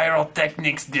 the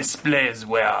pyrotechnics displays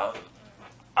were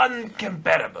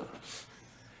uncomparable.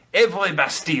 Every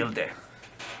Bastille Day.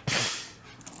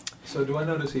 So do I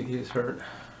notice he is hurt?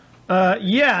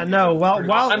 Yeah, no.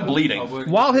 I'm bleeding.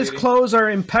 While his clothes are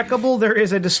impeccable, there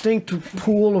is a distinct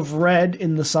pool of red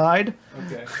in the side.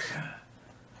 Okay.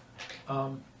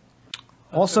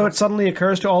 Also, it suddenly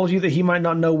occurs to all of you that he might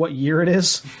not know what year it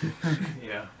is.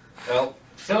 Yeah. Well,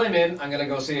 fill him in. I'm gonna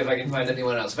go see if I can find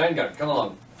anyone else. Vanguard, come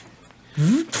along.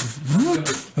 I'm going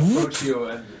to approach you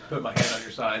and put my hand on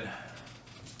your side.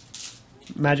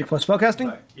 Magic plus spellcasting?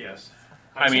 Right. Yes.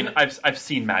 I mean, I've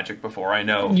seen magic before. I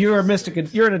know. You're a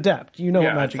mystic. You're an adept. You know what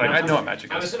Yeah, magic it's like, is. I know what magic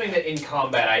I'm is. assuming that in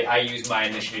combat I use my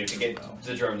initiative to get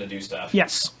the drone to do stuff.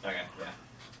 Yes. Okay, yeah.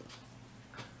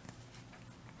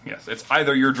 Yes, it's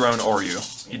either your drone or you.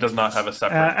 He does not have a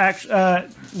separate.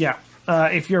 Yeah.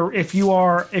 If you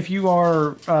are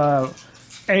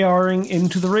ARing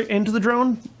into the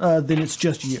drone, then it's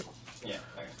just you. Yeah,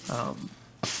 okay.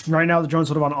 Right now, the drone's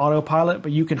sort of on autopilot,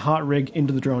 but you can hot rig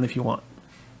into the drone if you want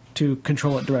to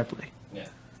control it directly. Yeah.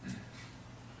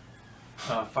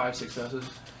 5 successes.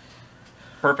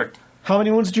 Perfect. How many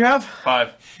wounds did you have?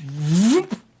 5.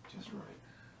 Just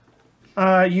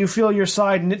right. You feel your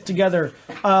side knit together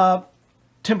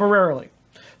temporarily.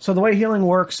 So the way healing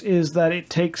works is that it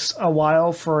takes a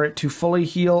while for it to fully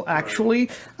heal.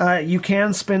 Actually, you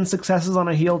can spend successes on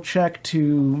a heal check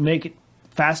to make it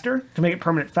faster, to make it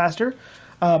permanent faster.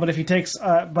 But if he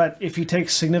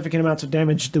takes significant amounts of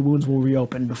damage, the wounds will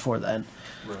reopen before then.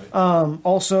 Right.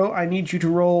 Also, I need you to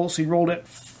roll. So you rolled at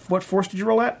what force did you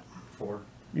roll at? 4.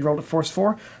 You rolled at force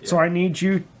 4. Yeah. So I need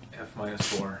you. F minus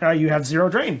 4. You have 0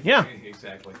 drain. Yeah.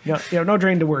 Exactly. Yeah. No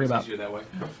drain to worry It's about. easier that way.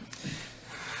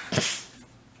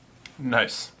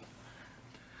 Nice.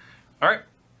 All right.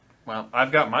 Well,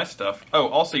 I've got my stuff. Oh,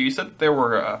 also, you said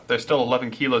that there's still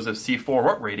 11 kilos of C4.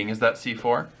 What rating is that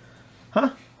C4? Huh?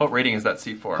 What rating is that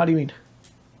C4? How do you mean?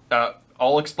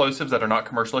 All explosives that are not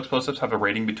commercial explosives have a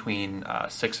rating between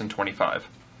 6 and 25.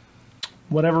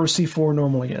 Whatever C4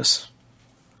 normally is.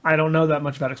 I don't know that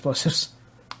much about explosives.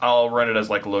 I'll run it as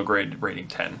like low grade rating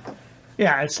 10.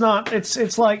 Yeah, it's not.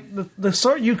 It's like the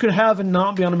sort you could have and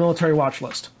not be on a military watch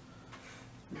list.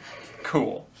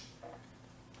 Cool.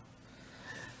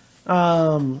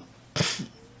 So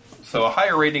a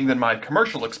higher rating than my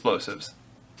commercial explosives,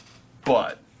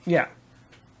 but Yeah.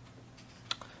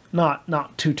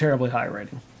 Not too terribly high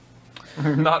rating.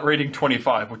 not rating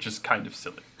 25, which is kind of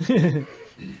silly.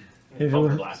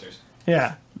 Bunker blasters.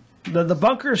 Yeah. The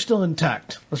bunker is still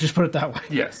intact. Let's just put it that way.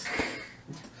 Yes.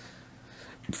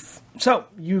 So,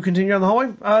 you continue on the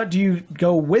hallway. Do you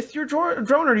go with your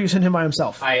drone, or do you send him by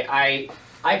himself?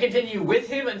 I continue with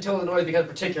him until the noise becomes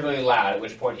particularly loud, at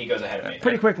which point he goes ahead of me.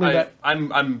 Pretty quickly,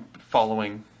 I'm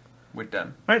following with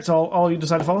them. All right, so all you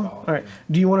decide to follow? All right.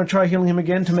 Do you want to try healing him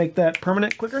again to make that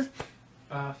permanent quicker?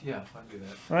 Yeah, I'll do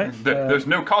that. All right. There's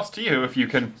no cost to you if you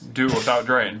can do without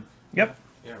drain. Yep.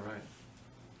 Yeah, right.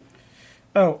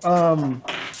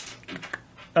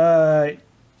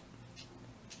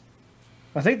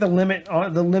 I think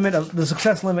the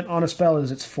success limit on a spell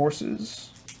is its forces.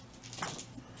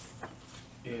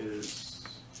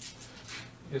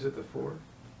 Is it the 4?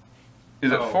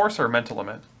 Is it Oh. force or mental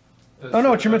limit? Oh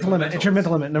no, it's your mental limit. It's your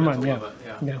mental limit. Never mind. Yeah. Limit,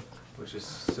 Yeah. Which is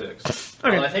 6.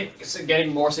 Okay. Well, I think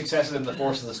getting more successes in the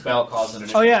force of the spell causes an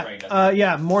additional Oh yeah. drain, doesn't it?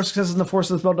 Yeah. More successes in the force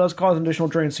of the spell does cause an additional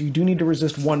drain, so you do need to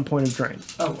resist 1 point of drain.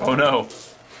 Oh no.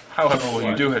 However will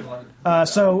you do it?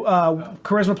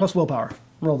 Charisma plus willpower.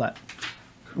 Roll that.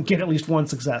 Get at least 1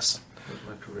 success. Where's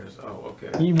my careers? Oh,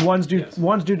 okay. Ones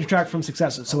do detract from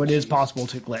successes, so it is possible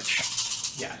to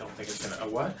glitch. Yeah, I don't think it's gonna.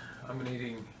 What? I'm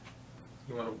needing.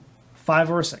 You want to?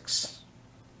 5 or a 6.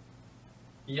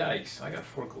 Yikes! I got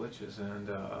 4 glitches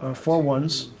and 4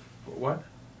 ones. What?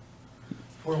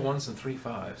 4 1s and 3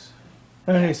 5s.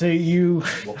 Okay, so you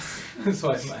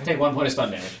So I Take 1 point of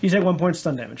stun damage. take 1 point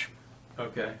stun damage.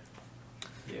 Okay.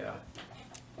 Yeah.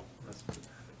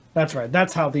 That's right.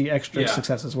 That's how the extra Yeah.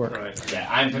 successes work. Right. Yeah,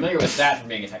 I'm familiar with that from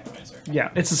being a technomancer.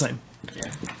 Yeah, it's the same.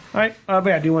 Yeah. All right, but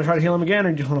yeah, do you want to try to heal him again, or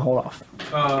do you just want to hold off?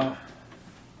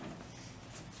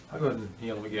 I'll go ahead and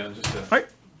heal him again just to right.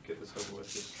 get this over with.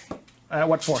 Just,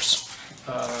 What force?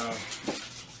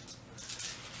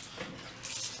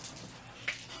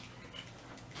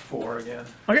 4 again.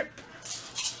 Okay.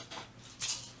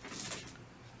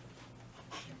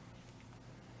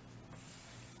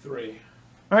 Three.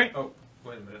 All right. Oh,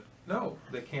 wait a minute. No,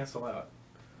 they cancel out.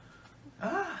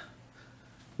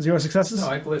 0 successes. No,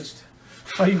 I glitched.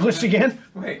 Oh, you glitched again?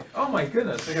 Wait. Oh my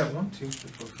goodness. I got 1, 2,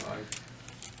 3, 4, 5.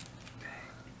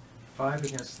 5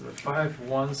 against the 5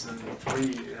 ones and 3.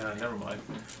 Never mind.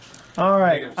 All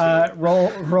right. Negative 2.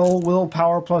 Roll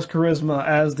willpower plus charisma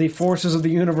as the forces of the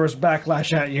universe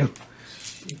backlash at you.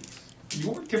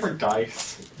 You want different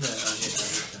dice. No,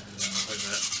 wait a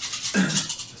minute.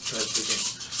 Let's try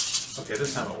thinking. Okay,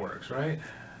 this time it works, right?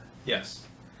 Yes.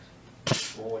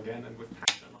 Roll again and with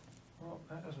passion. Well,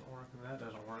 that doesn't work and that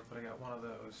doesn't work, but I got one of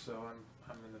those, so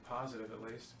I'm in the positive at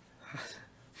least.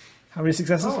 How many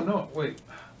successes? Oh no, wait.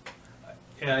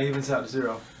 Yeah, it evens out to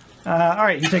 0. All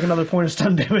right, you take another point of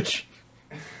stun damage.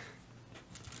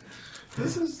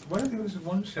 This is why are these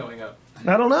ones showing up?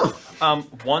 I don't know.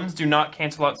 Ones do not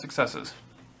cancel out successes.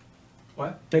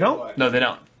 What? They don't? What? No, they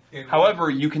don't. In- However,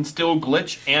 you can still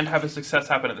glitch and have a success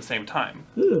happen at the same time.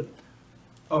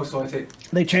 Oh, so I take.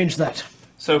 They changed that.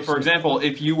 So, for example,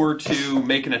 if you were to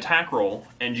make an attack roll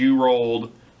and you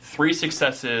rolled 3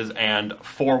 successes and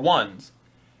 4 ones,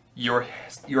 your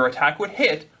attack would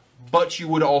hit, but you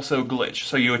would also glitch.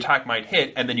 So your attack might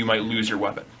hit, and then you might lose your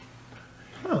weapon.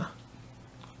 Huh.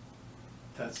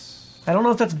 That's. I don't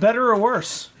know if that's better or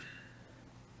worse.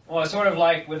 Well, it's sort of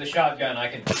like with a shotgun. I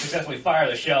can successfully fire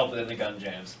the shell, but then the gun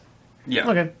jams. Yeah.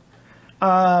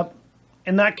 Okay.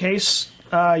 In that case,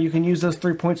 you can use those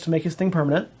 3 points to make his thing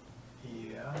permanent.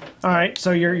 Yeah. All right,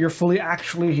 so you're fully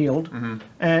actually healed,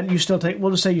 and you still take.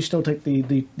 We'll just say you still take the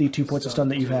 2 points of stun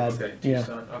that you've had. Okay. Yeah.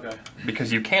 Stun. Okay.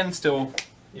 Because you can still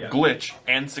Yeah. glitch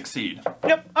and succeed.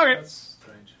 Yep. Okay. That's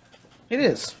strange. It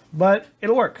is, but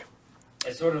it'll work.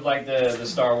 It's sort of like the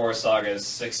Star Wars saga's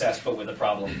success, but with a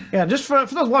problem. Yeah. Just for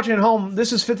those watching at home,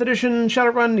 this is 5th edition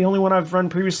Shadowrun. The only one I've run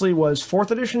previously was 4th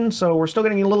edition, so we're still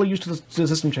getting a little used to the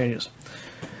system changes.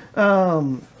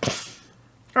 All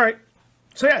right.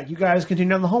 So yeah, you guys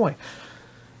continue down the hallway.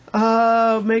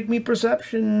 Make me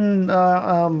perception,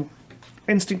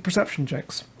 instinct perception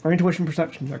checks or intuition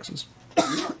perception checks.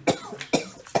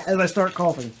 As I start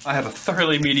coughing. I have a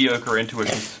thoroughly mediocre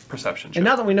intuition perception check. And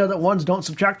now that we know that ones don't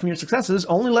subtract from your successes,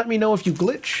 only let me know if you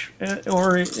glitch,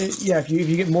 if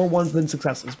you get more ones than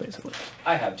successes, basically.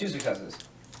 I have 2 successes.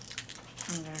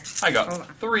 I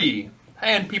got 3.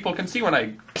 And people can see when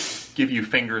I give you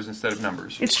fingers instead of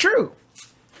numbers. It's true.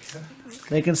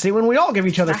 They can see when we all give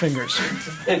each other fingers.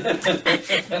 Yeah.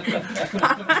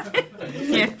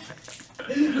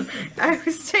 I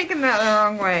was taking that the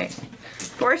wrong way.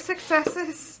 4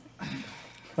 successes.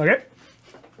 Okay.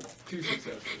 2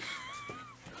 successes.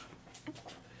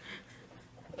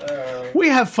 We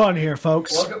have fun here,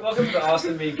 folks. Welcome to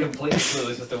Austin being completely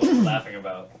clueless as to what we're laughing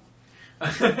about.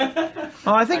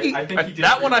 Oh, I think he I think he did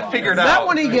that one I pretty figured well. out. that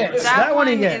one he gets. That one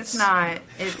he gets. is not.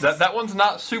 It's That one's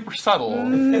not super subtle.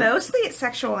 mostly it's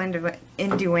sexual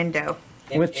innuendo.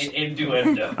 Which-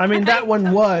 Innuendo. I mean, that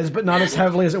one was, but not as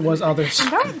heavily as it was others.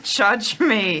 Don't judge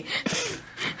me.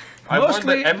 I learned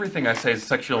Mostly- that everything I say is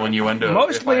sexual innuendo.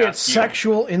 Mostly if I it's ask you.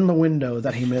 sexual in the window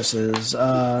that he misses. In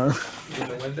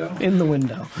the window. In the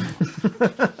window.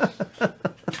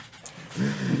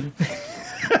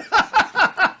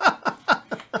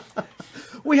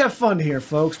 We have fun here,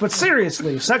 folks, but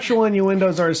seriously, sexual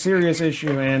innuendos are a serious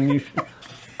issue, and you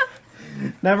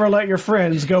never let your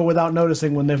friends go without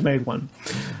noticing when they've made one.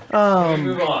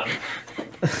 Move on.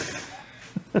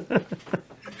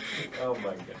 Oh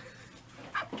my god.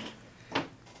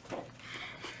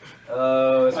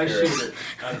 Oh, I spirit. shoot it.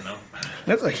 I don't know.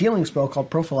 That's a healing spell called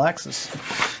prophylaxis.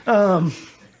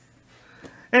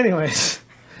 Anyways,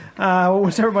 what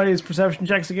was everybody's perception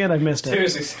checks again? I missed 2 it.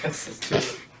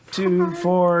 successes. 2,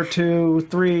 4, 2,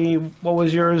 3. What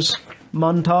was yours?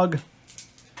 Montag?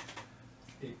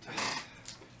 8.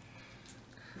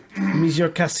 Monsieur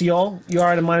Cassio? You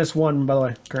are at a -1, by the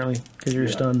way, currently, because you're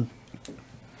stunned.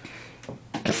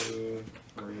 2,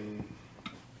 3.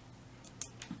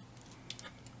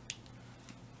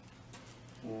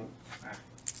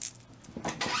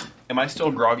 Am I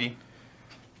still groggy?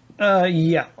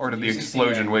 Yeah. Or did the You succeed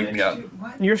explosion at wake me up?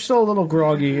 You're still a little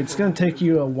groggy. It's going to take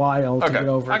you a while to Okay, get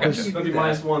over I it. got 'cause you. That'd be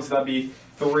 -1, so that'd be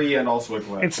 3 and also a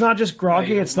glitch. it's not just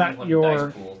groggy, it's that One you're...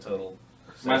 dice pool total.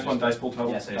 -1 dice pool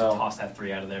total. Yeah, so just toss that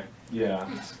 3 out of there. Yeah.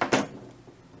 Yeah,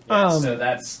 Um, so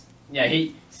that's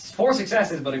he 4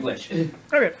 successes, but a glitch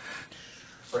Okay.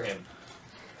 for him.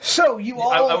 So, you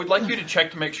all... I would like you to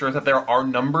check to make sure that there are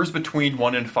numbers between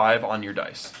 1 and 5 on your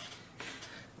dice.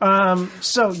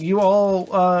 So you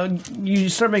all you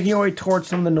start making your way towards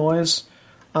some of the noise,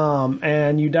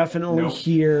 and you definitely Nope.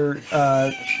 hear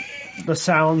the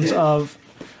sounds of.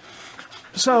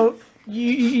 So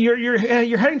you're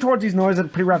heading towards these noises at a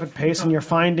pretty rapid pace, and you're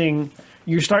finding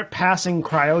you start passing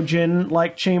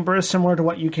cryogen-like chambers similar to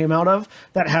what you came out of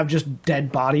that have just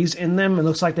dead bodies in them. It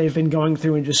looks like they've been going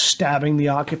through and just stabbing the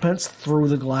occupants through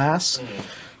the glass.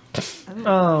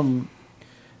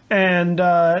 And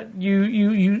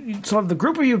you sort of the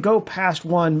group of you go past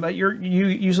one, but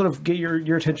you sort of get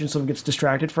your attention sort of gets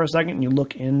distracted for a second, and you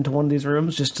look into one of these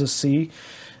rooms just to see.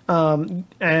 And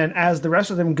as the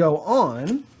rest of them go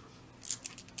on,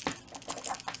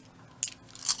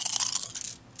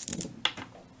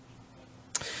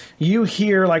 you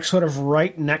hear, like, sort of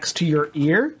right next to your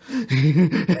ear,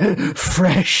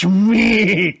 fresh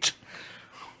meat.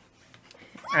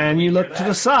 And you look to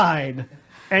the side,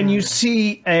 and you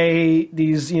see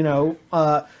these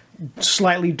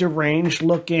slightly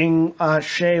deranged-looking,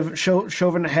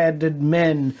 shaven-headed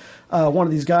men. One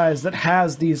of these guys that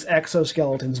has these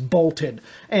exoskeletons bolted,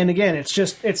 and again,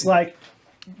 it's like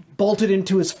bolted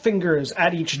into his fingers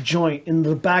at each joint, in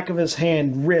the back of his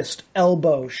hand, wrist,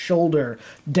 elbow, shoulder,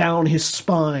 down his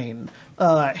spine,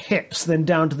 hips, then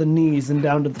down to the knees, and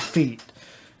down to the feet.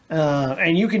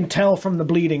 And you can tell from the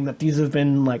bleeding that these have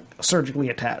been, like, surgically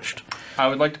attached. I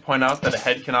would like to point out that a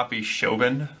head cannot be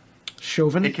shoven.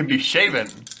 Shoven? It can be shaven.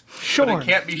 Shorn. But it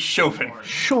can't be shoven.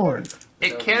 Shorn.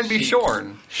 It can be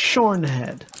shorn. Shorn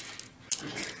head.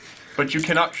 But you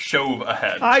cannot shove a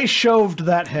head. I shoved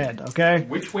that head, okay?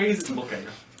 Which way is it looking?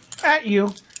 At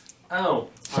you. Oh,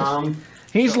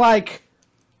 He's like...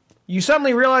 You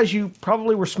suddenly realize you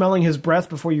probably were smelling his breath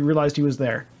before you realized he was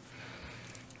there.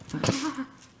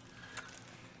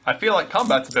 I feel like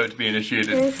combat's about to be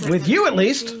initiated. With you, at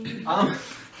least.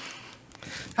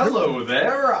 Hello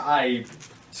there. I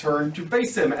turned to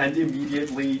face him and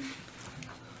immediately,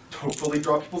 hopefully,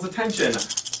 draw people's attention.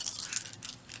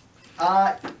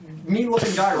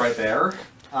 Mean-looking guy right there.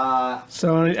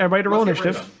 So everybody to roll Let's get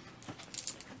rid of initiative. him.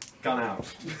 Gone out.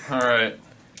 All right.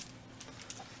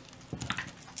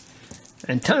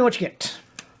 And tell me what you get.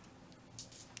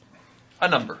 A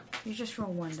number. You just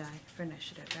roll one die for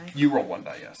initiative, right? You roll one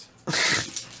die,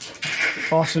 yes.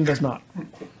 Austin does not.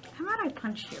 How about I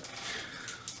punch you?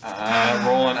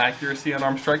 Roll an accuracy and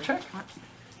arm strike check.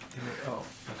 Oh,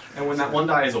 And when that one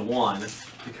die is a 1,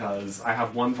 because I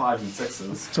have 1, 5, and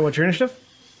 6s. So what's your initiative?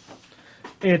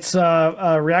 It's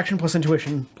reaction plus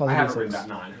intuition plus I haven't a written D6. that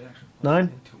 9.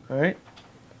 9? Alright.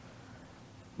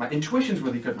 My intuition's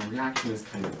really good. My reaction is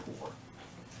kind of poor.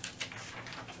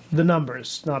 The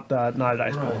numbers, not a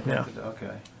dice roll. right. Yeah.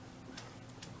 Okay.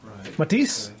 Right.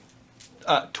 Mattisse?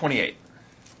 Okay. 28.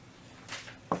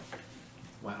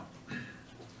 Wow.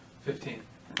 15.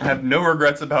 I have no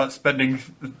regrets about spending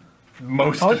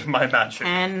most of my magic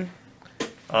And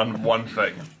on one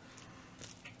thing.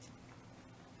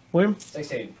 William?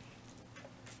 16.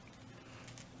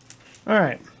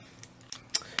 Alright.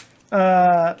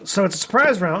 So it's a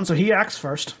surprise round, so he acts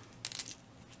first.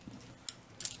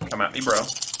 Come at me, bro.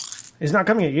 He's not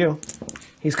coming at you.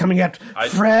 He's coming at I'd-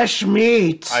 fresh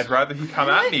meat. I'd rather he come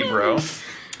at me, bro.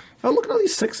 Oh, look at all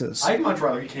these sixes. I'd much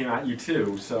rather he came at you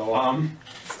too, so,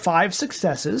 5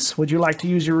 successes. Would you like to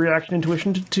use your reaction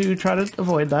intuition to try to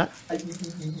avoid that?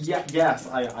 yes,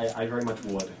 I very much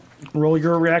would. Roll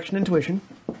your reaction intuition.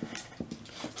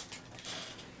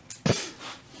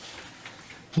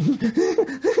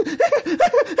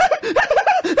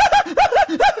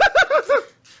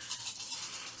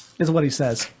 Is what he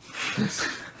says.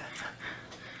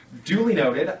 Duly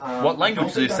noted. What language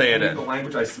don't do you think say that's it in? The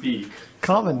language I speak.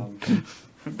 Common.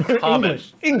 Common.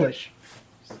 English.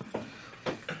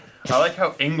 I like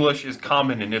how English is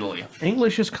common in Italy.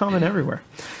 English is common everywhere.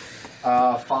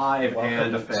 5 and a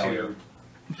Welcome failure.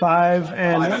 to 5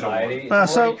 and... society. Uh,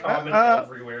 It's so, already common uh,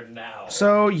 everywhere now.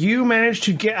 So you manage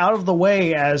to get out of the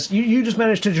way as... You just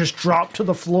manage to just drop to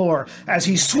the floor as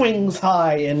he swings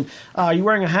high. And you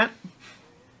wearing a hat?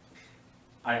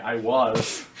 I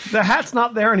was. The hat's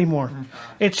not there anymore.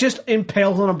 It's just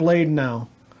impaled on a blade now.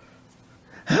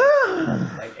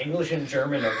 Like English and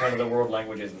German are kind of the world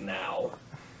languages now.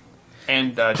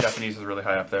 And Japanese is really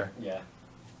high up there. Yeah,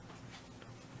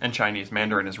 And Chinese.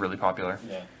 Mandarin is really popular.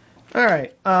 yeah. All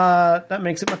right. That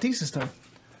makes it Matisse's time.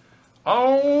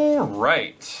 All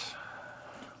right.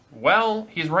 Well,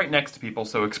 he's right next to people,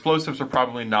 so explosives are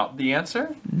probably not the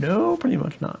answer. No, pretty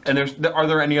much not. And are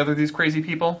there any other of these crazy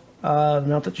people?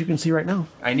 Not that you can see right now.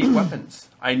 I need weapons.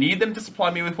 I need them to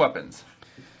supply me with weapons.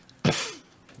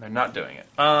 They're not doing it.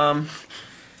 I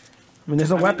mean,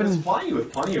 there's a I weapon. mean, supply you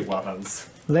with plenty of weapons.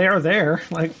 They are there.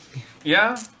 Like,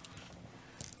 Yeah.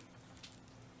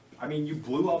 I mean, you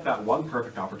blew up that one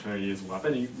perfect opportunity as a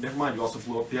weapon. And never mind, you also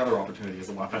blew up the other opportunity as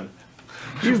a weapon.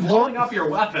 You're You've blowing blown- up your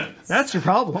weapons. that's your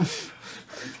problem.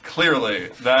 Clearly,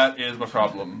 that is my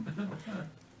problem.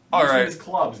 All Using right. his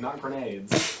clubs, not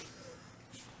grenades.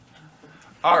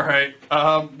 All right.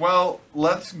 Well,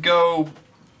 let's go.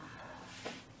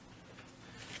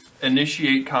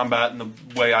 initiate combat in the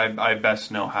way I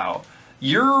best know how.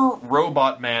 Your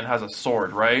robot man has a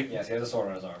sword, right? Yes, he has a sword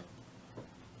on his arm.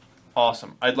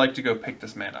 Awesome. I'd like to go pick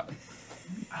this man up.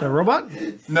 The robot?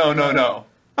 No.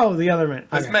 Oh, the other man.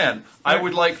 This Okay. man. I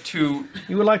would like to...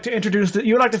 You would like to introduce...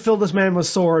 You would like to fill this man with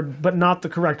sword, but not the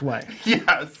correct way.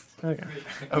 Yes. Okay.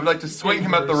 I would like to swing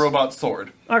him at the robot's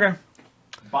sword. Okay.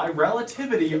 By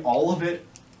relativity, all of it.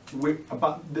 There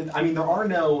are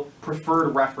no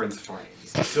preferred reference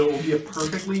frames, so it will be a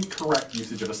perfectly correct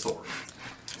usage of a sword.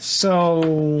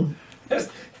 So...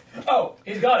 Oh,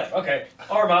 he's got it. Okay.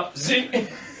 Arm up. Zing.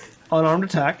 Unarmed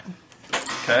attack.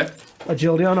 Okay.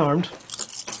 Agility unarmed.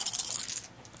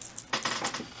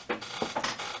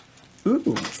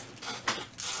 Ooh.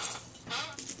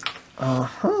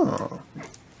 Uh-huh.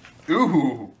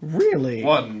 Ooh. Really?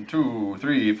 1, 2,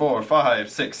 3, 4, 5,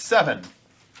 6, 7.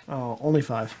 Oh, only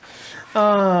 5.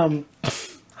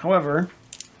 However...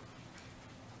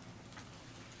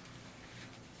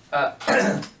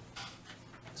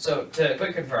 So, to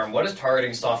quick confirm, what does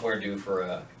targeting software do for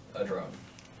a drone?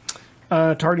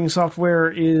 targeting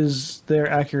software is their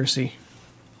accuracy.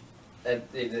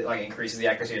 It like increases the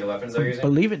accuracy of the weapons they're I using.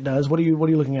 believe it does. What are you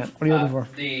looking at? What are you looking for?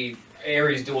 The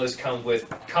Ares Duelist comes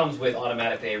with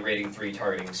automatically a rating 3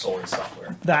 targeting sword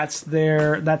software. That's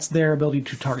their ability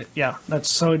to target. Yeah, that's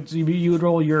so you would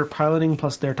roll your piloting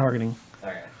plus their targeting.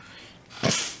 Okay.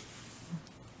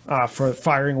 For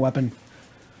firing a weapon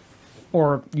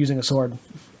or using a sword.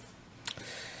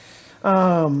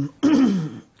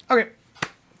 Okay.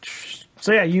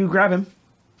 So yeah, you grab him.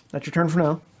 That's your turn for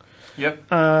now. Yep.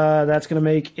 That's going to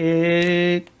make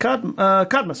it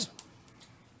Khadmas.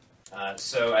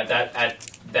 So at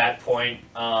that point,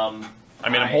 I'm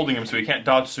holding him so he can't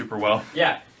dodge super well.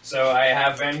 Yeah. So I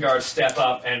have Vanguard step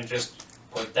up and just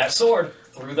put that sword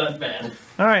through that man.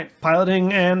 All right,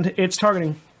 piloting and it's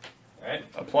targeting. All right.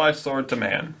 Apply sword to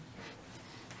man.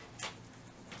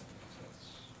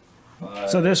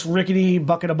 So this rickety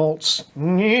bucket of bolts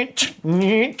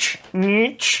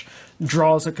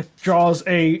draws a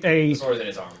The sword in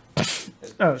his arm.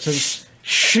 oh, so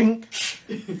shink,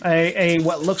 a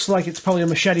what looks like it's probably a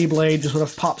machete blade just sort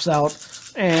of pops out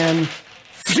and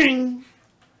fling.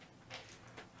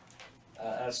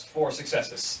 That's 4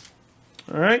 successes.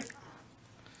 All right.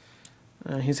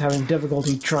 He's having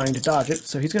difficulty trying to dodge it,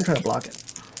 so he's going to try to block it.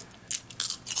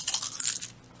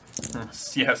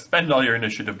 Yeah, spend all your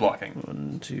initiative blocking.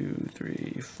 1, 2,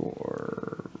 3,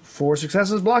 4. 4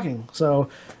 successes blocking. So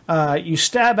you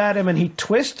stab at him and he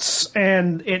twists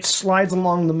and it slides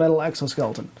along the metal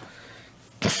exoskeleton.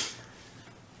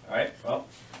 Alright, well.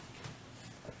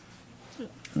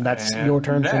 That's And your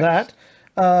turn for next.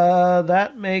 that.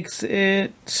 That makes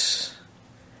it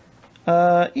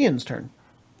Ian's turn.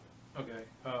 Okay.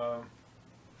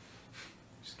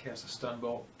 Just cast a stun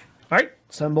bolt. Alright,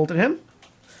 stun bolted him.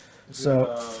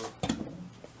 So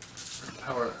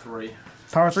Power of 3.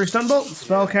 power 3 stun bolt,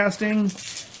 spellcasting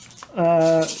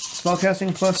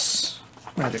plus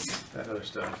magic. That other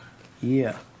stuff.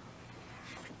 Yeah.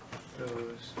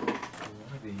 Goes one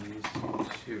of these,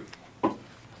 2.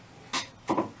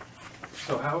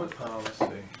 So how? Let's see.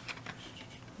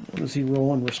 What does he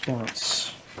roll in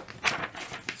response?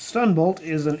 Stun bolt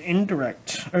is an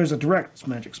indirect, or is a direct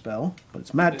magic spell, but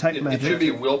it's type It magic. should be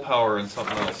willpower and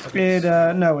something else.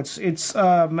 No, it's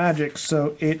magic,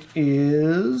 so it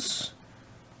is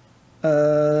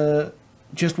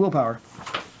just willpower.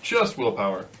 Just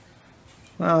willpower.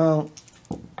 Well,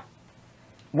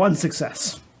 1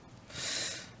 success.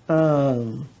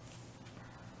 How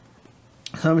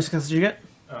many successes did you get?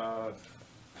 I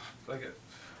get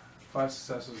 5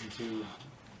 successes and 2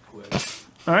 glitches.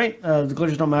 All right, the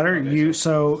glitches don't matter. Okay,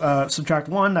 Subtract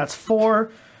 1, that's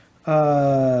 4.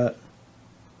 So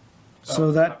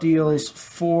that deals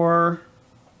 4.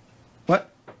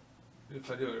 What? If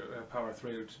I do it power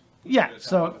 3, which Yeah. it's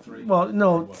So power 3. well,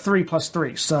 no, Or what? 3 plus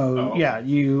 3. So Oh, okay. yeah,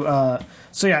 you.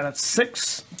 So yeah, that's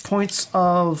 6 points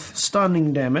of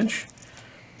stunning damage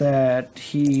that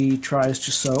he tries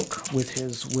to soak with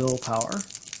his willpower.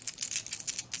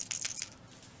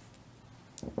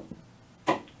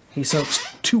 He soaks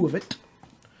 2 of it.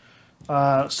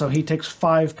 So he takes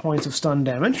 5 points of stun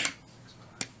damage.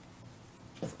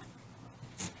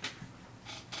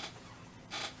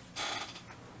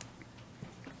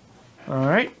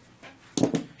 Alright.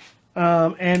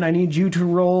 And I need you to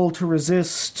roll to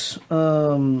resist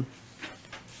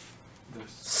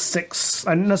 6.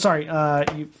 No, sorry.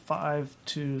 5,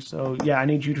 2. So yeah, I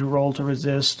need you to roll to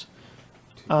resist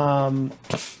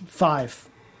 5.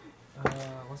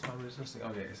 What's my resisting?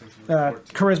 Okay, so it's 14.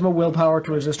 Charisma, willpower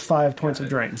to resist 5 points of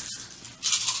drain.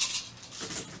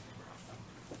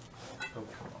 Oh, come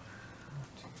on.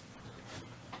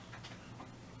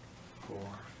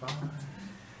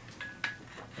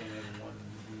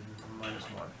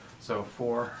 So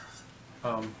 4.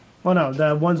 Well, no,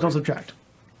 the ones don't subtract.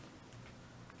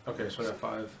 Okay, so I got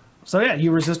 5. So yeah,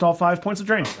 you resist all 5 points of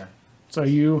drain. Okay. So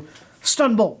you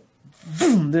stun bolt.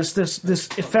 Boom, this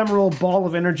ephemeral ball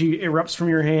of energy erupts from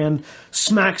your hand,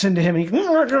 smacks into him, and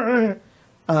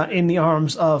he, in the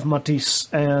arms of Mattisse,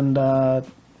 and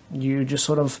you just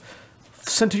sort of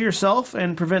center yourself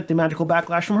and prevent the magical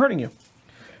backlash from hurting you.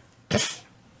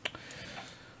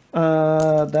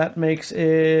 That makes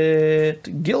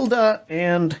it Gilda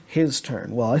and his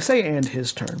turn. Well, I say and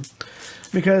his turn,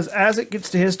 because as it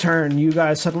gets to his turn, you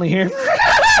guys suddenly hear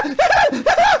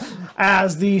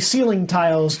as the ceiling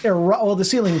tiles the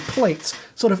ceiling plates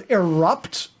sort of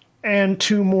erupt, and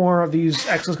 2 more of these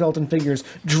exoskeleton figures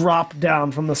drop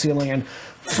down from the ceiling and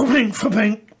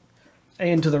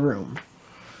into the room.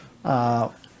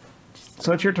 So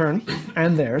it's your turn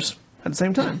and theirs at the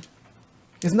same time.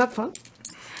 Isn't that fun?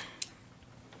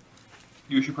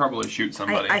 You should probably shoot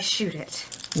somebody. I shoot it.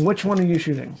 Which one are you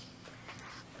shooting?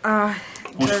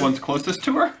 Which one's closest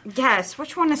to her? Yes,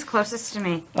 which one is closest to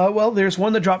me? Well, there's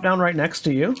one that dropped down right next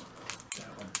to you.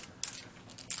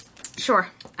 Sure,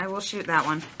 I will shoot that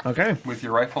one. Okay. With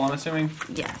your rifle, I'm assuming?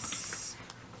 Yes.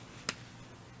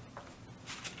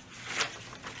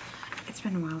 It's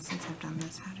been a while since I've done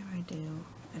this. How do I do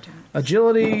attack?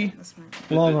 Agility, This might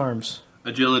be- long arms.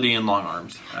 Agility and long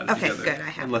arms added Okay, together. good, I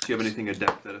have Unless you have anything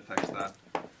adept that affects that.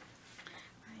 I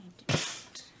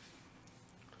don't.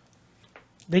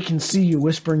 They can see you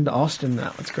whispering to Austin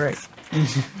now. It's great.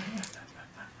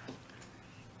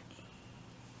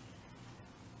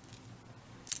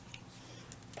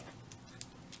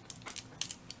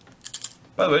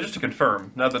 By the way, just to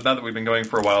confirm, now that we've been going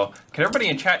for a while, can everybody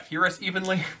in chat hear us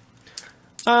evenly?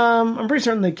 I'm pretty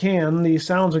certain they can. The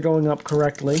sounds are going up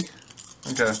correctly.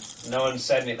 Okay. No one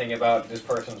said anything about this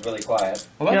person's really quiet.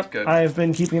 Well, that's Yep, good. I've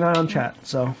been keeping an eye on chat.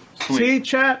 So, Sweet. see,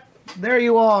 chat, there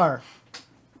you are.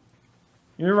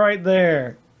 You're right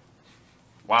there.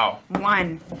 Wow.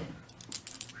 1.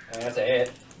 That's a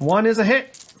hit. 1 is a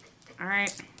hit.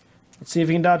 Alright. Let's see if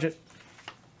you can dodge it.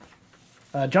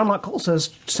 John Locke Cole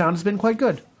says sound has been quite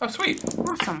good. Oh, sweet.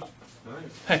 Awesome.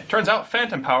 Hey, turns out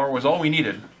phantom power was all we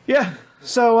needed. Yeah.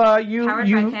 So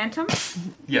Powered by Phantom?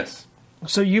 Yes.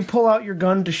 So you pull out your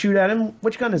gun to shoot at him.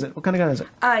 Which gun is it? What kind of gun is it?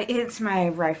 It's my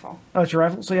rifle. Oh, it's your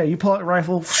rifle. So yeah, you pull out your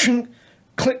rifle,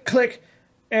 click, click,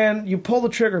 and you pull the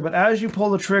trigger. But as you pull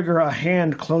the trigger, a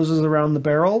hand closes around the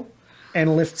barrel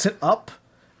and lifts it up,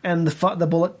 and the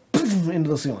bullet into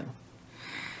the ceiling.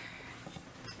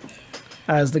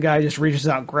 As the guy just reaches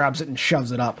out, grabs it, and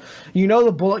shoves it up. You know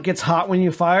the bullet gets hot when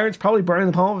you fire. It's probably burning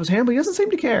the palm of his hand, but he doesn't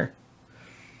seem to care.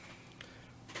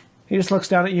 He just looks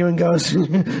down at you and goes,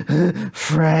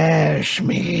 fresh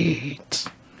meat.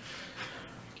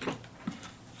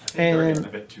 They're a And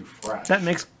bit too fresh. that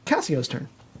makes Cassio's turn.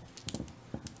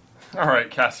 All right,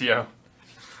 Cassio.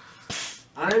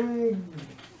 I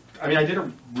did a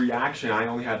reaction. I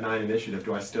only had 9 initiative.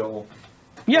 Do I still...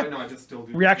 Yeah, No, I just still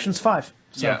do... reaction's 5.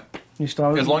 So Yeah. you still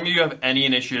have... As long as you have any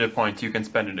initiative points, you can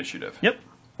spend initiative. Yep.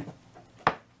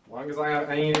 As long as I have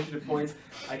any initiative points,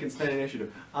 I can spend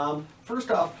initiative.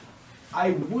 First off,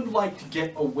 I would like to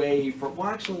get away from... Well,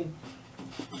 actually...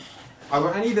 Are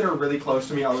there any that are really close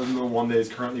to me other than the one that is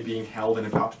currently being held and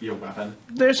about to be a weapon?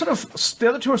 They're sort of... The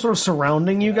other 2 are sort of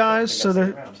surrounding you guys, so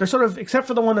think that's they're sort of... Except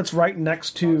for the one that's right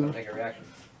next to... Take a reaction.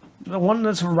 The one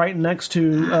that's right next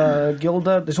to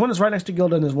Gilda. There's one that's right next to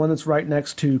Gilda, and there's one that's right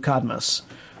next to Khadmas.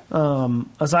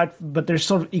 But they're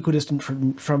sort of equidistant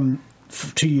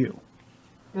to you.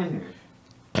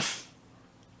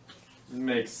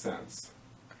 Makes sense.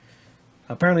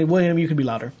 Apparently, William, you could be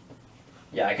louder.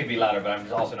 Yeah, I could be louder, but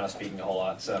I'm also not speaking a whole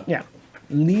lot, so... Yeah.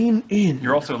 Lean in.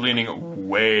 You're also leaning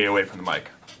way away from the mic.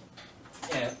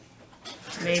 Yeah.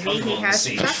 Maybe he Comfortable in the has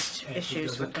seat. trust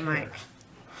issues with the mic.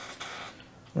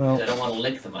 Well, I don't want to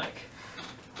lick the mic.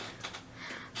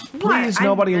 please, What?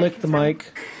 nobody lick the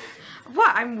mic.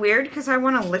 What? I'm weird because I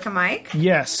want to lick a mic?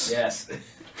 Yes. Yes.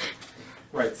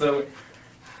 Right, so...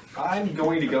 I'm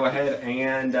going to go ahead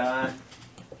and...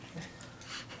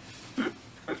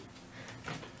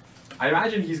 I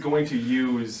imagine he's going to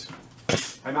use...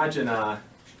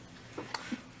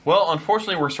 Well,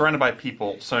 unfortunately, we're surrounded by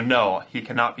people, so no, he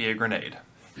cannot be a grenade.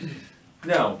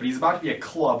 No, but he's about to be a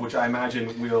club, which I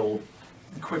imagine will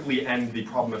quickly end the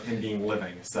problem of him being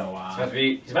living. So,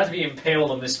 He's about to be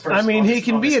impaled on this person. I mean, he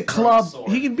can be a club.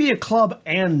 Sword. He can be a club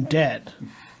and dead.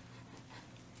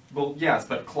 well, yes,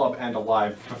 but club and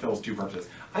alive fulfills 2 purposes.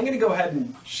 I'm going to go ahead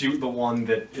and shoot the one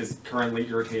that is currently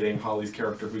irritating Holly's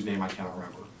character, whose name I cannot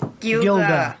remember.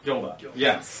 Gilda. Gilda.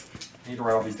 Yes. I need to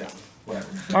write all these down. Whatever.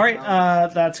 All right,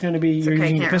 that's going to be It's you're okay, I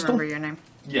using your can't pistol. remember your name.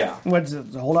 Yeah. What's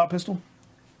it? The holdout pistol?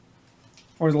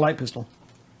 Or is it a light pistol?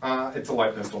 It's a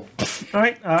light pistol. All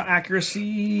right.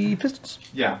 Accuracy pistols.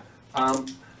 Yeah.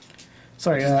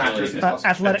 Sorry. Accuracy plus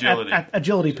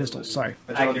Agility pistols. Sorry.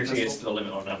 Accuracy is the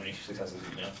limit on how many successes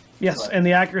you can have. Yes, and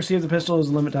the accuracy of the pistol is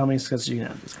the limit to how many successes you can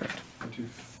have. That's correct. 1, 2,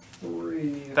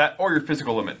 3. That or your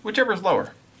physical limit, whichever is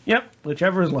lower. Yep.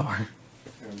 Whichever is lower.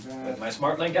 With my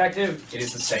smart link active, it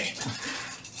is the same.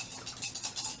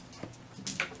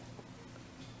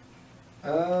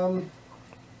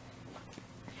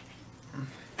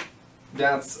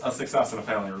 That's a success and a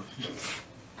failure.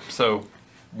 So,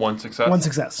 one success. One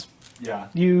success. Yeah.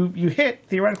 You hit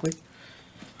theoretically.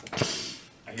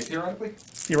 I hit theoretically?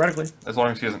 Theoretically. As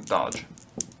long as he doesn't dodge.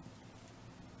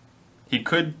 He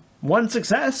could. One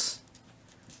success,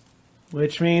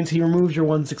 which means he removes your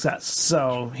one success,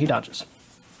 so he dodges.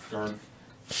 Darn.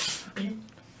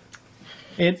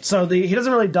 He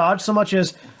doesn't really dodge so much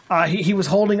as he was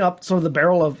holding up sort of the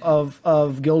barrel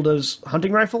of Gilda's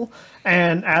hunting rifle,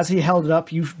 and as he held it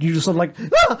up, you just sort of like,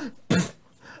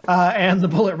 and the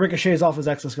bullet ricochets off his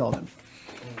exoskeleton.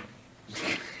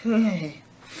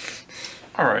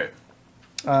 All right.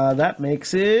 That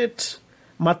makes it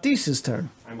Matisse's turn.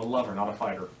 I'm a lover, not a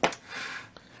fighter.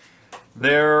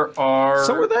 There are.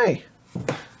 So are they.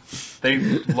 They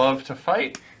love to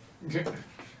fight.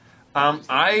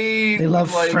 They love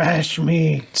fresh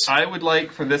meat. I would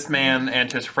like for this man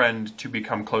and his friend to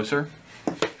become closer.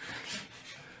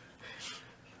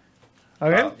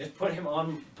 Okay. Just put him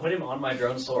on my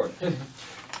drone sword.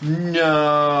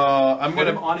 No, I'm Put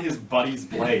him gonna. on his buddy's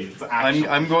blades, actually.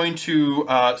 I'm going to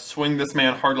swing this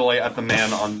man heartily at the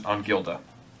man on Gilda.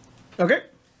 Okay.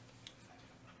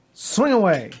 Swing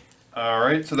away. All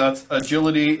right, so that's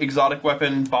agility, exotic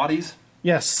weapon, bodies.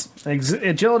 Yes.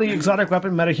 Agility, exotic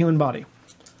weapon, metahuman body.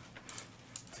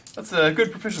 That's a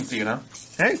good proficiency, you know.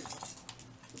 Okay.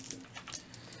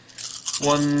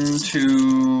 1,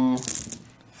 2,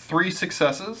 3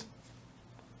 successes,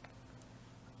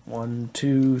 1,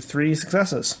 2, 3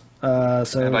 successes. So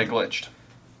and I glitched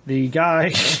the guy.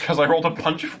 because I rolled a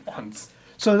bunch of ones.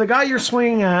 So the guy you're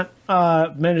swinging at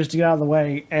manages to get out of the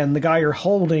way, and the guy you're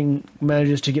holding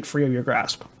manages to get free of your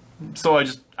grasp. So I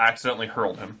just accidentally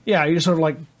hurled him. Yeah, you just sort of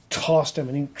like tossed him,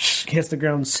 and he hits the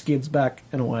ground, skids back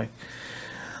and away.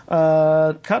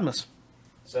 Khadmas.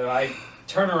 So I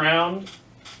turn around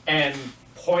and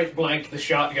point blank the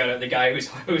shotgun at the guy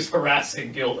who's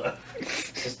harassing Gilda.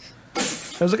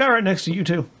 There's a guy right next to you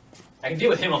too. I can deal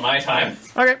with him on my time.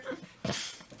 Okay.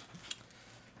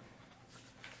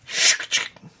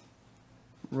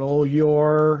 Roll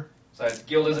your So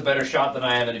Gilda's a better shot than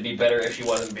I am, and it'd be better if she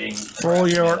wasn't being. roll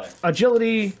harassed your melee.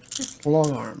 agility,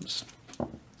 long arms.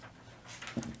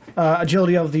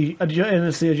 Agility of the and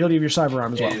it's the agility of your cyber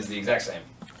arm as well. It is the exact same.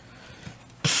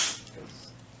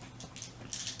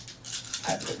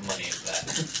 I put money into that.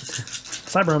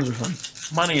 Cyber arms are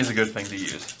fun. Money is a good thing to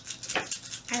use.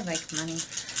 I like money.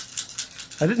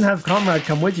 I didn't have Comrade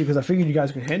come with you because I figured you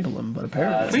guys could handle them, but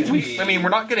apparently. I mean, we're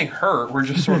not getting hurt. We're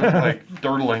just sort of like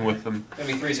durdling with them.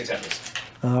 Maybe 3 successes.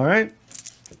 All right.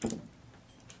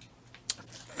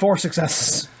 4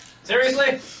 successes.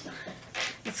 Seriously?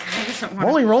 This guy doesn't I'm want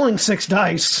only rolling 6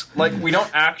 dice. Like, we don't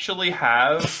actually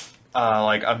have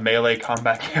like a melee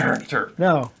combat character.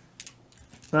 No.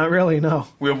 Not really, no.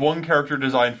 We have one character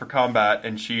designed for combat,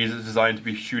 and she's designed to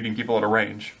be shooting people at a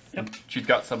range. Yep. She's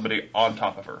got somebody on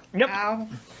top of her. Yep. Ow.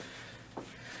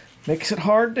 Makes it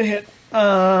hard to hit.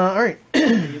 All right.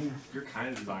 You're kind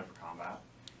of designed for combat.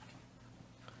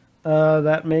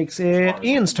 That makes it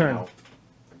Ian's turn.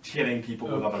 Hitting people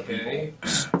with other Okay. people.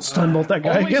 Stunbolt that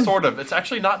guy Only again. sort of. It's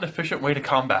actually not an efficient way to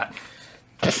combat.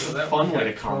 So that Fun one way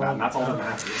to got combat, and that's all that thrown.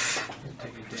 matters.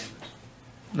 Taking damage.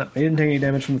 No, he didn't take any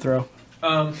damage from the throw.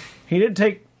 He did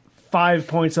take 5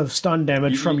 points of stun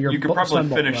damage from your You could probably stun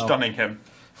bolt finish though. stunning him.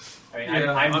 I mean,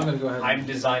 Yeah, I'm I'm gonna go ahead I'm and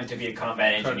designed to be a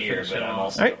combat try to engineer, finish but him I'm off.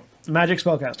 also All right. Magic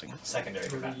spellcasting. secondary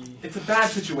combat. It's a bad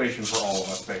situation for all of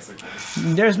us, basically.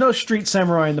 There's no street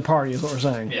samurai in the party, is what we're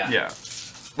saying. Yeah. Yeah.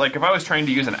 Like, if I was trying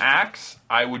to use an axe,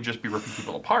 I would just be ripping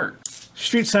people apart.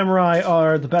 Street samurai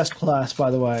are the best class, by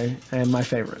the way, and my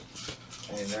favorite.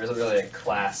 I mean, there isn't really a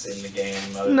class in the game.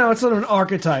 Other No, it's not an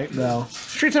archetype, though.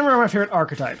 Street samurai are my favorite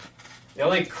archetype. The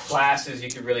only classes you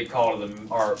could really call them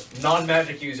are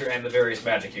non-magic user and the various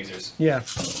magic users. Yeah.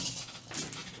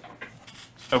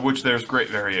 Of which there's great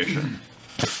variation.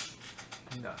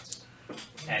 Nuts.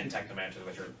 And technomancers,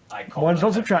 which are I call Ones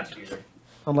don't non-magic subtract. user.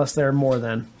 Unless they're more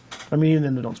than. I mean,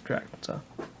 then they don't subtract, so.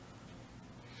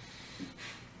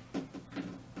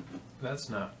 That's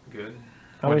not good.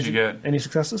 How What'd many- you get? Any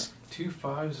successes? 2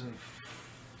 5s and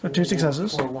So 2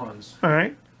 successes. 4 1s. All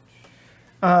right.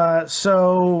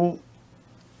 So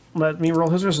let me roll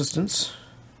his resistance.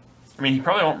 I mean, he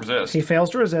probably won't resist. He fails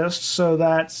to resist, so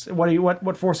that's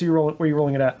what force are you rolling? Were you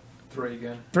rolling it at? 3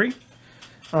 again. 3.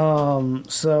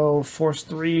 So force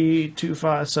 3, 2,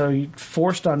 5. So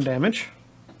 4 stun damage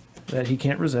that he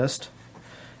can't resist,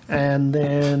 and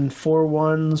then 4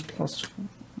 ones plus.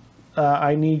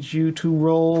 I need you to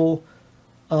roll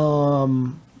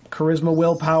charisma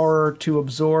willpower to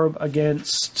absorb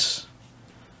against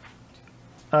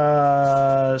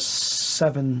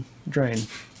 7 drain.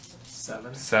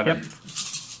 7? 7. Yep.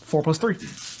 4 plus 3.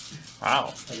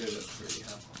 Wow. I did it at 3,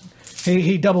 huh?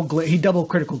 He double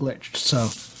critical glitched, so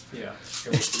Yeah.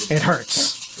 it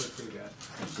hurts. Pretty bad.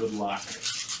 Good luck.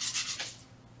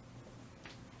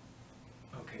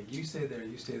 Okay, you stay there,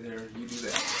 you do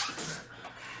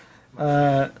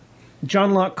that.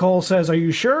 John Locke Cole says, "Are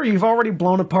you sure you've already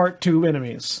blown apart 2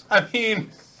 enemies?" I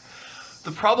mean,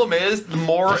 the problem is the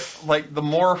more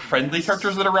friendly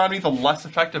characters that are around me, the less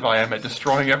effective I am at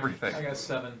destroying everything. I got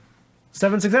 7.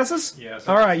 7 successes? Yeah,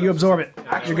 All right, you absorb it.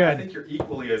 Actually, You're I good. think you're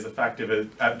equally as effective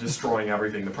at destroying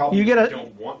everything. The problem You is get you a-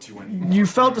 don't want to anymore. You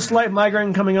felt the slight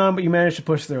migraine coming on, but you managed to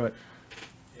push through it.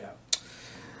 Yeah.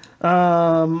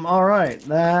 All right,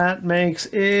 that makes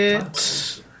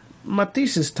it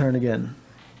Matisse's turn again.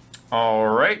 All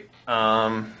right.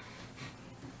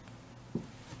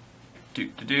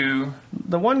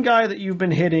 The one guy that you've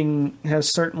been hitting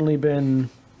has certainly been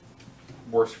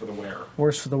Worse for the wear.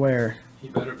 worse for the wear. He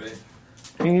better be.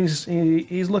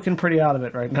 He's looking pretty out of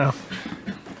it right now.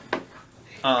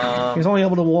 Um, He was only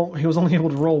able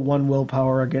to roll 1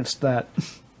 willpower against that.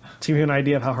 To give you an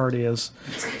idea of how hurt he is.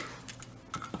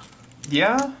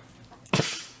 Yeah.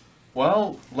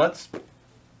 Well, let's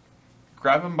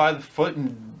grab him by the foot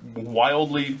and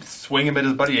wildly swing him at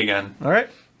his buddy again. All right.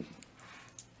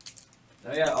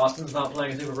 Oh yeah, Austin's not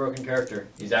playing a super broken character.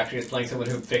 He's actually just playing someone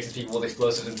who fixes people with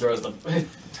explosives and throws them.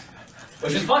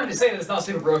 Which is funny to say that it's not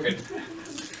super broken.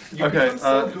 You Okay, become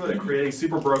so good at creating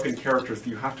super broken characters that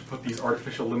you have to put these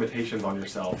artificial limitations on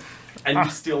yourself. And you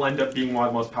still end up being one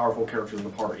of the most powerful characters in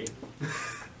the party.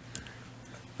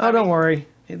 Oh, don't worry.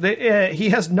 He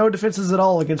has no defenses at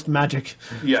all against magic.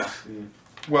 Yeah.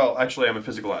 Well, actually, I'm a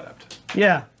physical adept.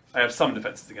 Yeah. I have some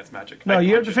defenses against magic. No, I you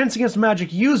have punch it. defense against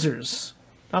magic users,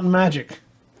 not magic.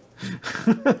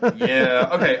 Yeah.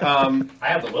 Okay. I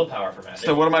have the willpower for magic.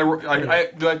 So what am I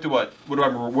do I do what? What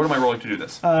am I rolling to do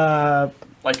this?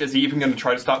 Like, is he even going to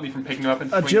try to stop me from picking him up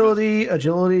and swinging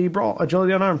Agility, brawl,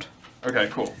 agility unarmed him? Okay.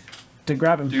 Cool. to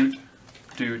grab him.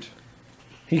 Dude.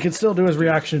 He can still do his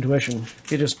reaction intuition.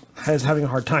 He just is having a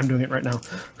hard time doing it right now.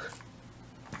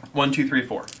 1, 2, 3,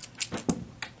 4.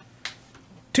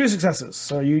 2 successes,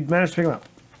 so you managed to pick him up.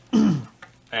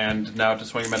 And now to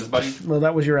swing him at his buddy. Well,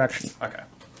 that was your action. Okay.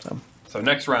 So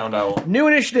next round I will. New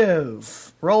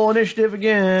initiative. Roll initiative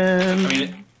again. I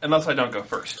mean, unless I don't go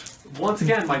first. Once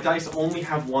again, my dice only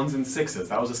have 1s and 6s.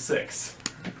 That was a 6.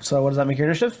 So what does that make your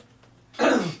initiative?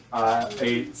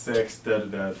 8, 6,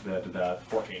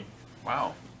 14.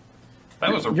 Wow.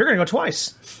 That was a You're going to go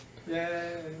twice.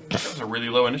 really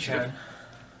low initiative.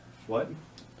 What?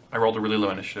 I rolled a really low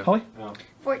initiative. Holly? Oh.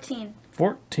 14.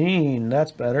 14.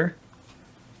 That's better.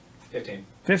 15.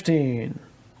 15.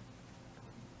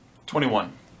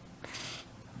 21.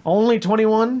 Only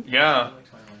 21? Yeah.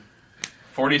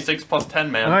 46 plus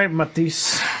 10, man. All right,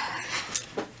 Mattisse.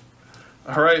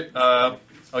 All right.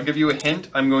 I'll give you a hint.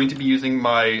 I'm going to be using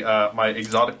my my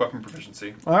exotic weapon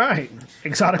proficiency. All right.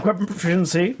 Exotic weapon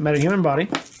proficiency, metahuman body.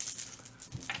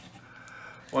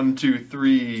 1, 2,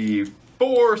 3,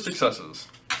 4 successes.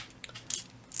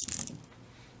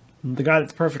 The guy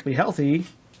that's perfectly healthy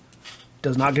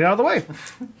does not get out of the way.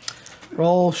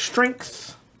 Roll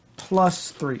strength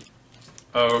plus 3.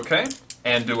 Okay.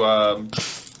 And do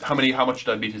how much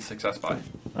did I beat his success by?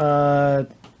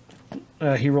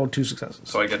 He rolled 2 successes.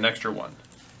 So I get an extra 1.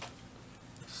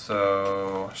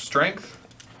 So strength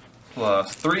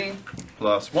plus 3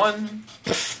 plus 1.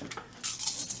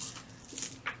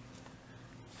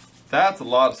 That's a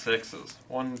lot of 6s.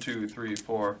 1, 2, 3,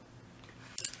 4,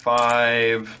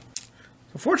 5.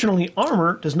 Fortunately,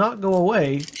 armor does not go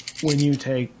away when you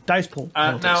take dice pool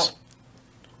penalties. Now,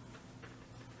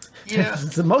 yeah.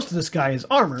 Most of this guy is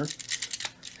armor.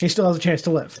 He still has a chance to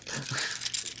live.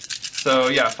 So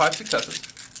yeah, 5 successes.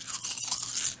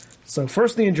 So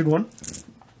first the injured one.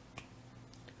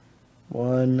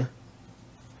 1,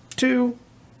 2.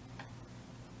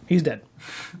 He's dead.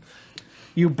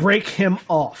 You break him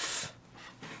off.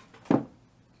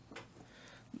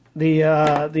 The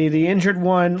injured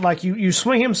one, like you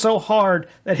swing him so hard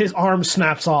that his arm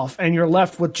snaps off, and you're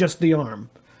left with just the arm.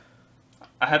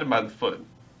 I had him by the foot.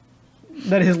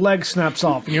 that his leg snaps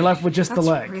off, and you're left with just That's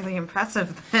the leg. really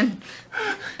impressive then.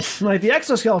 Like, the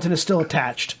exoskeleton is still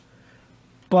attached,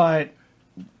 but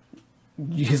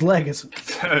his leg isn't.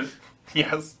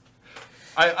 Yes.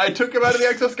 I took him out of the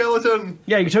exoskeleton.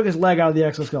 Yeah, you took his leg out of the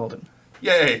exoskeleton.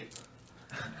 Yay.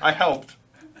 I helped.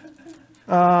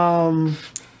 The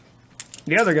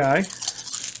other guy.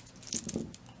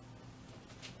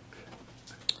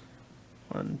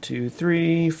 1, 2,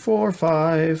 3, 4,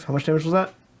 5. How much damage was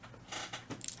that?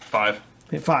 5.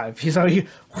 5. He's out. He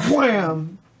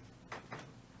wham.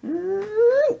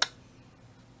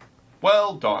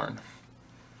 Well, darn.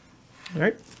 All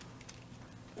right.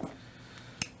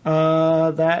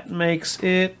 That makes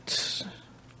it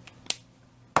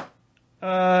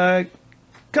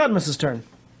Khadmas' turn.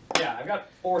 Yeah, I've got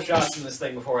 4 shots in this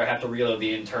thing before I have to reload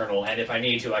the internal, and if I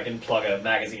need to, I can plug a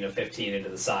magazine of 15 into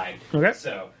the side. Okay.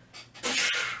 So,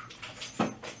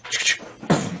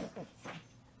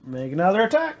 Make another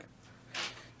attack.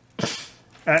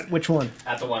 At which one?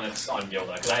 at the one that's on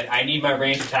Gilda, because I need my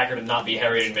ranged attacker to not be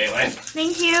harried in melee.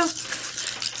 Thank you.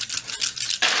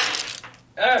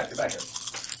 Get back here.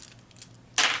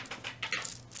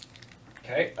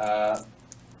 Okay,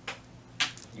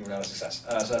 you were not a success.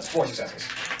 So that's 4 successes.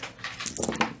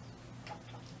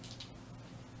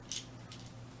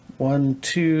 1,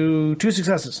 2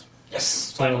 successes.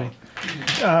 Yes, finally.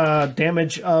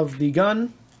 Damage of the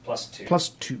gun +2.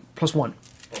 plus 1.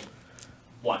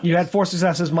 1. You had 4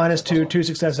 successes minus 2, 2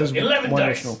 successes, So 11 1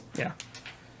 dice. additional. Yeah.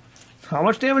 How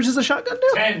much damage does the shotgun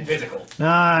do? 10 physical.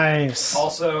 Nice.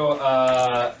 Also,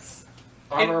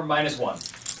 armor -1.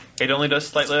 It only does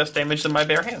slightly less damage than my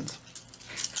bare hands.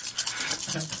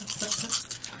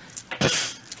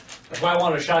 That's why I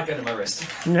wanted a shotgun in my wrist.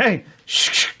 Hey,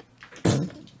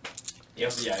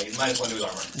 Yes, yeah, he's -1 to his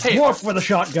armor. Hey, dwarf with a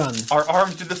shotgun. our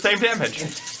arms do the same damage.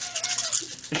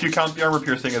 If you count the armor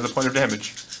piercing as a point of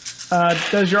damage.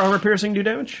 Does your armor piercing do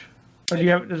damage? Or do you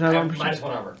have, does it have I armor have piercing?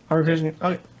 -1 armor. Armor piercing.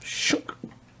 Okay. Shook.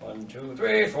 1, 2,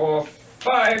 3, 4,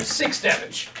 5, 6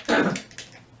 damage.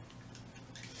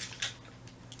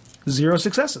 0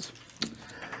 successes.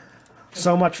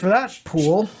 So much for that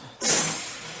pool.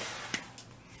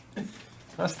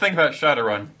 That's the thing about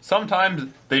Shadowrun.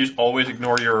 Sometimes they just always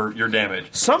ignore your damage.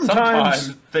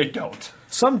 Sometimes they don't.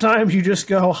 Sometimes you just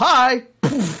go, hi,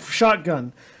 poof,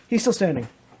 shotgun. He's still standing.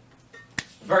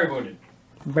 Very wounded.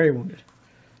 Very wounded.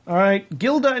 All right,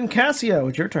 Gilda and Cassio,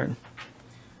 it's your turn.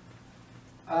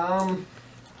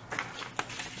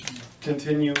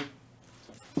 Continue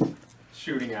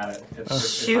shooting at it. It's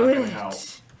Shoot not going it. to help.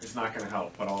 It's not going to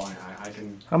help, but all I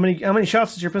can. How many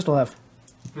shots does your pistol have?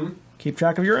 Hmm? Keep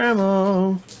track of your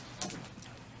ammo.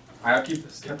 I have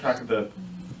kept track of the.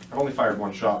 I've only fired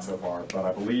 1 shot so far, but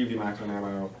I believe the maximum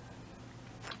ammo.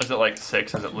 Is it like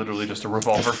 6? Is it literally just a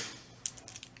revolver?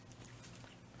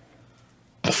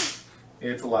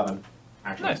 It's 11.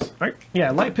 Actually. Nice. Right?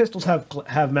 Yeah, light pistols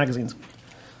have magazines.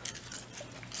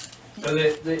 So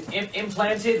the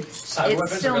implanted cyber It's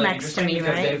weapons still are really next to interesting me,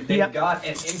 because right? they've Yep. got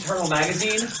an internal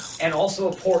magazine and also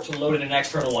a port to load in an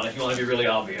external one if you want to be really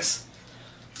obvious.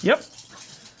 Yep.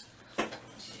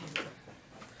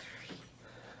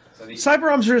 So the,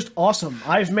 Cyber arms are just awesome.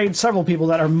 I've made several people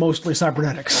that are mostly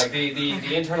cybernetics. like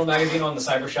the internal magazine on the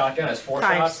cyber shotgun has 4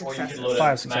 5 shots, or you can load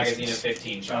 5 a successes. magazine of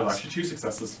 15 Oh, shots. actually 2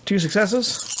 successes. 2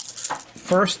 successes.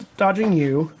 First dodging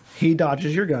you, he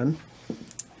dodges your gun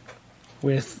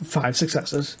with 5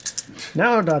 successes.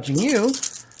 Now dodging you,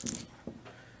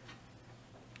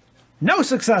 no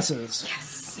successes.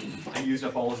 I used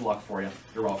up all his luck for you.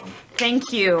 You're welcome.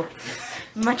 Thank you.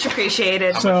 Much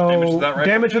appreciated. much damage So does that rifle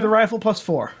damage do? with the rifle plus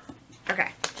 4. Okay.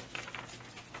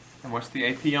 And what's the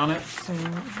AP on it? So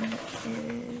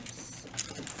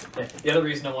Yeah, the other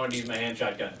reason I wanted to use my hand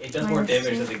shotgun, it does more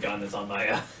damage than the gun that's on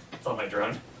my it's on my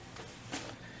drone.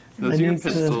 Those I are your need to-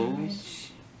 pistols.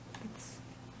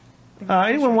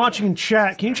 Anyone watching in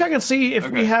chat, can you check and see if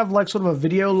we Okay. have like sort of a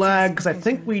video lag? Because I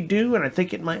think we do, and I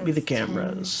think it might be the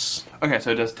cameras. Okay, so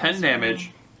it does 10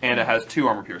 damage, and it has 2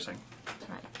 armor piercing.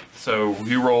 So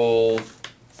you roll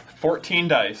 14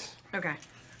 dice, Okay.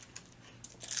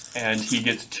 and he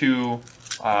gets 2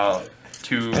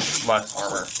 less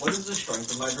armor. What is the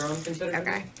strength of my drone considered?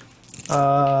 Okay.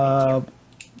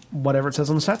 Whatever it says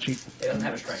on the stat sheet. It doesn't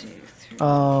have a strength.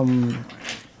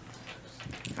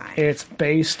 Fine. It's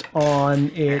based on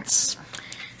its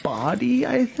body,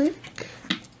 I think.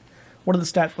 What are the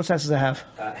stats? What stats does it have?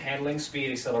 Handling,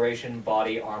 speed, acceleration,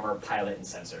 body, armor, pilot, and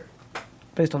sensor.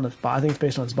 Based on the body. I think it's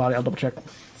based on its body. I'll double check.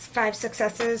 It's 5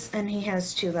 successes, and he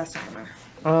has 2 less armor.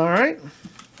 All right.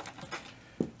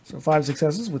 So 5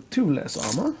 successes with 2 less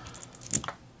armor.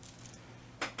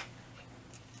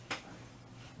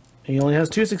 He only has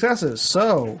 2 successes,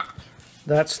 so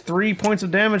that's 3 points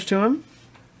of damage to him.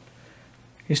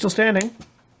 He's still standing,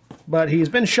 but he's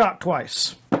been shot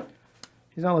twice.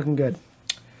 He's not looking good.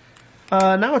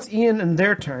 Now it's Ian and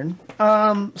their turn.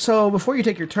 So before you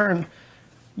take your turn,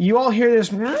 you all hear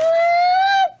this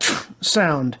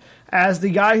sound as the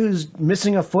guy who's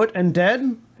missing a foot and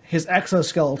dead, his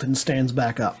exoskeleton stands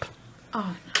back up.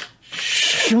 Oh.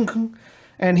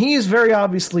 And he's very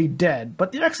obviously dead,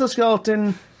 but the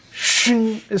exoskeleton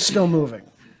is still moving.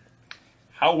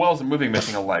 How well is it moving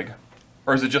missing a leg?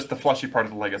 Or is it just the fleshy part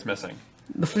of the leg is missing?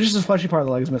 Just the fleshy part of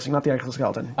the leg is missing, not the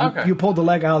exoskeleton. Okay. You pulled the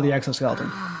leg out of the exoskeleton.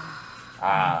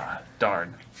 Ah,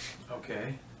 darn.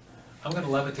 Okay. I'm going to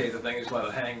levitate the thing and just let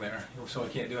it hang there, so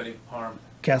it can't do any harm.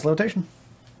 Cast levitation.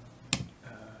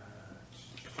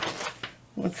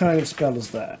 What kind of spell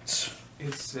is that?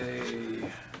 It's a...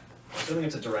 I think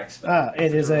it's a direct spell.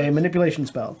 It is a manipulation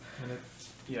spell.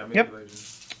 Yeah, Yep. manipulation.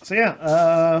 So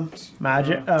yeah,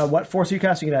 magic. What force are you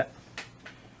casting it at?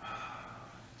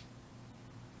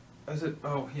 Is it?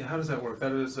 Oh, yeah. How does that work?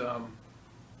 That is,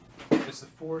 it's the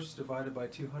force divided by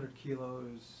 200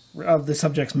 kilos Of the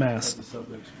subject's mass. of the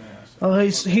subject's mass. Oh,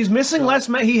 he's missing less.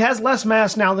 He has less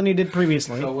mass now than he did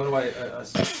previously. So what do I?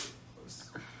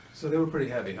 So they were pretty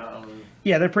heavy, huh?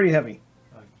 Yeah, they're pretty heavy.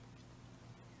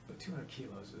 But 200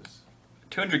 kilos is.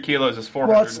 200 kilos is Well,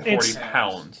 440 it's-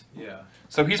 pounds. Yeah.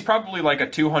 So he's probably like a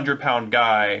 200-pound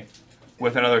guy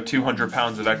with another 200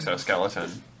 pounds of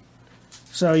exoskeleton.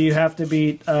 So you have to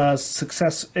beat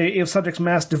success if subject's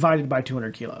mass divided by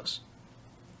 200 kilos.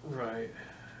 Right.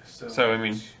 So, I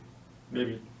mean...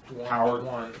 Maybe power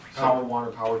 1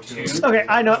 or power 2. Okay,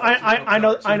 I know.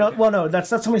 Well, no,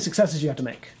 that's how many successes you have to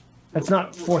make. That's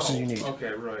not forces you need.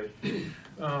 Okay, right.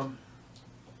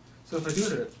 So if I do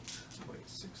it at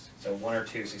 6. So 1 or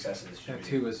 2 successes. Yeah, Should be.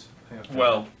 2 is.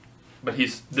 Well, but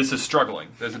this is struggling.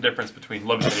 There's a difference between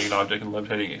levitating an object and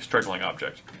levitating a struggling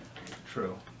object.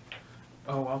 True.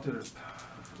 Oh, I'll do it.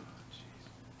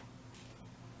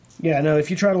 Yeah, no. If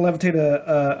you try to levitate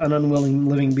an unwilling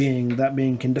living being, that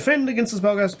being can defend against the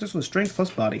spellcaster just with strength plus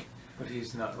body. But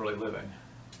he's not really living.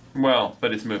 Well,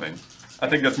 but it's moving. I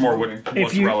think that's more what's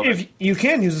If relevant. you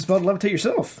can use the spell to levitate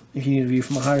yourself, if you need a view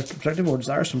from a higher perspective or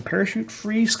desire some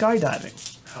parachute-free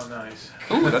skydiving. How nice.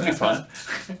 Ooh, that'd be fun.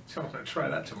 I want to try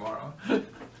that tomorrow.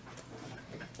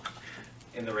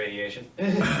 In the radiation.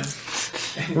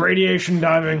 Radiation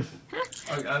diving.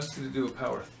 I asked you to do a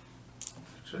power.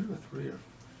 Should I do a 3 or?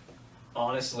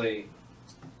 Honestly,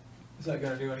 Is that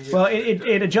going to do any good? Well,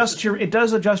 it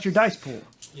does adjust your dice pool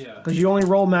Yeah. because you only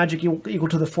roll magic equal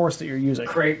to the force that you're using.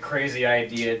 crazy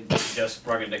idea just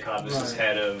sprung into Khadmas' Right.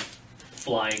 head of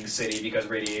flying city because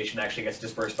radiation actually gets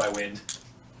dispersed by wind.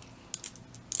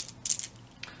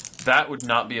 That would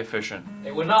not be efficient.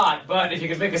 It would not, but if you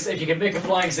could make a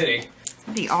flying city,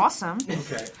 That'd be awesome.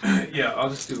 Okay. Yeah, I'll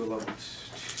just do a level.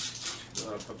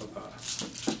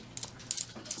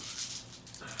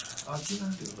 I'll do a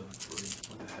level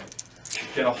 3. What the heck?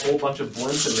 Get a whole bunch of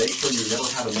blimps and make sure you never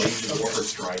had a major dwarfer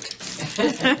strike.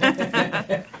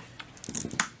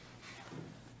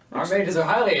 our mages are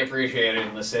highly appreciated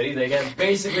in the city. They get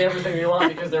basically everything you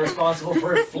want because they're responsible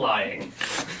for flying.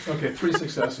 Okay, 3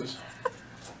 successes.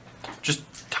 Just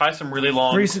tie some really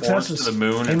long 3 cords successes. to the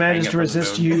moon. He and manages hang to it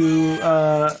resist from the moon.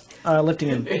 you lifting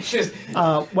him. It's just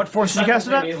What force did you cast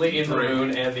it at? simultaneously in the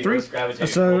moon and the 3. Earth's gravitational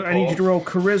So I need you to roll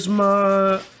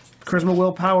charisma,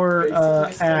 willpower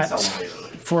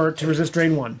to resist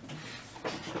drain 1.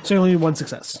 So you only need 1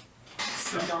 success.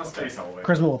 Sitting on a space elevator.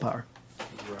 Charisma willpower.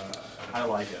 I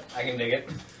like it. I can dig it.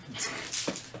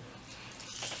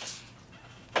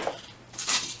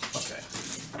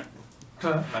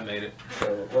 Okay. I made it. So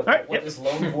what Alright, what yep. this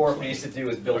lone dwarf needs to do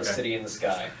is build a Okay. city in the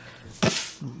sky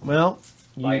Well,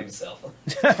 by you, himself.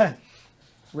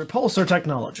 repulsor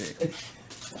technology.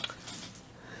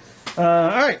 All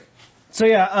right. So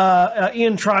yeah,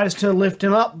 Ian tries to lift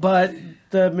him up, but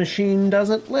the machine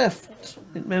doesn't lift.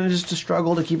 It manages to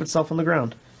struggle to keep itself on the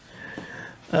ground.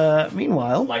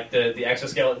 Meanwhile, Like the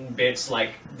exoskeleton bits,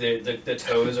 like the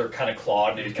toes are kind of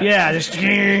clawed. And it kind yeah, of just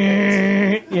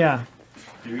yeah.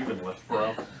 Do you even lift,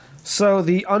 bro? So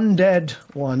the undead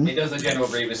It one. does the General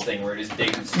Grievous thing where it just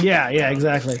digs. Yeah,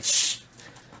 exactly.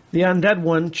 The undead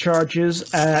one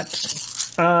charges at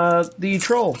the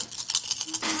troll.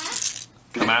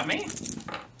 Come at me.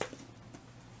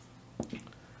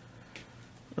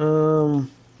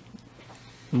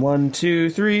 1, 2,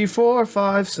 3, 4,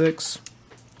 5, 6.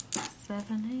 7,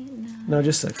 8, 9. No,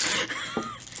 just 6.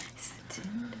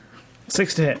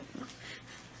 6 to hit.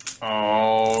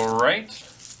 All right.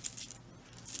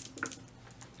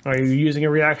 Are you using a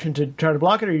reaction to try to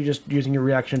block it, or are you just using your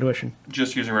reaction intuition?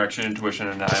 Just using reaction intuition,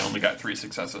 and I only got 3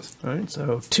 successes. All right,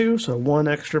 so 2, so 1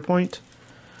 extra point.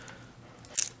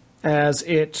 As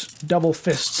it double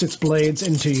fists its blades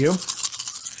into you.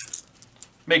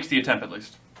 Makes the attempt at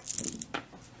least.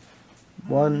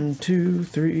 1, 2,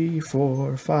 3,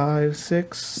 4, 5,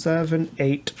 6, 7,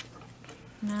 8.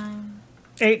 9.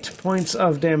 8 points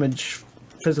of damage,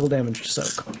 physical damage to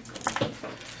soak.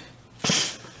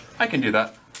 I can do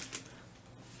that.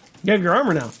 You have your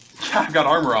armor now. I've got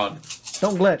armor on.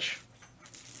 Don't glitch.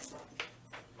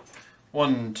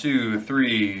 1, 2,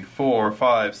 3, 4,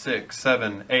 5, 6,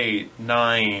 7, 8,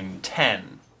 9,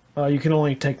 10. You can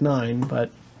only take 9,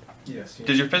 but... Yes.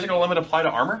 Does your physical limit apply to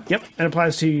armor? Yep, and it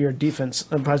applies to your defense.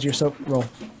 It applies to your soak roll.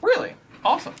 Really?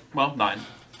 Awesome. Well, 9.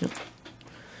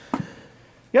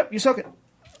 Yep, you soak it.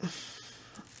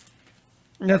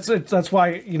 That's why,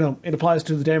 it applies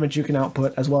to the damage you can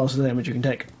output as well as the damage you can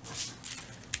take.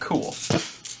 Cool.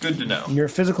 Good to know. Your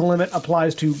physical limit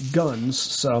applies to guns,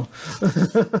 so... No,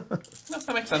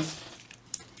 that makes sense.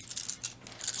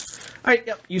 Alright,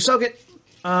 yep, you soak it.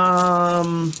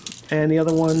 And the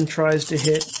other one tries to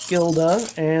hit Gilda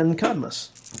and Khadmas.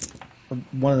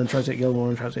 One of them tries to hit Gilda, one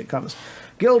of them tries to hit Khadmas.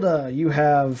 Gilda, you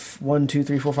have 1, 2,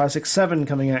 3, 4, 5, 6, 7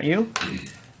 coming at you.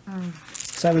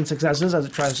 7 successes as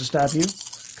it tries to stab you.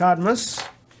 Khadmas,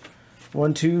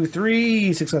 1, 2,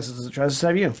 3 successes as it tries to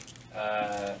stab you.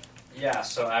 Yeah,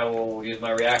 so I will use my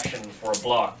reaction for a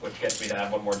block, which gets me to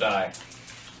add 1 more die.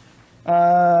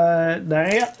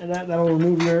 That'll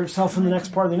remove yourself from the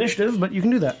next part of the initiative, but you can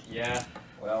do that. Yeah,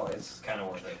 well, it's kind of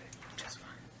worth it.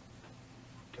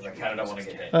 Because I kind of don't want to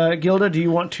get hit. Gilda, do you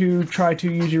want to try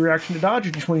to use your reaction to dodge,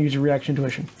 or just want to use your reaction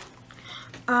intuition?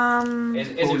 Is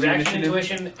it reaction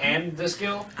intuition and the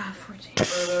skill 14.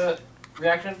 for the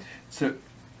reaction? So,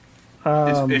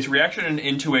 it's reaction and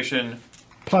intuition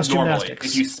Plus normally. gymnastics.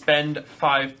 If you spend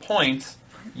 5 points,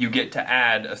 you get to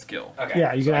add a skill. Okay.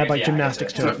 Yeah, you can So I add guess- like yeah,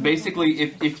 gymnastics I to guess So it. basically,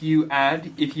 if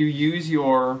you use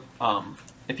your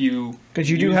Because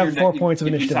you do have 4 points of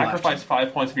initiative If you left. sacrifice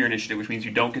 5 points of your initiative, which means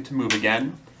you don't get to move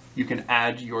again, you can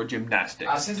add your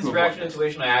gymnastics. Since to it's avoid reaction this.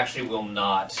 intuition, I actually will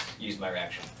not use my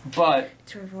reaction. But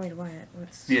To avoid what?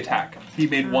 What's the attack, he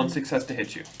made 1 success to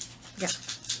hit you. Yeah.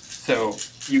 So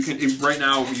you can right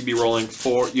now you'd be rolling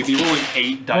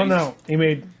 8 dice. Oh no, he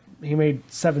made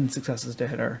 7 successes to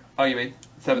hit her. Oh, you made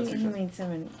 7 He successes. made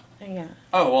 7. Yeah.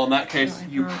 Oh well, in that case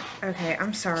you. Okay,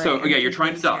 I'm sorry. So okay, you're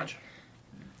trying to dodge.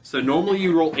 So normally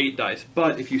you roll 8 dice,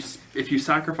 but if you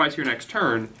sacrifice your next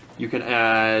turn, you can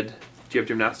add. Do you have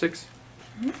gymnastics?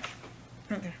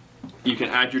 Okay. You can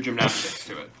add your gymnastics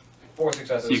to it. 4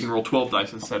 successes. So you can roll 12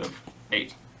 dice instead of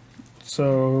 8.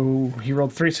 So he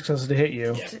rolled 3 successes to hit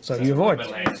you, Yeah. so you avoid.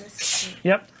 Middle Is hand. this-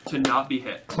 Yep, To not be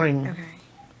hit. cling.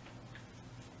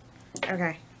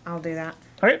 Okay, I'll do that.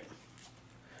 Alright.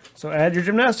 So add your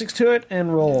gymnastics to it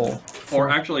and roll. Or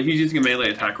actually, he's using a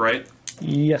melee attack, right?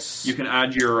 Yes. You can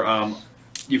add your.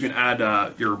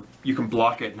 You can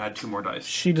block it and add 2 more dice.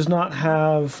 She does not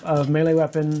have a melee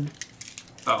weapon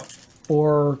Oh.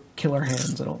 or killer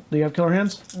hands. Do you have killer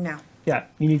hands? No. Yeah,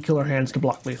 you need killer hands to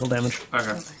block lethal damage.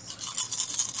 Okay.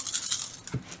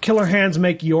 Killer hands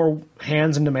make your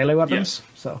hands into melee weapons.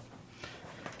 Yes. So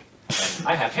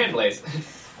I have hand blades.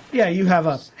 yeah, you have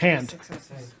a hand.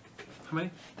 Successes. How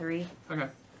many? 3. Okay.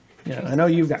 Yeah, I know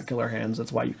you've got killer hands.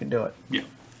 That's why you can do it. Yeah.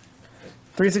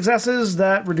 3 successes,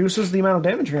 that reduces the amount of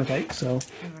damage you're going to take, so...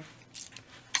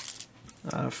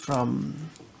 from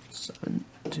 7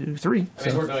 to 3. I mean,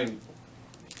 So. we're doing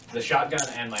the shotgun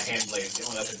and my hand blade is the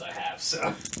only weapons I have,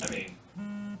 so, I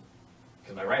mean,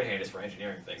 because my right hand is for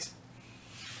engineering things.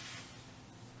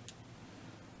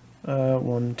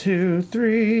 1, 2,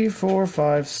 3, 4,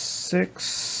 5,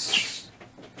 6.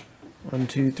 1,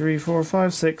 2, 3, 4,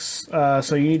 5, 6.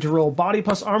 So you need to roll body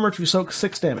plus armor to soak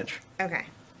 6 damage. Okay.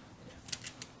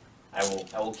 I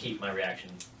will keep my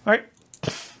reaction. Alright.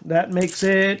 That makes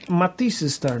it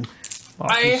Matisse's turn.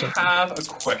 I have a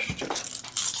question.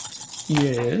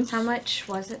 Yes. How much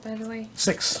was it, by the way?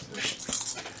 6.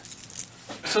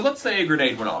 So let's say a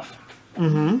grenade went off.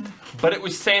 Mm-hmm. But it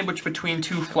was sandwiched between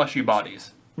 2 fleshy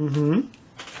bodies. 2.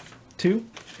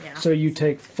 Yeah. So you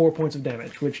take 4 points of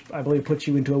damage, which I believe puts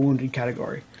you into a wounded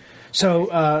category.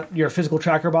 So your physical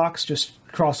tracker box, just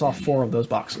cross off 4 of those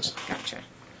boxes. Gotcha.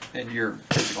 And you're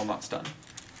physical, not stunned.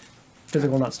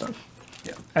 Physical, not stun.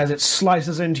 Yeah. As it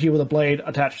slices into you with a blade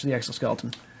attached to the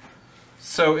exoskeleton.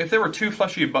 So if there were 2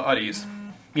 fleshy bodies,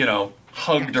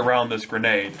 hugged around this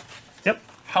grenade, Yep.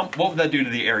 what would that do to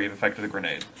the area of effect of the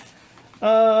grenade?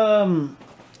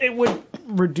 It would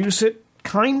reduce it,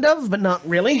 kind of, but not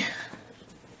really.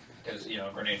 Because,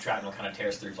 grenade shrapnel kind of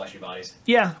tears through fleshy bodies.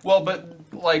 Yeah. Well, but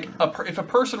like, if a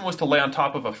person was to lay on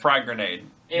top of a frag grenade,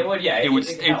 It would, yeah.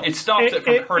 it stops it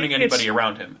from hurting anybody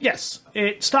around him. Yes,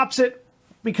 it stops it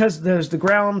because there's the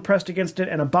ground pressed against it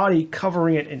and a body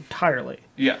covering it entirely.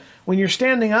 Yeah. When you're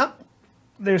standing up,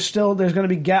 there's going to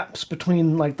be gaps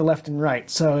between like the left and right,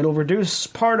 so it'll reduce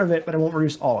part of it, but it won't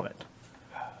reduce all of it.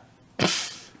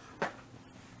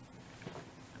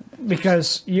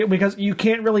 Because you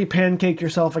can't really pancake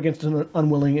yourself against an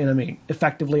unwilling enemy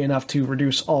effectively enough to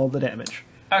reduce all the damage.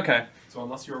 Okay. So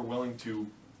unless you're willing to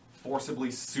forcibly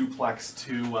suplex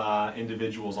two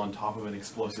individuals on top of an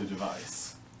explosive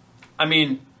device. I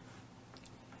mean,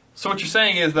 so what you're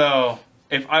saying is, though,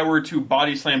 if I were to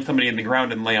body slam somebody in the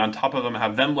ground and lay on top of them,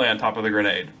 have them lay on top of the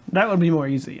grenade, That would be more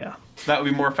easy, yeah. that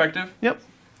would be more effective? Yep.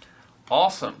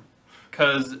 Awesome.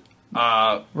 Because,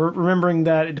 Remembering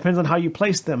that it depends on how you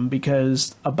place them,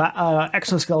 because a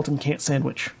exoskeleton can't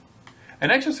sandwich.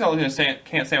 an exoskeleton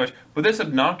can't sandwich, but this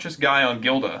obnoxious guy on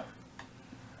Gilda,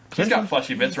 he's got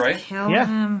fleshy bits, right? Kill Yeah.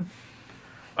 him.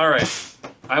 Alright.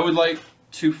 I would like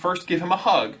to first give him a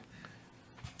hug,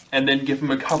 and then give him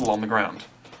a cuddle on the ground.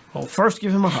 Well, first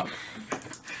give him a hug.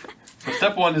 So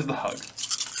step one is the hug.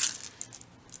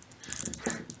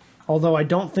 Although I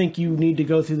don't think you need to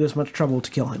go through this much trouble to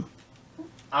kill him.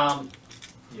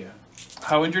 Yeah.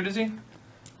 How injured is he?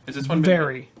 Is this one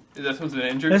Very. Is this one's been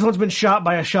injured? This one's been shot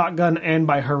by a shotgun and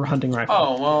by her hunting rifle.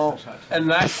 Oh, well, in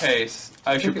that case,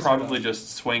 I should it's probably enough.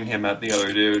 just swing him at the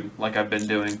other dude, like I've been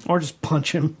doing. Or just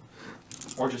punch him.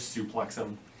 Or just suplex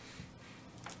him.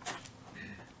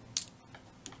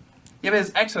 Yeah, but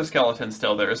his exoskeleton's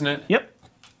still there, isn't it? Yep.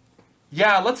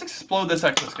 Yeah, let's explode this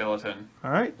exoskeleton.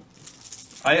 Alright.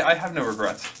 I have no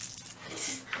regrets.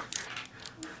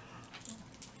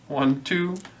 1,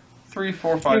 2, 3,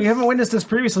 4, 5. You haven't witnessed this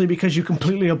previously because you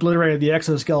completely obliterated the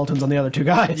exoskeletons on the other two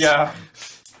guys. Yeah.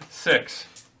 6.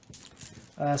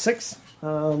 6.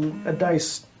 A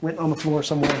dice went on the floor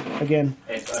somewhere again.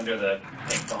 It's under the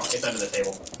it's under the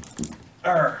table.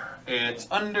 It's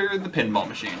under the pinball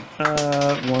machine.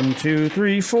 1, 2,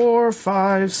 3, 4,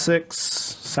 5, 6,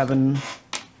 7.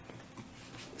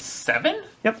 7?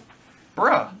 Yep.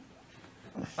 Bruh.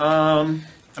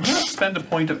 I'm gonna spend a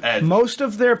point of edge. Most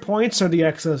of their points are the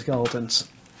exoskeletons.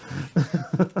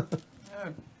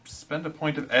 Spend a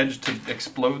point of edge to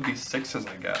explode these 6s,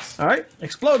 I guess. Alright,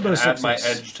 explode those Add sixes. my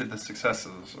edge to the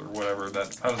successes, or whatever.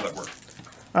 How does that work?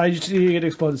 You get to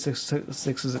explode the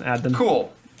sixes and add them.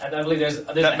 Cool. And I believe there's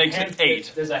That a makes it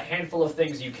 8. There's a handful of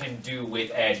things you can do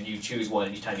with edge, and you choose one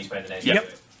each time you spend an edge. Yep. to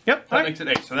it. Yep. That makes it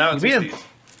 8. So now it's You beat 'em. these.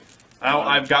 Now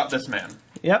I've got this man.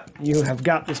 Yep, you have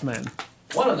got this man.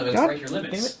 One of them is God break your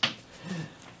limits.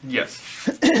 Yes.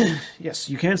 Yes,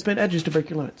 you can spend edges to break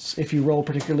your limits if you roll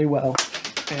particularly well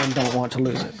and don't want to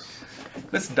lose it.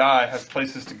 This die has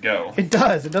places to go. It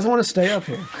does. It doesn't want to stay up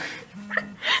here.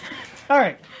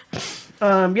 Alright.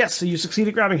 Yes, so you succeed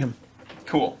at grabbing him.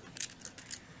 Cool.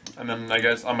 And then I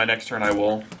guess on my next turn I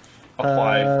will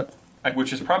apply,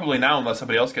 which is probably now unless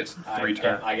somebody else gets 3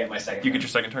 turns. I get my second. You get turn. your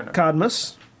second turn now.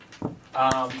 Khadmas.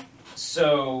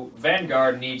 So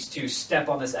Vanguard needs to step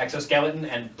on this exoskeleton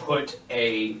and put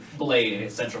a blade in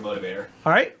its central motivator.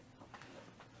 Alright.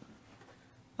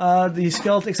 The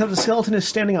skeleton, except the skeleton is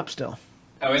standing up still.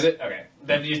 Oh, is it? Okay.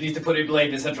 Then you just need to put a blade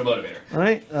in its central motivator.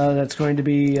 Alright, that's going to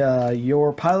be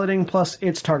your piloting plus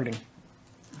its targeting.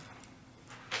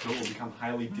 So it will become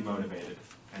highly demotivated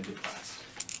and depressed.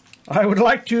 I would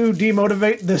like to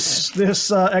demotivate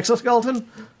this exoskeleton.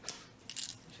 2,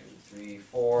 3,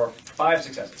 4, 5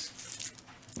 successes.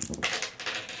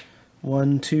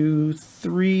 1, 2,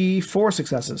 3, 4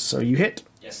 successes. So you hit.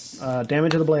 Yes.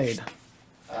 Damage to the blade.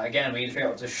 Again, we need to figure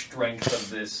out what the strength of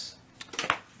this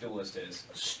duelist is.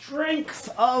 Strength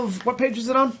of... What page is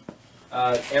it on?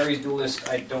 Ares duelist,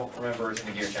 I don't remember. It's in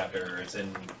the gear chapter. It's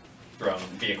in Throne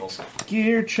Vehicles.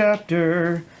 Gear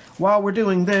chapter. While we're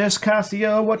doing this,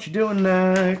 Cassio, what you doing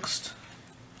next?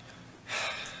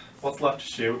 What's left to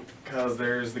shoot? Because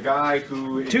there's the guy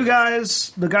who... Two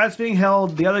guys. The guy's being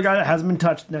held. The other guy that hasn't been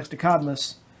touched next to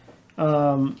Khadmas.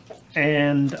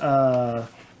 And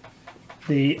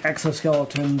the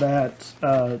exoskeleton that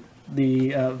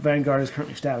the Vanguard is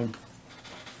currently stabbing.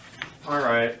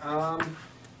 Alright,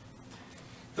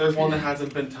 there's one that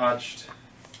hasn't been touched.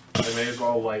 I may as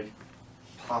well,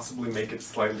 possibly make it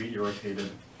slightly irritated.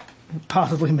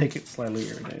 Possibly make it slightly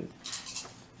irritated.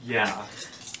 Yeah.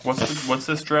 What's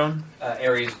this drone?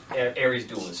 Ares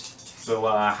duelist. So,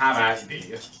 have at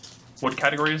me. What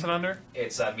category is it under?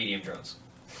 It's medium drones.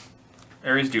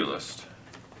 Ares Duelist.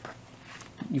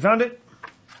 You found it?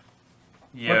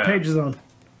 Yeah. What page is it on?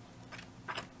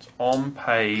 It's on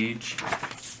page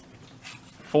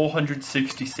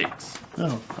 466.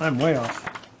 Oh, I'm way off.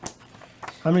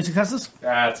 How many successes?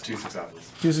 That's 2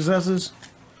 successes. 2 successes.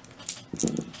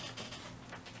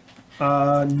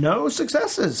 No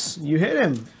successes. You hit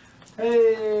him.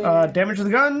 Hey! Damage to the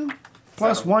gun,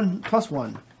 plus 7. 1, plus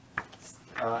 1.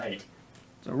 8.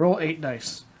 So roll 8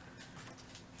 dice.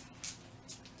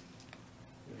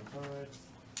 5,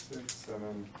 6,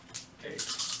 7, 8.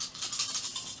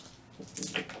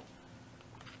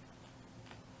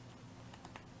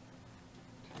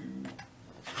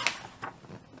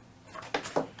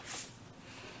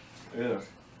 Ugh.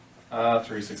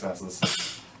 3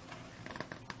 successes.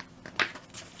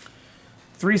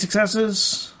 3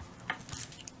 successes.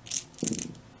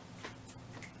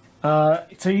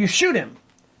 So you shoot him.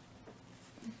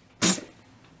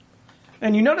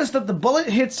 And you notice that the bullet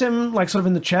hits him, like, sort of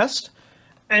in the chest,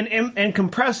 and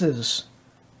compresses,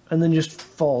 and then just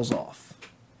falls off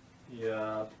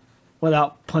Yeah.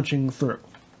 without punching through.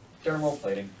 Thermal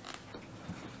plating.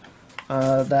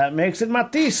 That makes it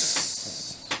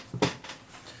Mattisse.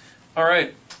 All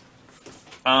right.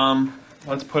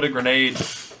 Let's put a grenade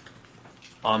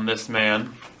on this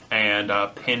man and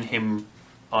pin him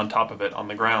on top of it on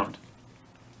the ground.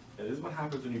 It is what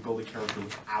happens when you build a character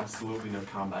with absolutely no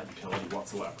combat utility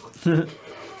whatsoever.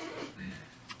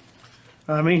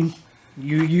 I mean,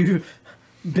 you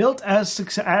built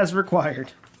as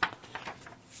required.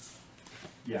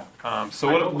 Yeah. So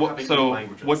I don't have any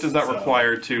languages, what does that so-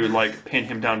 require to like pin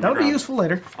him down to That the would be ground useful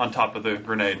later. on top of the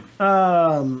grenade?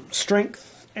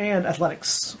 Strength and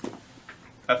athletics.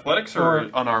 Athletics or Or,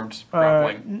 unarmed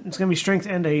grappling? It's going to be strength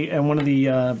and one of the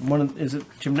is it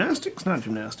gymnastics? Not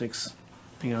gymnastics.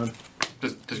 Hang on.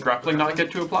 Does grappling not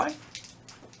get to apply?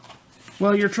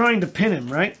 Well, you're trying to pin him,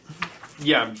 right?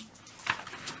 Yeah.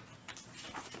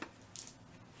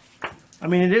 I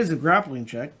mean, it is a grappling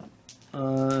check.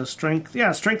 Strength.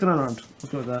 Yeah, strength and unarmed. Let's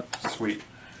go with that. Sweet.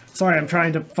 Sorry, I'm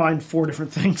trying to find 4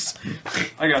 different things.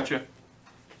 I got you.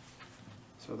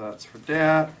 So that's for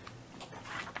that.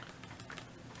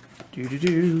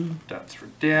 Do. That's for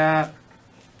that.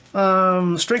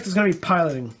 Strength is going to be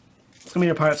piloting. It's going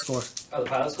to be a pilot score. Oh, the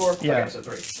pilot score? Yeah. Okay, so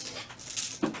 3.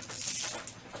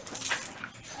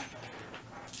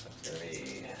 That's going to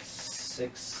be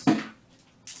 6.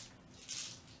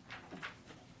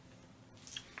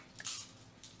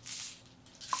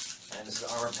 And this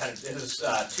is armor penetration. This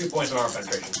is 2 points of armor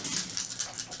penetration.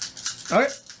 Okay.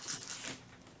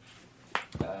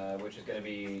 Which is going to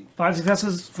be 5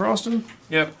 successes for Austin.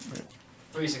 Yep.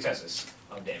 3 successes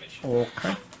of damage.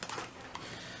 Okay.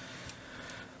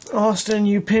 Austin,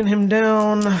 you pin him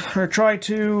down, or try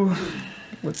to.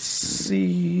 Let's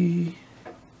see.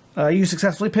 You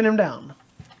successfully pin him down.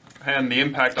 And the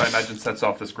impact, I imagine, sets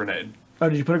off this grenade. Oh,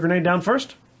 did you put a grenade down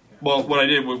first? Well, what I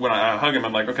did when I hung him,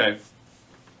 I'm like, okay,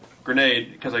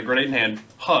 grenade, because I grenade in hand,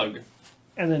 hug,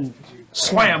 And then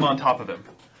slam on top of him,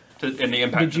 and the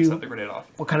impact Did should you- set the grenade off.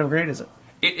 What kind of grenade is it?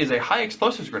 It is a high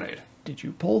explosives grenade. Did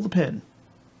you pull the pin?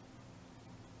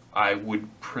 I would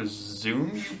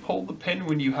presume you pull the pin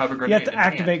when you have a You grenade. have to in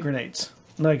activate hand. grenades.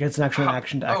 Like, it's actually an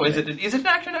action to Oh, activate. is it an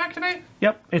action to activate?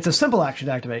 Yep, it's a simple action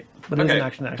to activate, but it is Okay, an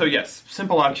action to so activate. yes,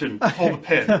 simple action, pull the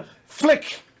pin.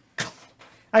 Flick!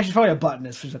 Actually, probably a button.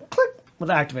 It's just a click with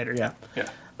the activator, yeah. Yeah.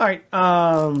 Alright,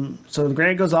 so the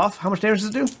grenade goes off. How much damage does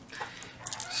it do?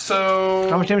 So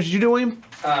How much damage did you do, William?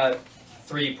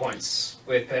 3 points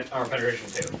with armor penetration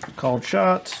 2. Called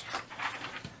shot.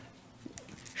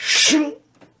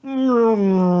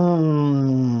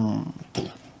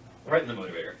 Right in the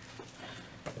motivator.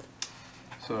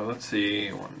 So let's see.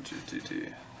 1, 2, 2,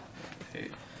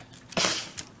 8.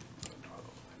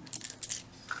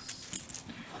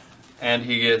 And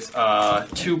he gets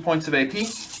 2 points of AP.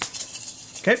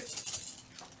 Okay.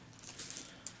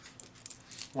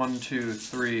 1, 2,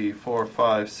 3, 4,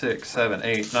 5, 6, 7,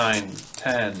 8, 9,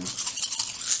 10.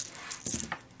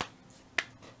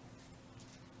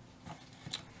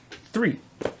 Three.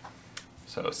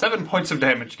 So 7 points of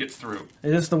damage gets through.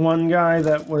 Is this the one guy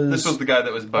that was, This was the guy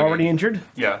that was bugging. already injured?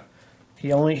 Yeah.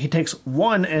 He takes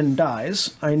 1 and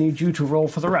dies. I need you to roll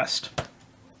for the rest.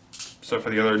 So for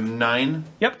the other 9.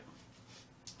 Yep.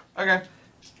 Okay.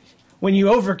 When you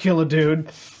overkill a dude,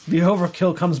 the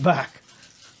overkill comes back.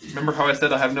 Remember how I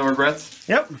said I have no regrets?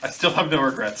 Yep. I still have no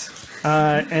regrets.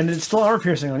 And it's still armor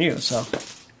piercing on you, so.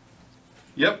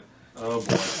 Yep. Oh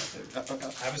boy.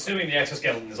 I'm assuming the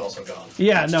exoskeleton is also gone.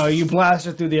 Yeah, no, you blast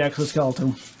it through the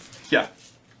exoskeleton. Yeah.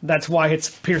 That's why it's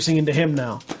piercing into him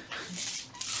now.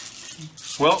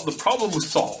 Well, the problem was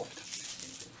solved.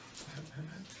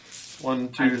 1,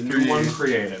 2, And a 3, new one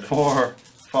created. 4,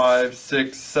 5,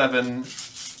 6, 7,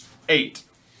 8.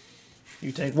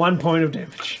 You take 1 point of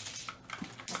damage.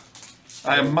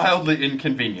 I am mildly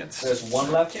inconvenienced. There's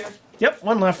one left here. Yep,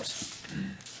 one left.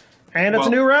 And it's a Well-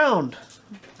 new round.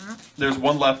 There's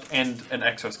one left and an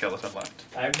exoskeleton left.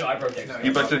 I broke the exoskeleton.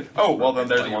 You booked it. Oh, well then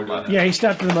there's one left. Yeah, he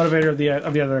stepped in the motivator of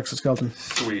the other exoskeleton.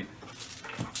 Sweet.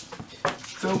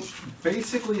 So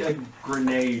basically, a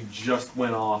grenade just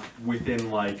went off within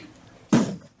like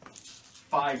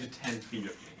 5 to 10 feet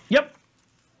of me. Yep.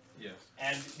 Yes.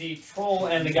 And the troll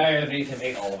and the guy underneath him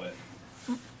ate all of it.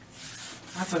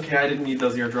 That's okay. I didn't need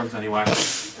those eardrums anyway.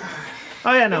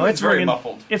 Oh yeah, no, It was it's very ringing.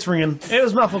 muffled. It's ringing. It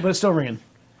was muffled, but it's still ringing.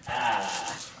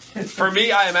 For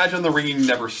me, I imagine the ringing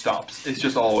never stops. It's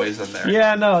just always in there.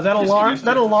 Yeah, no, that Just alarm used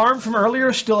that to it. alarm from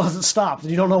earlier still hasn't stopped,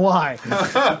 and you don't know why.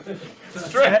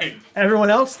 Straight. Everyone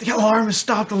else, the alarm has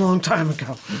stopped a long time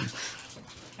ago.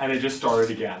 And it just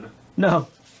started again. No,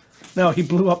 he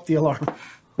blew up the alarm.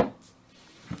 All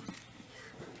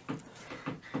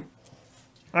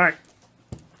right,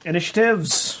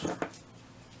 initiatives.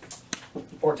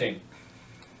 14.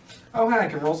 Oh, hey, I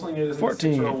can roll something as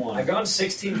 14. I've gone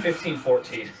 16, 15,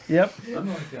 14. Yep, I'm going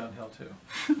downhill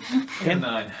too. And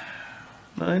 9.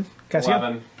 9. Cassio,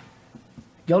 11.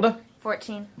 Gilda,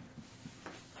 14.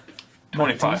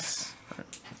 25.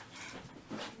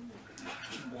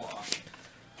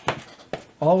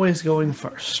 always going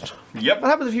first. Yep. What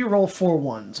happens if you roll 4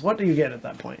 ones? What do you get at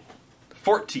that point?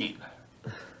 14.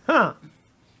 Huh?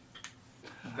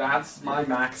 That's my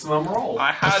maximum roll.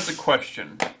 I has a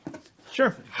question.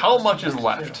 Sure. How much is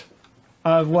left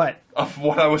Of what? of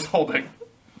what I was holding?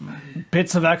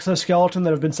 Bits of exoskeleton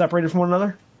that have been separated from one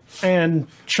another, and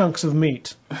chunks of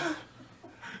meat.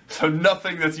 So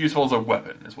nothing that's useful as a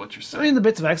weapon is what you're I saying. mean, the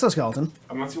bits of exoskeleton.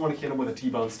 Unless you want to hit him with a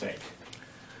T-bone steak.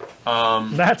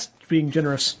 That's being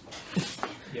generous.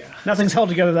 Yeah. Nothing's held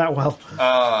together that well.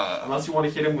 Unless you want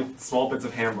to hit him with small bits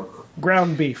of hamburger.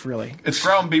 Ground beef, really. It's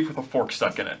ground beef with a fork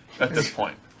stuck in it at this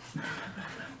point.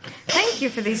 Thank you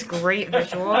for these great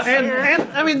visuals. And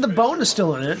I mean, the bone is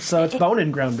still in it, so it's bone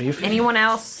and ground beef. Anyone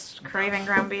else craving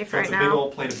ground beef So right it's a big now?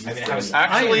 old plate of I mean, meat.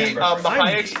 Actually, the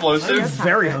high I'm explosives,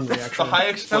 very hungry, the actually. high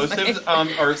explosives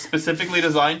are specifically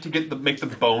designed to make the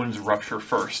bones rupture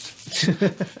first.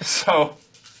 So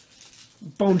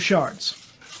Bone shards.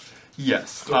 yes,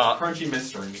 So it's crunchy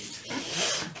mystery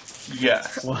meat.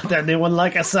 yes. Would anyone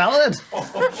like a salad?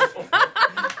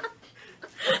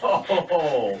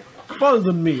 Oh,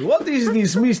 Pardon me, what is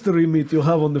this mystery meat you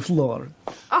have on the floor?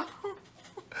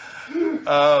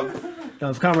 Now,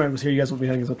 if Conrad was here, you guys would be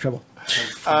having some trouble.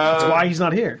 That's why he's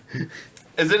not here.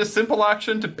 Is it a simple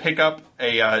action to pick up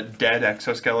a dead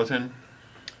exoskeleton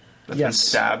that's been Yes.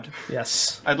 stabbed?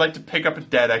 Yes. I'd like to pick up a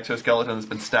dead exoskeleton that's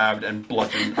been stabbed and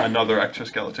bludgeon another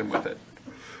exoskeleton with it.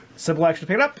 Simple action to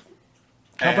pick it up.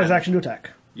 Complex And- action to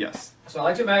attack. Yes. so I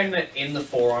like to imagine that in the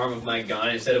forearm of my gun,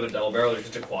 instead of a double barrel, there's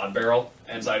just a quad barrel,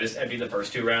 and so I just emptied the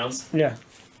first 2 rounds. Yeah.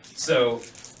 So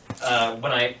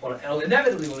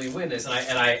inevitably when we win this, and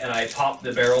I pop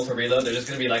the barrel to reload, there's just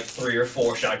going to be like 3 or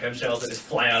 4 shotgun shells that just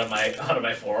fly out of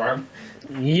my forearm.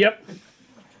 Yep.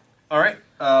 All right.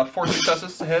 4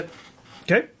 successes to hit.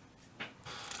 Okay.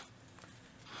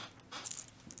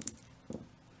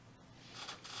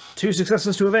 Two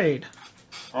successes to evade.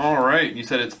 All right. You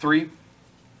said it's 3.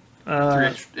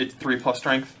 It's 3 plus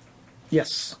strength.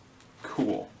 Yes.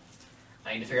 Cool.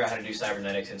 I need to figure out how to do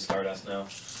cybernetics in Stardust now.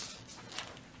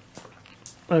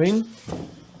 I mean,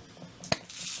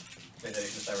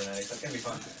 Cybernetics, that's going to be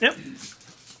fun. yep.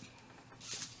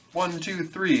 1, 2,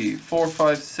 3, 4,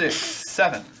 5, 6,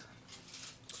 7.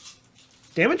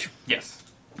 Damage? Yes.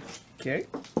 Okay.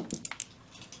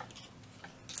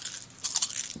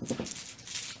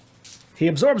 He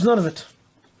absorbs none of it.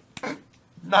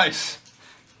 Nice.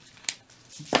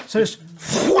 So just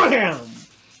wham!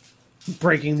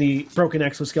 Breaking the broken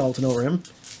exoskeleton over him.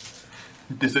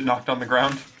 Is it knocked on the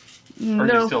ground? Or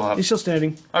No, he's still up? he's still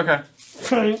standing. Okay.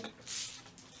 Frank.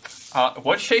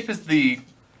 What shape is the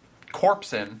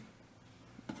corpse in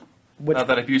Which,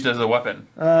 that I've used as a weapon?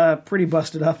 pretty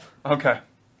busted up. Okay.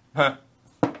 Huh.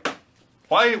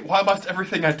 Why must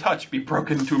everything I touch be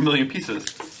broken into a million pieces?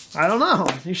 I don't know.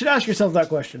 You should ask yourself that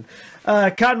question.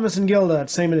 Khadmas and Gilda,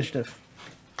 same initiative.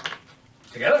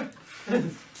 Together?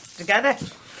 Together.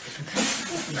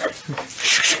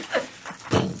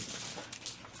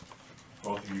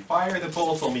 Both of you fire, the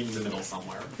bullets will meet in the middle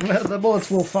somewhere. The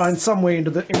bullets will find some way into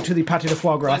the pâté de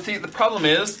foie gras. Well, see, the problem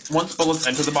is, once bullets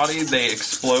enter the body, they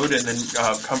explode and then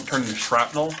turn into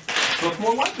shrapnel. So it's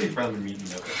more likely for them to meet in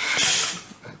the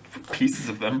middle. Pieces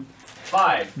of them.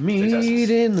 5 Meet successes.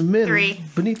 in the middle, 3.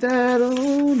 beneath that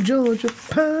old Georgia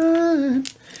pine.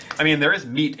 I mean, there is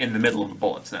meat in the middle of the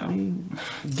bullets now.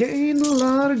 Gain a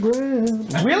lot of ground.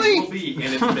 That Really? will be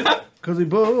in its middle. Cause we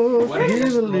both What is give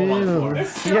this a roll on little. for?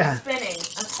 It's still Yeah. spinning.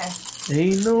 Okay.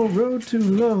 Ain't no road too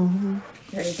long.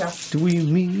 There you go. Do we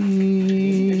meet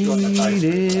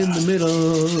in the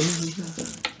middle?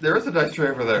 There is a dice tray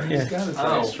over there. Yeah. Got his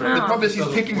Oh. dice tray. The problem is he's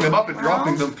picking them up and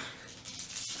dropping them.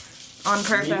 On You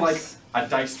purpose. need like a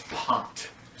dice pot.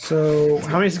 So,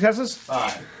 how many successes?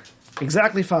 5.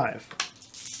 Exactly 5.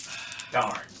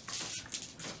 Darn.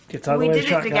 Gets out of We the way did it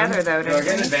shotgun. together, though, Do I get didn't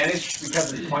an we? advantage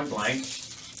because it's point blank?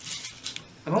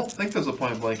 I don't think there's a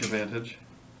point blank advantage.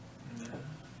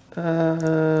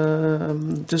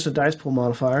 Just a dice pool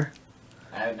modifier.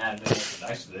 I haven't added any extra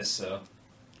dice to this, so.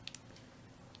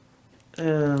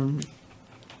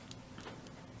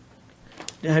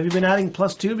 Have you been adding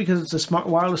 +2 because it's a smart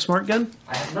wireless smart gun?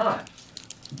 I have not.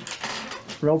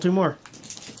 Roll 2 more.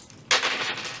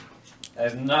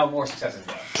 There's no more successes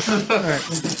though.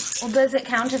 Well, does it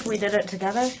count if we did it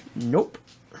together? Nope.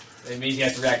 It means he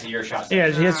has to react to your shots. Yeah,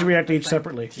 he has to react to each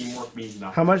separately. Teamwork means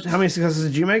nothing. How many successes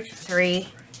did you make? 3.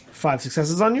 5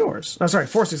 successes on yours. Oh, sorry,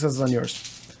 4 successes on yours.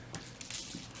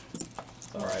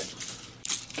 Alright.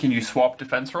 Can you swap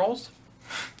defense rolls?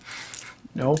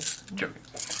 No, Joking.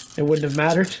 it wouldn't have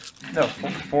mattered. No,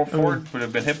 Ford would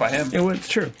have been hit by him. It would. It's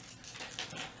true.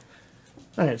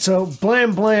 All right, so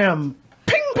blam blam,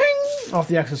 ping ping off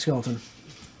the exoskeleton.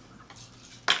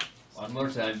 One more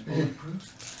time.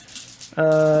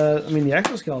 I mean, the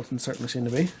exoskeleton certainly seem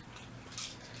to be.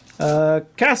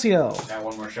 Cassio. Got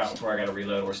one more shot before I gotta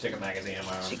reload or stick a magazine in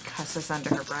my arm. She cusses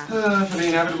under her breath. For the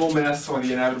inevitable miss, or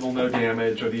the inevitable no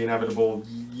damage, or the inevitable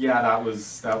that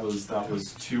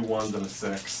was 2 1s and a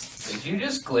 6. Did you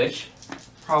just glitch?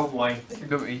 Probably.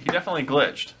 He definitely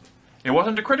glitched. It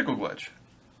wasn't a critical glitch.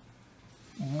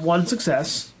 1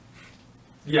 success,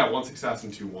 Yeah, 1 success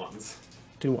and 2 1s.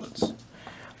 2 ones.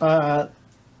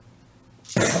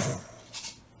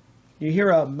 You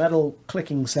hear a metal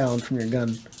clicking sound from your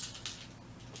gun.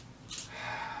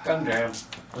 Gun jam.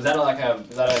 Was that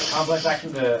is that a complex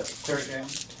action to clear a jam?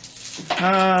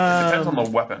 Depends on the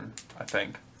weapon, I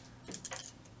think.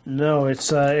 No,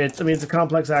 it's a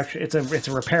complex action. It's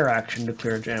a repair action to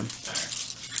clear a jam.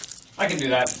 I can do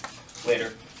that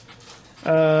later.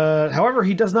 However,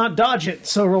 he does not dodge it,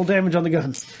 so roll damage on the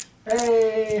guns.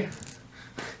 Hey!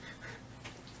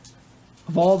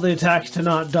 Of all the attacks to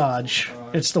not dodge,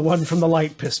 it's the one from the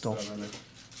light pistol.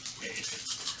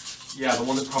 Yeah, the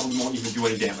one that probably won't even do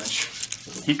any damage.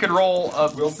 He could roll.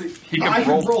 We'll see. He could I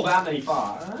roll- can roll that many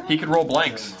 5. He could roll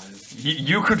blanks.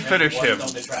 You could finish One him.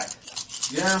 don't detract.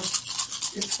 Yeah,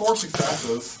 it's 4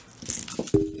 successes.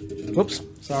 Whoops.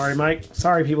 Sorry, Mike.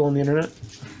 Sorry, people on the internet.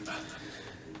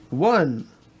 1,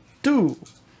 2,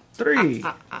 3,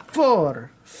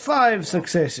 4, 5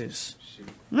 successes.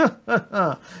 Yeah,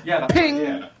 that's Ping!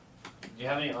 Yeah. Do you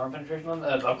have any arm penetration on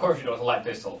that? Of course you don't. It's a light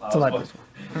pistol. It's a light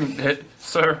pistol.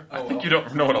 Sir, I think you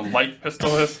don't know what a light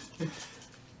pistol is.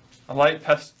 A light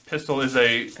pistol is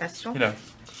a, Pistol? you know,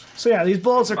 So yeah, these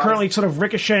bullets are currently sort of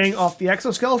ricocheting off the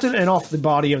exoskeleton and off the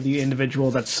body of the individual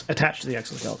that's attached to the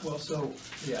exoskeleton. Well, so,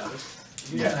 yeah.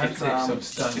 You're Yeah, gonna have it's, to take some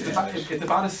stun it's about, damage. it's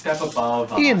about a step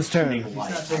above Ian's turn. shooting He's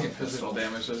light. not taking physical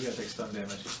damage, so he's gonna take stun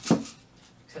damage.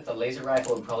 Except the laser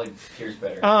rifle would probably pierce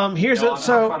better. Here's No, a, I'm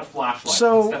talking about a so flashlight.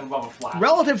 so- It's a step above a flashlight.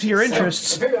 relative to your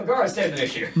interests, Imperial Guard stands an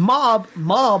issue. mob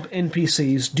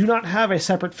NPCs do not have a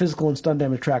separate physical and stun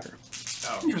damage tracker.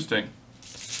 interesting.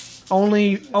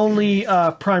 Only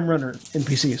prime runner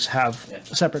NPCs have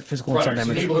separate physical and stun Runners,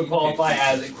 damage. people who qualify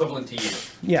as equivalent to you.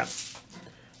 Yeah,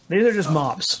 these are just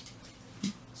mobs.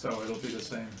 So it'll be the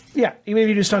same. Yeah, even if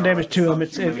you do stun damage to them,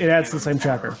 it adds the same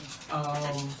tracker.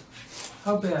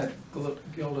 How bad,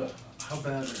 Gilda, how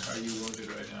bad are you wounded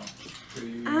right now? Do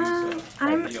you use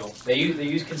I'm- ideal? They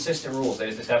use consistent rules. They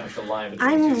just established a line between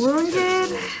I'm two consistent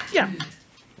wounded. rules. Yeah,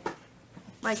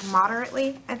 Like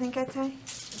moderately, I think I'd say.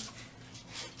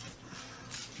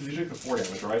 Usually for 4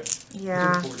 damage, right?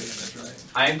 Yeah. 4 damage, right?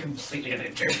 I am completely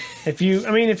uninjured. if you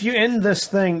end this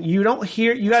thing, you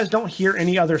guys don't hear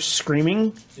any other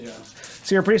screaming. Yeah.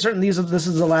 So you're pretty certain this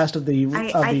is the last of the.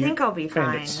 I think I'll be fine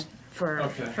bandits. for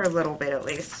Okay. a little bit at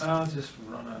least. I'll just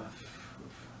run a...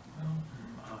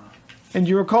 And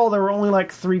you recall there were only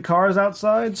like 3 cars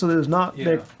outside, so there's not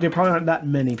Yeah. there probably not that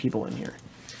many people in here.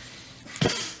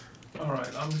 Alright,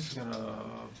 I'm just gonna...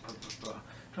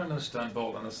 try another stun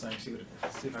bolt on this thing,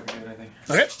 see if I can do anything.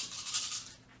 Okay.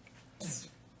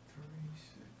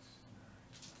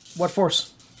 What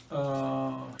force? Where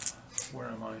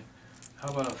am I? How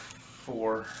about a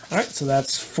 4? All right, so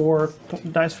that's 4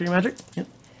 dice for your magic. Yep.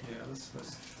 Yeah,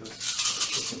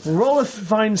 let's Roll a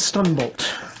fine stun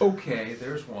bolt. okay,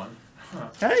 there's one. Huh.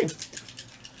 Hey,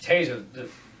 Taser.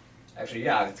 Actually,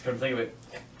 yeah, it's come to think of it.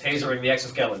 Tasering the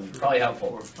exoskeleton. Probably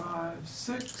helpful. 4, 5,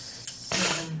 6,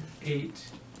 7, 8.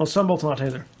 Well, Stunbolt's not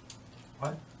taser.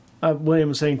 What? William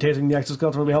was saying tasing the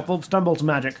exoskeleton will be helpful. Stunbolt's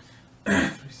magic. 3,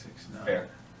 6, 9. Fair.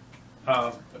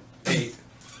 8.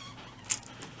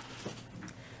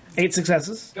 8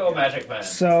 successes. Go, Magic Man.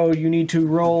 So you need to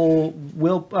roll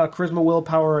charisma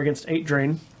willpower against 8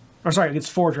 drain. Or sorry,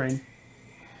 against 4 drain.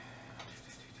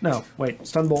 No, wait.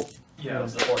 Stunbolt. Yeah.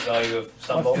 What's the force value of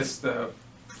Stunbolt? It's the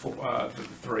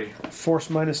 3. Force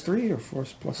minus 3 or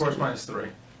force plus Force 3? minus 3.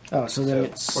 Oh, so then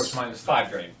it's Force minus 5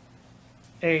 drain.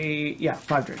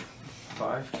 5 drain.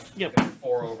 5. Yep.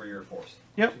 4 over your force.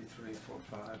 Yep. 2, 3, 4,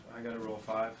 5. I gotta roll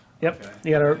 5. Yep. Okay.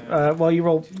 You gotta. You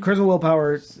roll charisma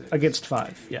willpower 6. against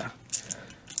 5. Yeah.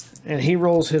 And he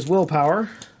rolls his willpower,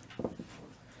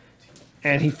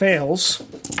 and he fails,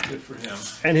 Good for him.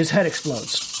 and his head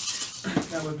explodes.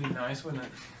 That would be nice, wouldn't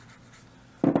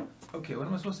it? Okay, what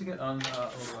am I supposed to get on?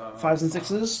 5s and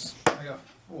 6s. I got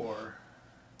 4.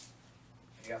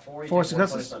 You got 4. You 4 take 1 point of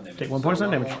successes. stun damage. Take 1 point of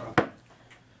stun damage. Okay.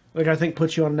 Which I think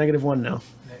puts you on -1 now.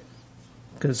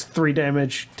 Because 3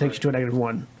 damage takes you to a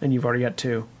 -1, and you've already got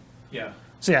 2. Yeah,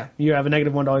 So yeah, you have a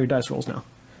 -1 to all your dice rolls now.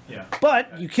 yeah.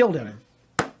 But you killed him.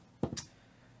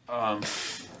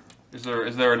 Is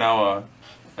there now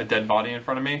a dead body in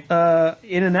front of me?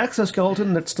 In an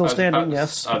exoskeleton that's still standing,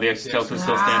 yes. The exoskeleton's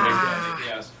still standing.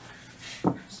 Yes.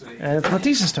 See, And it's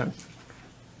Matisse's turn.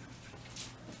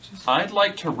 I'd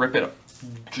like to rip it up.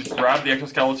 Just grab the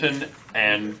exoskeleton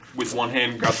and with one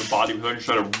hand grab the body with the other and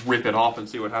try to rip it off and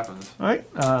see what happens. Alright,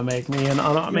 make me an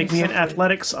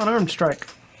athletics unarmed strike.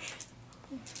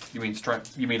 You mean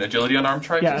strength? You mean agility unarmed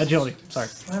strike? Yeah, agility. Sorry.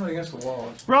 slam it against the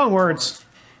wall. Wrong words.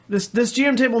 This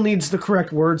GM table needs the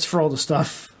correct words for all the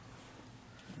stuff.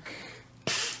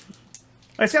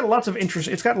 It's got lots of interest.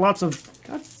 It's got lots of.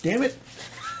 God damn it!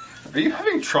 Are you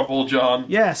having trouble, John?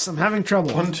 Yes, I'm having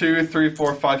trouble. 1, 2, 3,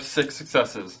 4, 5, 6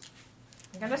 successes.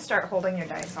 I'm gonna start holding your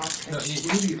dice off. No,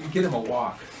 you need to get him a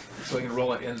walk so he can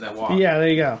roll it in that walk. Yeah, there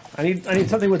you go. I need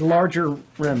something with larger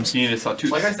rims. You need to two.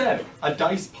 Like I said, a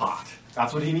dice pot.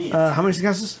 That's what he needs. How many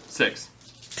successes? 6.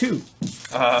 2.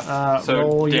 So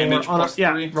roll damage your plus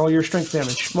 3. roll your strength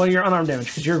damage. Well, your unarmed damage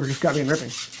because you're just grabbing and ripping.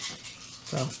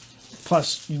 So,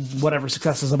 plus whatever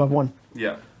successes above 1.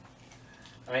 Yeah.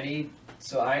 I need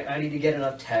to get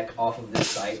enough tech off of this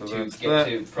site So to that's get that.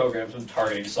 to program some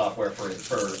targeting software for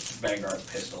Vanguard's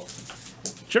pistol.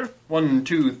 Sure. 1,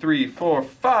 2, 3, 4,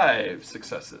 5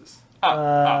 successes.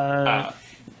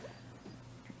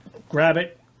 Grab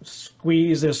it,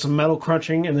 squeeze. There's some metal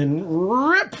crunching, and then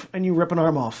rip, and you rip an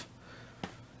arm off.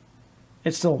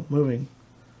 It's still moving.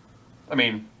 I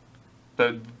mean,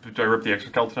 did I rip the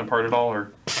exoskeleton apart at all,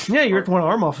 or? Yeah, you ripped one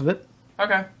arm off of it.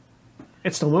 Okay.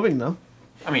 It's still moving though.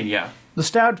 I mean, yeah. The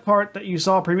stabbed part that you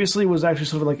saw previously was actually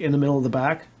sort of like in the middle of the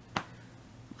back.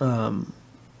 And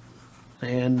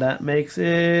that makes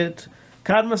it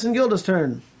Khadmas and Gilda's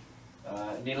turn.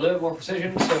 Need a little more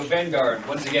precision, so Vanguard,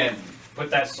 once again, put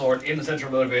that sword in the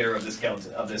central motivator of this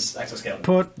skeleton, of this exoskeleton.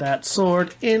 Put that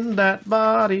sword in that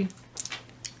body.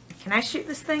 Can I shoot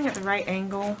this thing at the right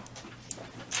angle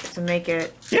to make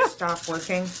it Yeah. stop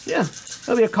working? Yeah,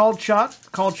 that'll be a called shot.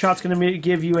 Called shot's going to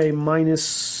give you a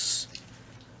minus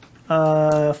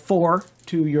 4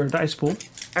 to your dice pool.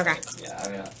 Okay. Yeah,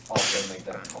 I'm gonna also make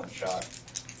that a called shot.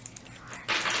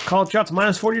 Called shot's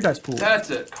minus 4 to your dice pool. That's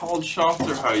it. Called shots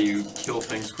are how you kill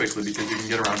things quickly because you can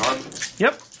get around armors.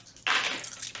 Yep.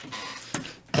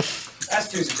 That's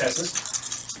 2 successes.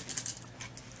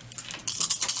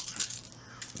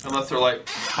 Unless they're like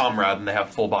Comrade and they have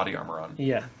full body armor on.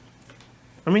 Yeah.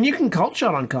 I mean, you can called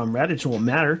shot on Comrade. It just won't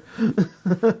matter.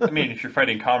 I mean, if you're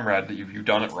fighting Comrade, you've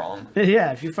done it wrong.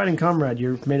 Yeah, if you're fighting Comrade,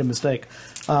 you've made a mistake.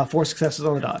 4 successes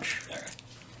on the dodge.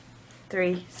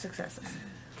 3 successes.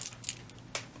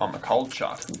 On the called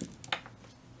shot.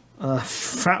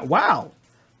 Wow.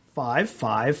 5,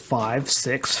 5, 5,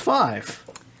 6, 5.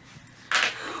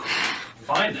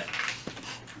 Fine then.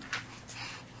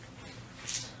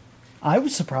 I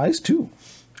was surprised too.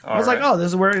 I was All like, right. "Oh,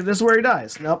 this is where he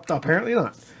dies." Nope, apparently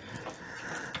not.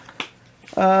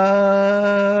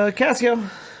 Cassio.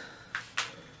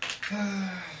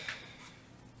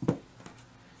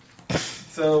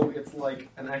 So it's like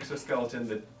an exoskeleton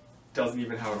that doesn't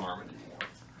even have an arm anymore.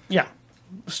 Yeah,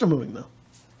 still moving though.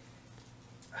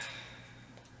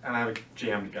 And I have a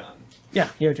jammed gun. Yeah,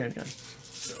 you're a giant gun.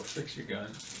 So fix your gun.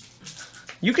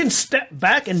 You can step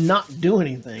back and not do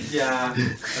anything. Yeah.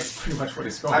 That's pretty much what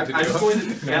he's going I'm to do. just going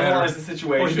to No analyze matter- the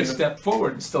Or you situation. can step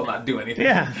forward and still not do anything.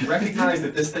 Yeah. Recognize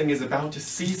that this thing is about to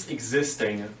cease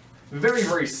existing very,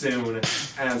 very soon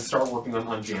and start working on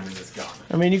unjamming this gun.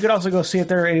 I mean, you could also go see if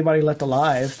there are anybody left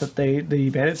alive that the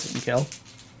bandits didn't kill.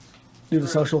 Do the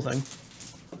social thing.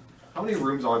 How many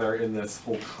rooms are there in this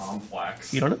whole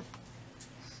complex? You don't know?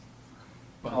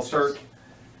 I'll start.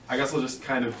 I guess I'll just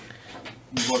kind of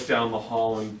look down the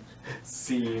hall and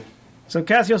see. So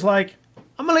Cassio's like,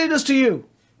 I'm gonna leave this to you.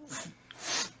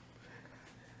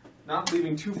 Not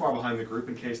leaving too far behind the group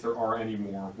in case there are any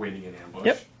more waiting in ambush.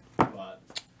 Yep. But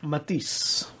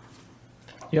Mattisse.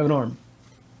 You have an arm.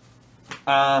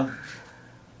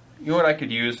 You know what I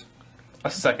could use? A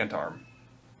second arm.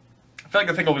 I feel like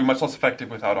the thing will be much less effective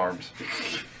without arms.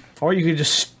 Or you could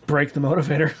just break the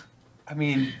motivator. I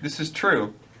mean, this is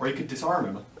true. or you could disarm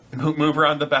him. Move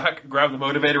around the back, grab the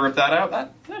motivator, rip that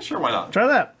out. Yeah, sure, why not? Try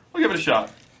that. We'll give it a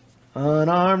shot.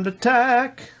 Unarmed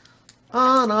attack.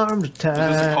 Unarmed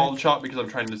attack. Is this a called shot? Because I'm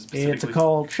trying to specifically... It's a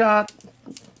cold shot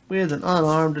with an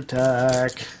unarmed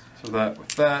attack. So that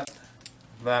with that,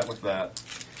 that with that.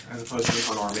 As opposed to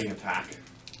an unarming attack.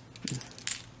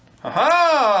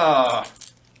 Aha!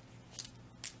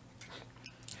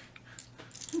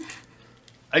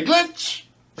 A glitch!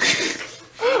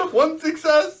 One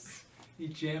success! He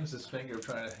jams his finger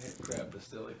trying to grab the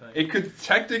silly thing. It could,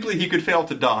 technically, he could fail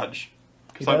to dodge.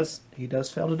 He does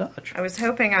fail to dodge. I was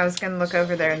hoping I was going to look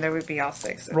over there and there would be all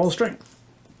sixes. Roll strength.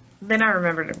 Then I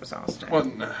remembered it was all strength. Well,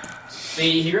 no.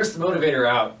 See, he rips the motivator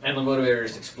out, and the motivator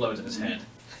just explodes in his hand.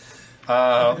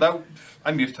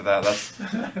 I'm used to that.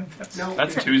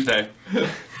 That's Tuesday.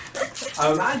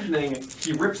 I'm imagining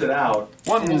he rips it out.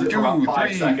 1, 2,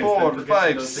 3, 4,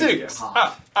 5, 6.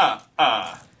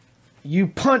 You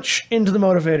punch into the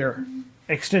motivator,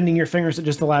 extending your fingers at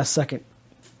just the last second.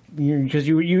 Because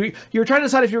you were trying to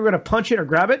decide if you were going to punch it or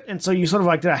grab it, and so you sort of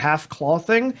like did a half claw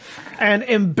thing, and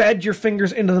embed your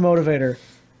fingers into the motivator,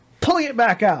 pulling it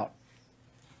back out.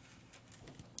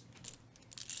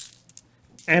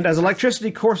 And as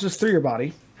electricity courses through your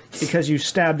body, because you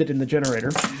stabbed it in the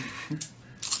generator.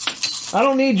 I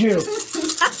don't need you.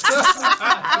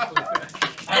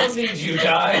 I don't need you,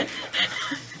 die.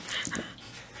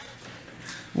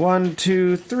 1,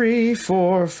 2, 3,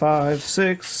 4, 5,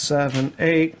 6, 7,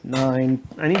 8, 9.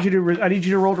 I need you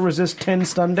to roll to resist 10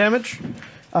 stun damage,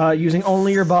 using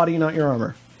only your body, not your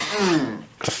armor.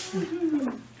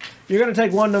 You're going to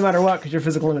take 1 no matter what because your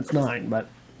physical limit's 9, but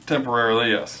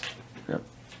Temporarily, yes. Yep.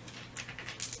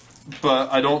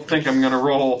 But I don't think I'm going to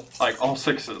roll, like, all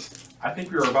 6s. I think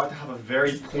we were about to have a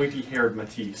very pointy-haired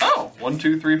Mattisse. Oh! 1,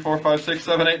 2, 3, 4, 5, 6,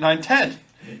 7, 8, 9, 10.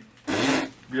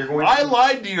 We are going I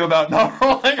lied to you about not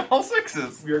rolling all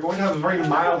 6s. We are going to have a very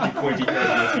mildly pointy-haired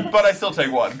Mattisse. But I still take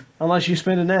 1. unless you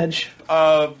spend an edge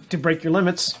Uh, to break your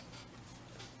limits.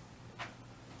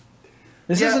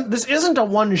 Yeah. This isn't a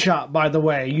one shot, by the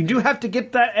way. You do have to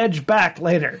get that edge back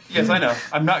later. yes, I know.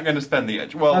 I'm not going to spend the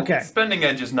edge. Well, Okay. spending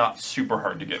edge is not super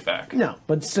hard to get back. No,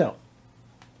 but still.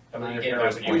 I mean, you get it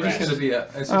when We're you just going rest. to be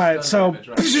it's All right, stun so- damage,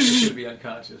 right? It's going to be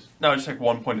unconscious. No, just take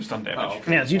 1 point of stun damage. Oh,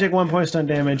 okay. Yeah, so you take 1 point of stun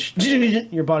damage.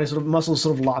 Your body muscles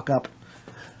sort of lock up.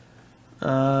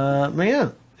 Yeah.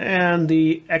 And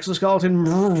the exoskeleton.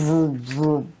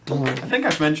 I think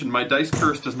I've mentioned my dice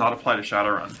curse does not apply to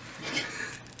Shadowrun.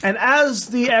 And as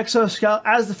the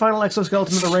final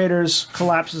exoskeleton of the Raiders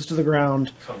collapses to the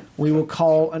ground, we will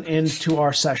call an end to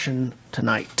our session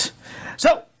tonight.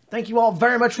 So, thank you all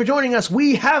very much for joining us.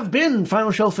 We have been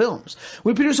Final Show Films.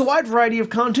 We produce a wide variety of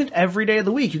content every day of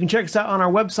the week. You can check us out on our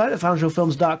website at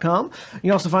finalshowfilms.com. You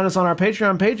can also find us on our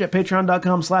Patreon page at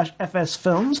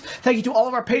patreon.com/fsfilms. Thank you to all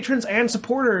of our patrons and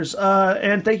supporters.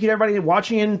 And thank you to everybody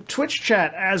watching in Twitch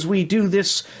chat as we do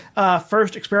this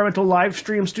first experimental live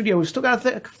stream studio. We've still got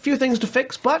a few things to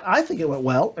fix, but I think it went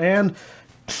well. And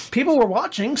people were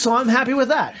watching, so I'm happy with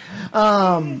that.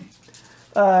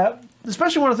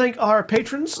 Especially want to thank our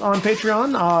patrons on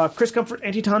Patreon. Chris Comfort,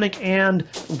 Antitonic, and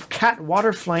Cat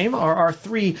Waterflame are our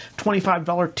 3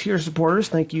 $25 tier supporters.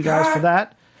 Thank you guys for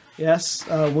that. Yes,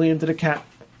 William did a cat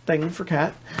thing for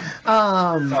Cat.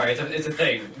 Sorry, it's a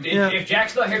thing. Yeah. If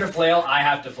Jack's not here to flail, I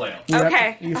have to flail.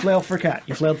 Okay. You flailed for Cat.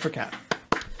 You flailed for Cat.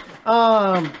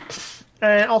 And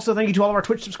also thank you to all of our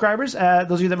Twitch subscribers.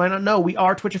 Those of you that might not know, we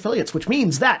are Twitch affiliates, which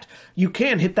means that you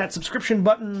can hit that subscription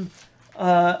button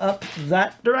up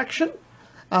that direction.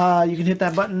 You can hit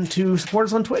that button to support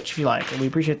us on Twitch if you like, and we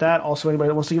appreciate that. Also, anybody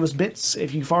that wants to give us bits,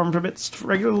 if you farm for bits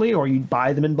regularly or you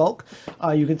buy them in bulk,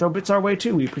 you can throw bits our way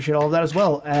too. We appreciate all of that as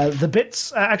well. The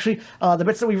bits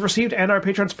that we've received and our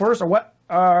Patreon supporters are what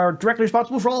are directly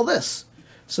responsible for all of this.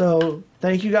 So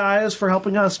thank you guys for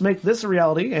helping us make this a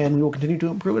reality, and we will continue to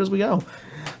improve it as we go.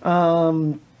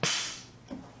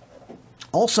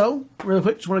 Also, really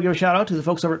quick, just want to give a shout out to the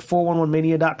folks over at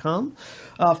 411mania.com.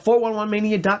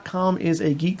 411mania.com is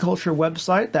a geek culture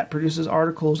website that produces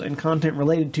articles and content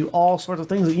related to all sorts of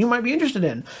things that you might be interested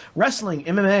in. Wrestling,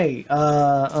 MMA,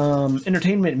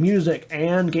 entertainment, music,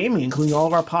 and gaming, including all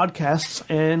of our podcasts,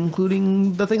 and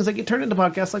including the things that get turned into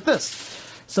podcasts like this.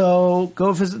 So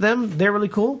go visit them. They're really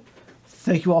cool.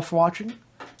 Thank you all for watching,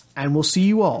 and we'll see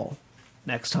you all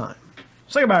next time.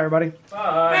 Say goodbye, everybody.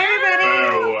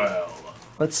 Farewell.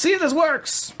 Let's see if this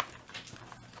works.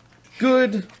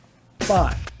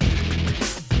 Goodbye.